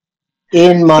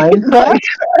 In Minecraft?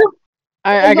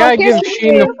 I Well, gotta here's give the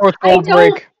Sheen the thing. fourth I wall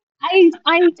don't. break.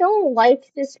 I don't like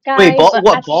this Wait, guy, but at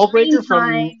the ball breaker same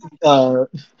from time,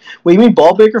 wait, you mean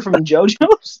ball breaker from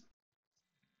JoJo's?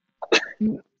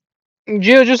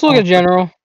 Gio, just look at general.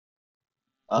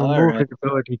 Remove Alright. his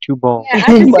ability to ball. yeah, at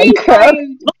the same Minecraft?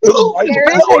 time, His there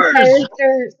is a powers!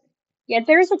 character. Yeah,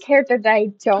 there is a character that I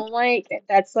don't like.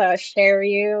 That's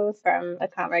Sherryu from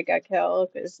Akame got killed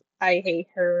because I hate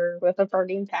her with a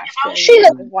burning passion, She and I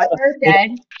doesn't want her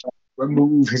dead.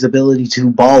 remove his ability to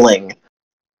balling.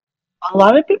 A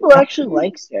lot of people actually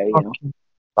like Stereo. Fucking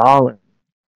balling.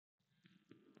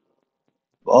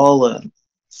 Balling.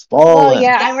 Well, Balling.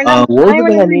 yeah, What was I the thing I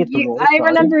remember need to you. roll? I Sorry.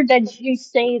 remember that you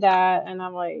say that, and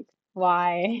I'm like,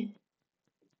 why?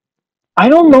 I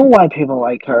don't know why people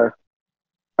like her.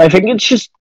 I think it's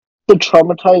just the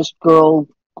traumatized girl.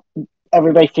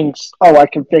 Everybody thinks, oh, I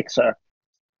can fix her.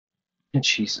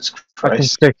 Jesus I can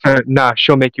Christ. fix her. Nah,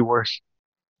 she'll make you worse.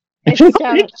 It She'll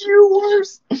sounds. make you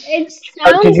worse. It Did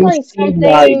sounds you like see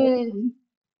Naya? something.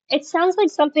 It sounds like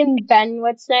something Ben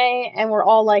would say, and we're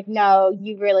all like, no,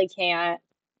 you really can't.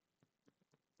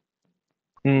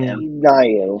 Yeah.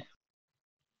 Naya. No,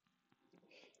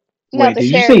 Wait, the did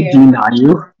you say Sherryu. deny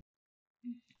you?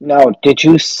 No, did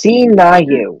you see Naya?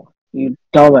 You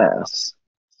dumbass.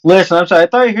 Listen, I'm sorry. I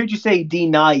thought I heard you say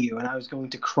deny you, and I was going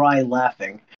to cry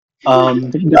laughing.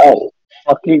 No,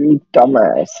 fucking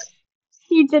dumbass.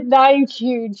 He denied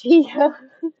you, Gio.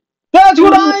 That's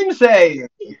what I'm saying.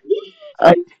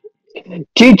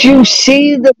 Did you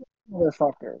see the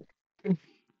motherfucker?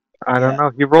 I don't Yeah. know.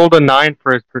 He rolled a 9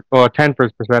 for his, or a 10 for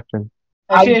his perception.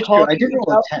 Actually, I'm it's true. I did talking roll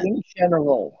a about 10. in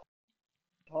general.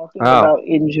 Talking Oh, about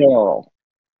in general.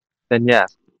 then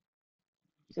yes.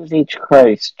 This is H.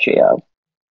 Christ, Gio.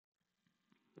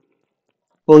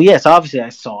 Well, yes, obviously I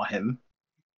saw him.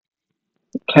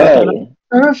 Okay.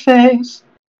 Her face.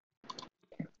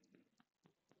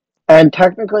 And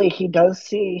technically, he does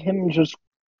see him just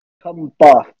come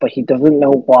buff, but he doesn't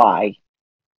know why.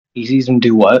 He sees him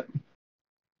do what?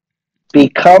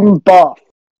 Become buff.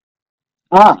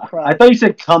 Ah, Crap. I thought you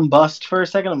said combust for a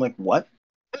second. I'm like, what?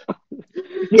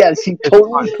 Yes, he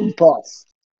totally combusts.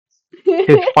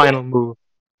 His final move,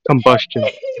 combustion.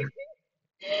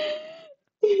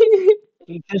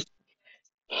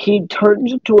 He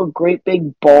turns into a great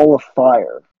big ball of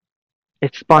fire.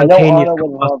 It's I know spontaneous Anna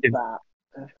would love combustion.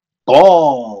 that.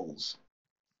 Balls.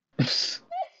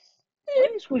 Why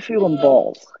is we feeling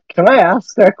balls? Can I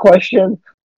ask that question?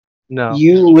 No.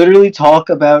 You literally talk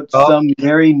about Oh. some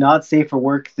very not safe for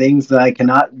work things that I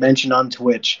cannot mention on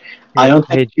Twitch. I don't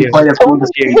Hey, think you Gio. quite have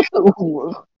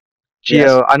Gio,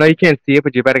 Yes. I know you can't see it,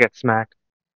 but you better get smacked.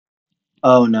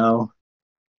 Oh no.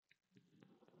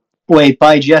 Wait,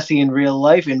 by Jesse in real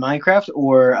life in Minecraft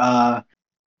or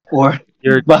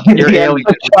Your by your the alien,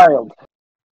 A child.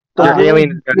 The your Ah. little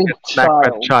alien is gonna big get smacked by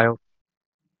the child.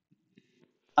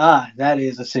 that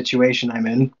is a situation I'm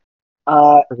in.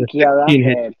 Yeah, that 16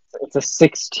 hit. hits. It's a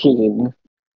 16.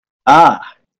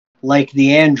 Like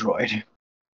the android.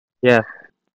 Yeah.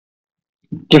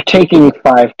 You're taking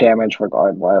 5 damage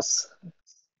regardless.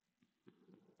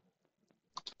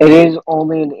 It is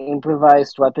only an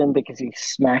improvised weapon because he's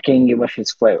smacking you with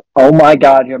his flute. Oh my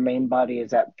god, your main body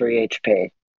is at 3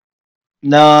 HP.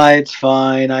 Nah, it's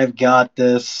fine. I've got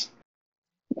this.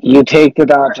 You take the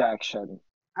dodge action.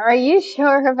 Are you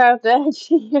sure about that,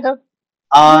 Gio?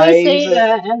 You say I've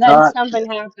that, and then got something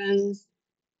happens.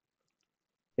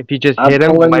 If you just I'm hit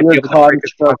him, you pulling might be your able to break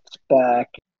his construct back.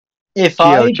 if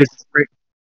Gio, I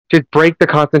just break the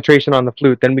concentration on the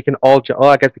flute, then we can all jump. Oh,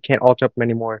 I guess we can't all jump him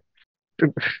anymore.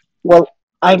 Well,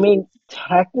 I mean,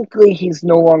 technically he's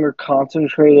no longer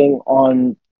concentrating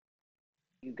on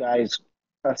you guys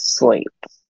asleep.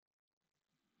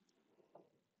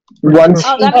 Once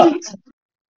Oh, he that means.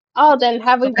 Oh, then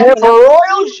have we have woken up?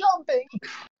 royal jumping.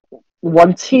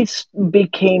 once he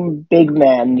became big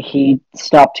man, he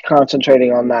stopped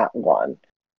concentrating on that one.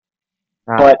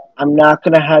 Ah. But I'm not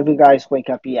going to have you guys wake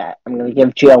up yet. I'm going to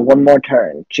give Gio one more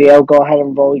turn. Gio, go ahead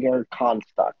and roll your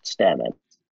constructs, damn it.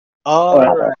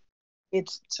 Alright.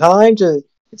 It's time to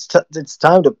it's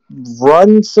time to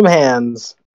run some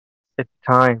hands. It's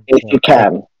time. If you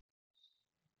can.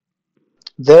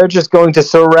 They're just going to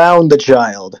surround the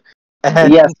child.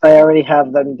 And Yes, I already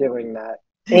have them doing that.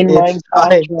 In it's Minecraft,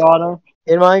 time. Your Honor,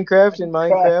 In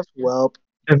Minecraft, well,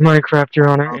 In Minecraft, Your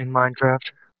Honor, in Minecraft.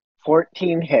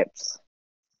 14 hits.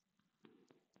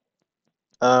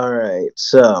 alright,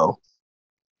 so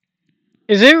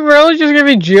Is it really just gonna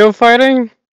be Geo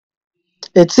fighting?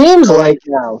 it seems like Right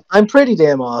now. I'm pretty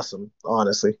damn awesome,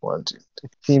 honestly. 1, 2,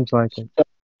 It seems like it.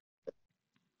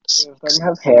 Three of them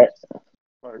have hit.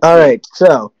 Alright,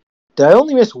 so, did I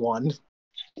only miss one?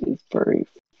 2, 3,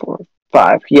 4,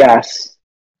 5. Yes.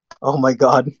 Oh my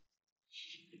god.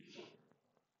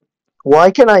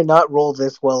 Why can I not roll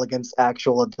this well against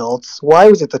actual adults? Why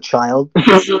was it the child?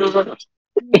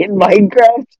 In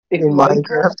Minecraft? In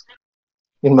Minecraft?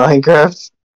 In Minecraft?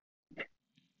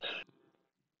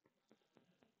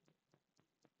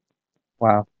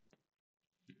 Wow.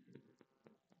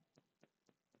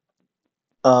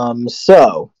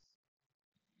 So,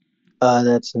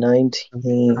 that's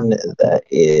 19, that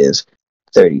is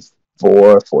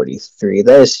 34, 43,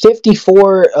 that is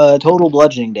 54, total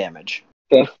bludgeoning damage.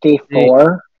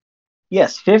 54.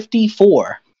 Yes,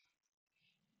 54.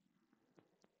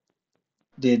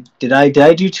 Did I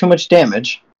do too much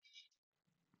damage?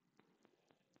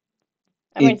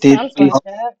 I mean, It did. sounds like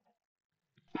that.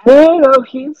 No,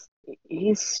 he's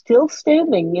still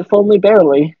standing, if only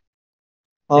barely.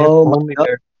 Oh my Only god.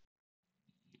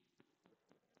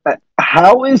 there.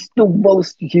 How is the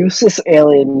most useless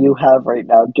alien you have right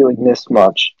now doing this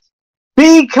much?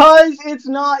 Because it's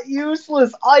not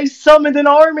useless. I summoned an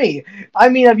army. I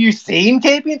mean, have you seen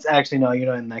Capians? Actually, no, you're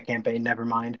not in that campaign. Never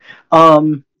mind. I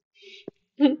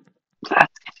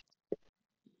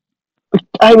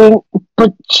mean,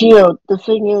 but Gio, the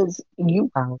thing is,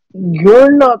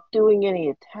 you're not doing any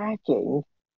attacking.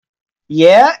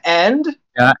 Yeah, and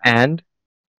Yeah, and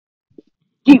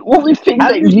The only thing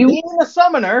have that you seen a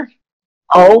summoner?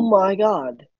 Oh my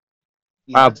god.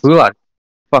 wow, Yes. Bulat,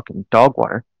 fucking dog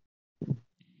water.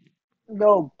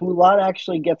 No, Bulat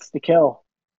actually gets the kill.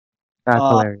 That's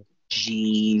hilarious.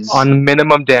 Jeez. On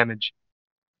minimum damage.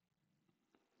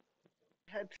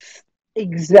 That's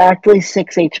exactly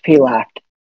 6 HP left.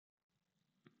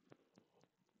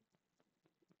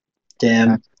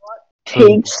 Damn.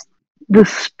 Takes the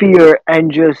spear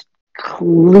and just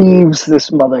cleaves this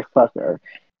motherfucker.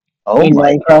 Oh in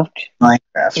my Minecraft.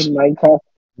 Minecraft. In Minecraft.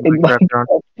 In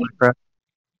Minecraft.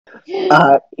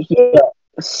 Yeah.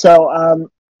 So,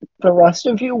 the rest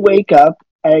of you wake up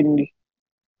and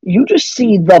you just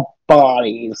see the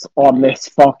bodies on this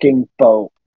fucking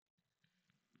boat.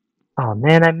 Oh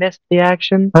man, I missed the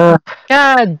action.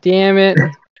 God damn it.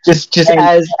 Just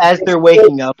And- as they're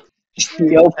waking up.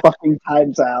 Yo fucking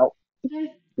times out.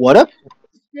 What up?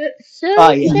 So,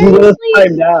 Ah, yeah. You would have seriously?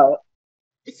 timed out.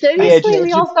 Seriously,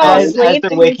 we all fell as asleep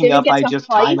they're and we waking didn't up, get I to just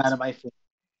fight? time out of my food.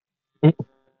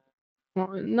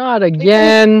 Not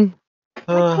again.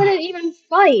 I couldn't even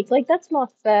fight. Like, that's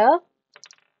not fair.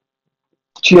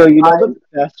 Gio, you know the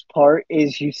best part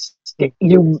is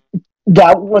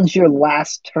that was your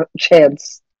last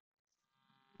chance.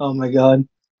 Oh my god.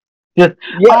 Just,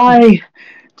 Yeah, I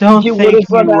don't you would think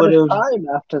have run you out would of have. time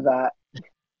after that.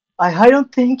 I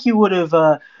don't think you would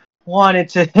have wanted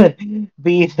to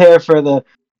be there for the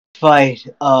fight.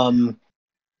 To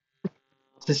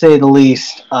say the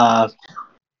least.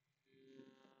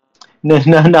 No,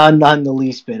 not in the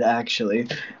least bit, actually.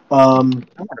 I want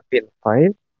to be in the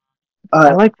fight.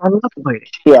 I love fighting.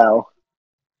 Yeah.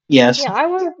 Yes. Yeah, I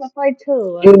wanted to fight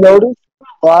too. You notice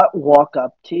Bot walk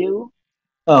up to you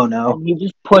Oh no. and he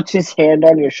just puts his hand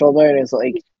on your shoulder and is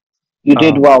like, "You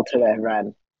did well today,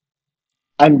 Ren."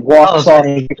 And walks off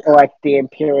to collect the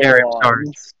Imperial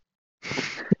arms.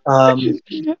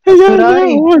 Could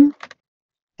I?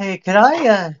 Hey, could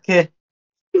I?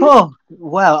 Oh,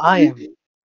 wow, I am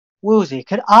woozy.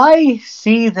 Could I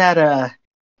see that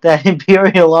that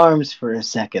Imperial arms for a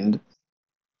second?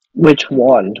 Which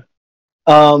one?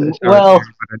 Well,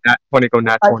 Nat 20 go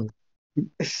nat 20.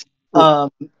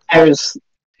 There's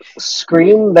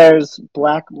Scream, there's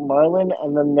Black Marlin,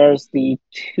 and then there's the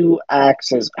 2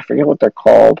 axes. I forget what they're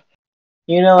called.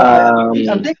 You know, I'm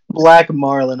thinking Black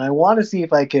Marlin. I want to see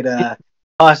if I could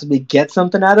possibly get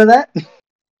something out of that.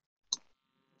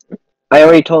 I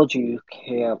already told you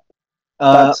can't.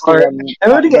 I'm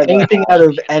going to get anything out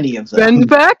of any of them. Ben's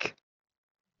back?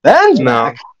 Ben's No.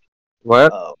 back.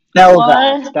 What?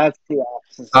 Belvac, that's the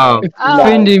axes. Oh. Oh.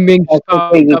 Bending being That's the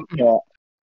stopped thing up. you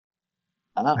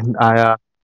can't.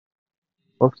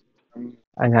 Whoops.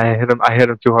 I hit him. I hit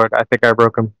him too hard. I think I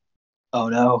broke him. Oh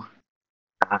no.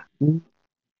 Look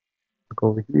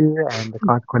over here, and the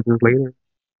consequences later.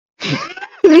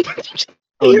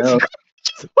 Oh no.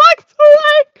 Just walked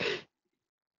away.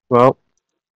 Well,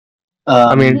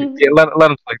 I mean, yeah, let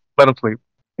him sleep. Let him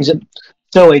sleep.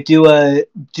 So wait, do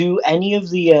any of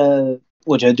the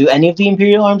do any of the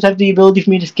Imperial arms have the ability for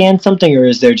me to scan something, or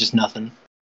is there just nothing?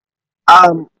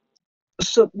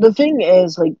 So the thing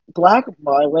is, like, Black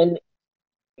Marlin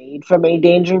made from a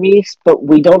danger beast, but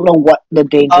we don't know what the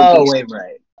danger beast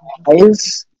right.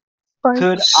 is.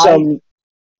 Could So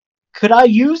could I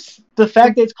use the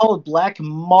fact that it's called Black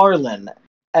Marlin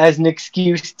as an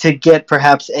excuse to get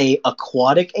perhaps a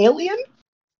aquatic alien?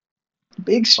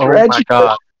 Big Oh stretch. my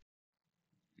god.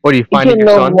 What are you You finding your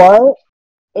know son? what?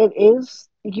 It is.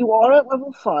 You are at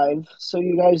level 5, so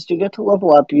you guys do get to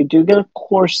level up. You do get a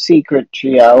core secret,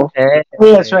 Geo. Hey,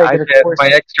 Yeah, that's right, I they're get course- my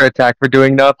extra attack for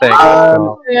doing nothing.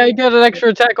 Yeah, I got an extra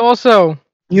attack also.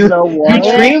 You know you what?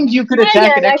 dreamed you could I attack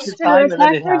get an an extra extra time, and then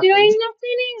attack it for happened. doing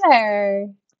nothing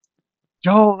either.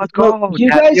 Yo, let's Look, go. you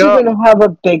Daddy guys are up. going to have a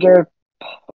bigger.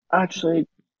 Actually,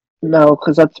 no,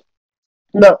 because that's.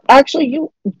 No, actually,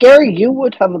 Gary, you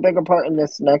would have a bigger part in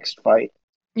this next fight.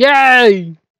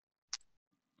 Yay!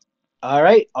 All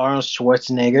right, Arnold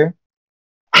Schwarzenegger.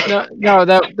 No,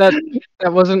 that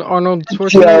wasn't Arnold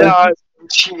Schwarzenegger.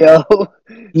 Geo.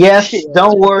 Yes, Geo.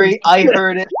 don't worry, I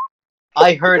heard it.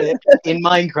 I heard it in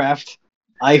Minecraft.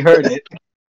 I heard it.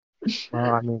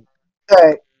 I mean,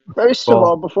 Alright, first of Well-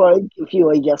 all, before I give you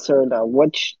a yes or no,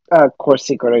 which core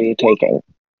secret are you taking?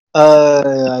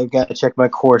 I gotta check my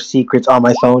core secrets on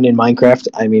my phone in Minecraft.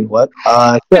 I mean, what?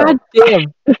 God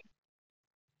damn.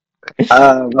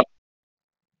 Um,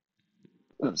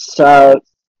 so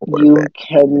you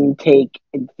can take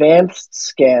Advanced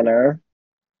Scanner,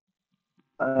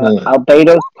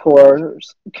 Albedo's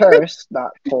Curse,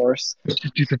 not Force,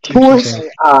 Force.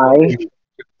 AI,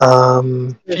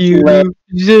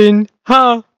 Fusion.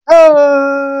 Huh?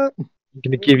 I'm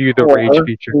gonna give you the rage Core,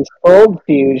 feature. Controlled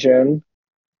Fusion,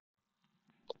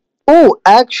 Oh,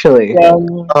 actually, then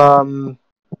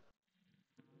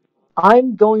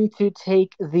I'm going to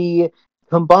take the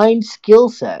combined skill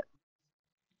set.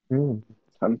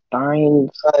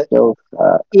 Combined Skill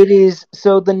Set. It is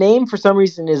so the name for some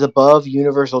reason is above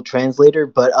Universal Translator,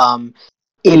 but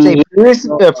it's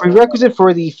a prerequisite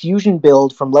for the fusion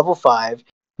build from level 5.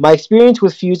 My experience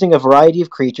with fusing a variety of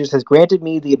creatures has granted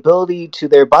me the ability to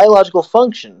their biological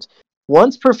functions.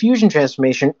 Once per fusion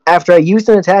transformation, after I used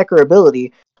an attack or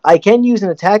ability, I can use an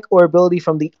attack or ability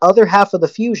from the other half of the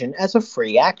fusion as a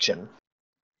free action.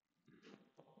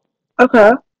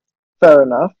 Okay, fair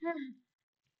enough.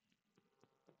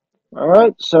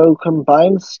 Alright, so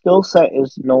Combined Skill Set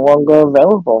is no longer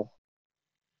available.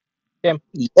 Yep.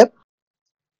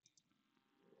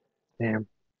 Damn.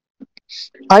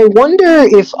 I wonder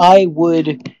if I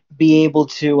would be able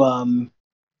to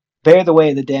bear the way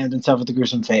of the damned and suffer the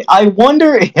gruesome fate. I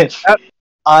wonder if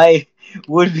I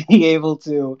would be able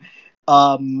to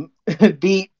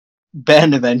beat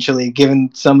Ben eventually, given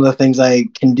some of the things I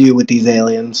can do with these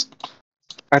aliens.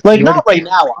 Like, not right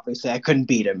now, obviously. I couldn't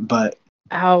beat him, but...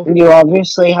 Ow. You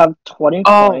obviously have 20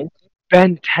 points.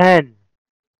 Ben 10.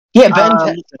 Yeah, Ben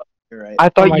 10. You're right. I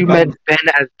thought my you God. meant Ben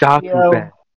as Doku Yo.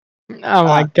 Ben. Oh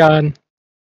my god.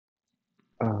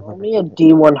 Roll me a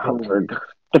D100.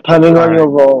 Depending on your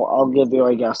roll, I'll give you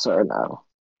a yes or a no.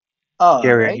 Oh,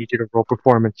 Gary, I right. need you to roll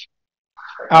performance.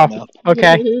 Oh,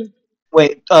 okay.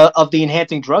 Wait, of the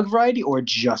enhancing drug variety or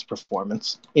just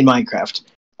performance in Minecraft?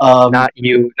 Not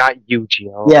you,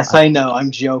 Gio. Yes, I know.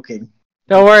 I'm joking.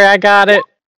 Don't worry, I got it.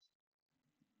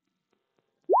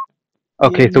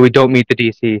 Okay, so we don't meet the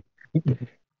DC.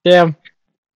 Damn.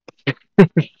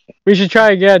 We should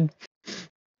try again.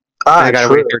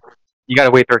 You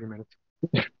gotta wait 30 minutes.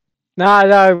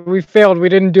 Nah, we failed. We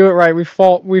didn't do it right. We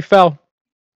fell.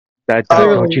 That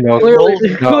Clearly, don't you know?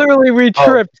 clearly we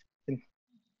tripped.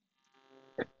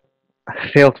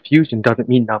 Failed fusion doesn't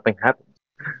mean nothing happened.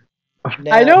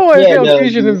 I know what failed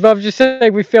fusion is, but I'm just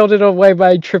saying we failed it away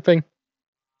by tripping.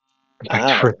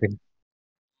 By tripping.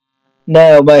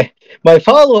 Now, my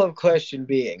follow-up question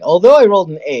being, although I rolled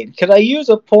an 8, could I use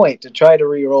a point to try to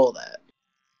re-roll that?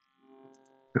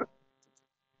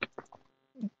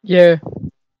 Yeah.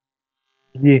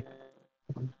 Yeah.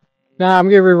 Nah, I'm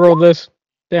gonna re-roll this.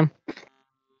 Damn.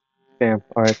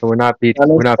 Alright, so we're not beating.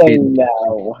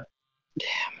 No.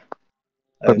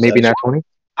 But maybe not 20?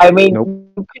 I mean, Nope.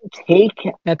 you can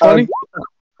take At 20?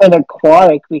 an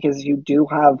aquatic because you do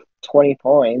have 20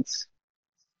 points.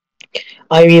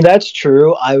 I mean, that's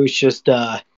true. I was just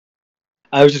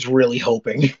really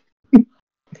hoping.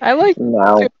 I like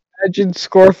No. to imagine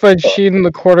Scorfa and Sheen in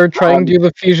the corner trying to do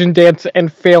the fusion dance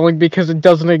and failing because it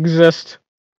doesn't exist.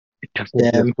 It doesn't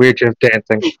exist. We're just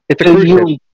dancing. It's a cruise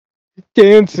ship.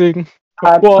 Dancing.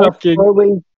 Walking. Before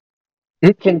we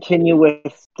continue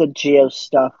with the Geo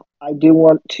stuff, I do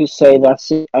want to say that's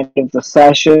the end of the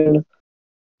session.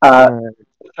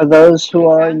 For those who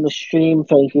are in the stream,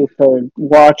 thank you for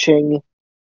watching.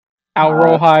 I'll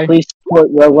roll high. Please support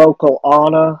your local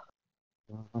Anna.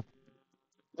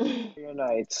 Your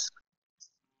nights.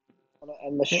 I want to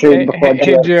end the stream before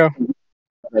Hey, Geo.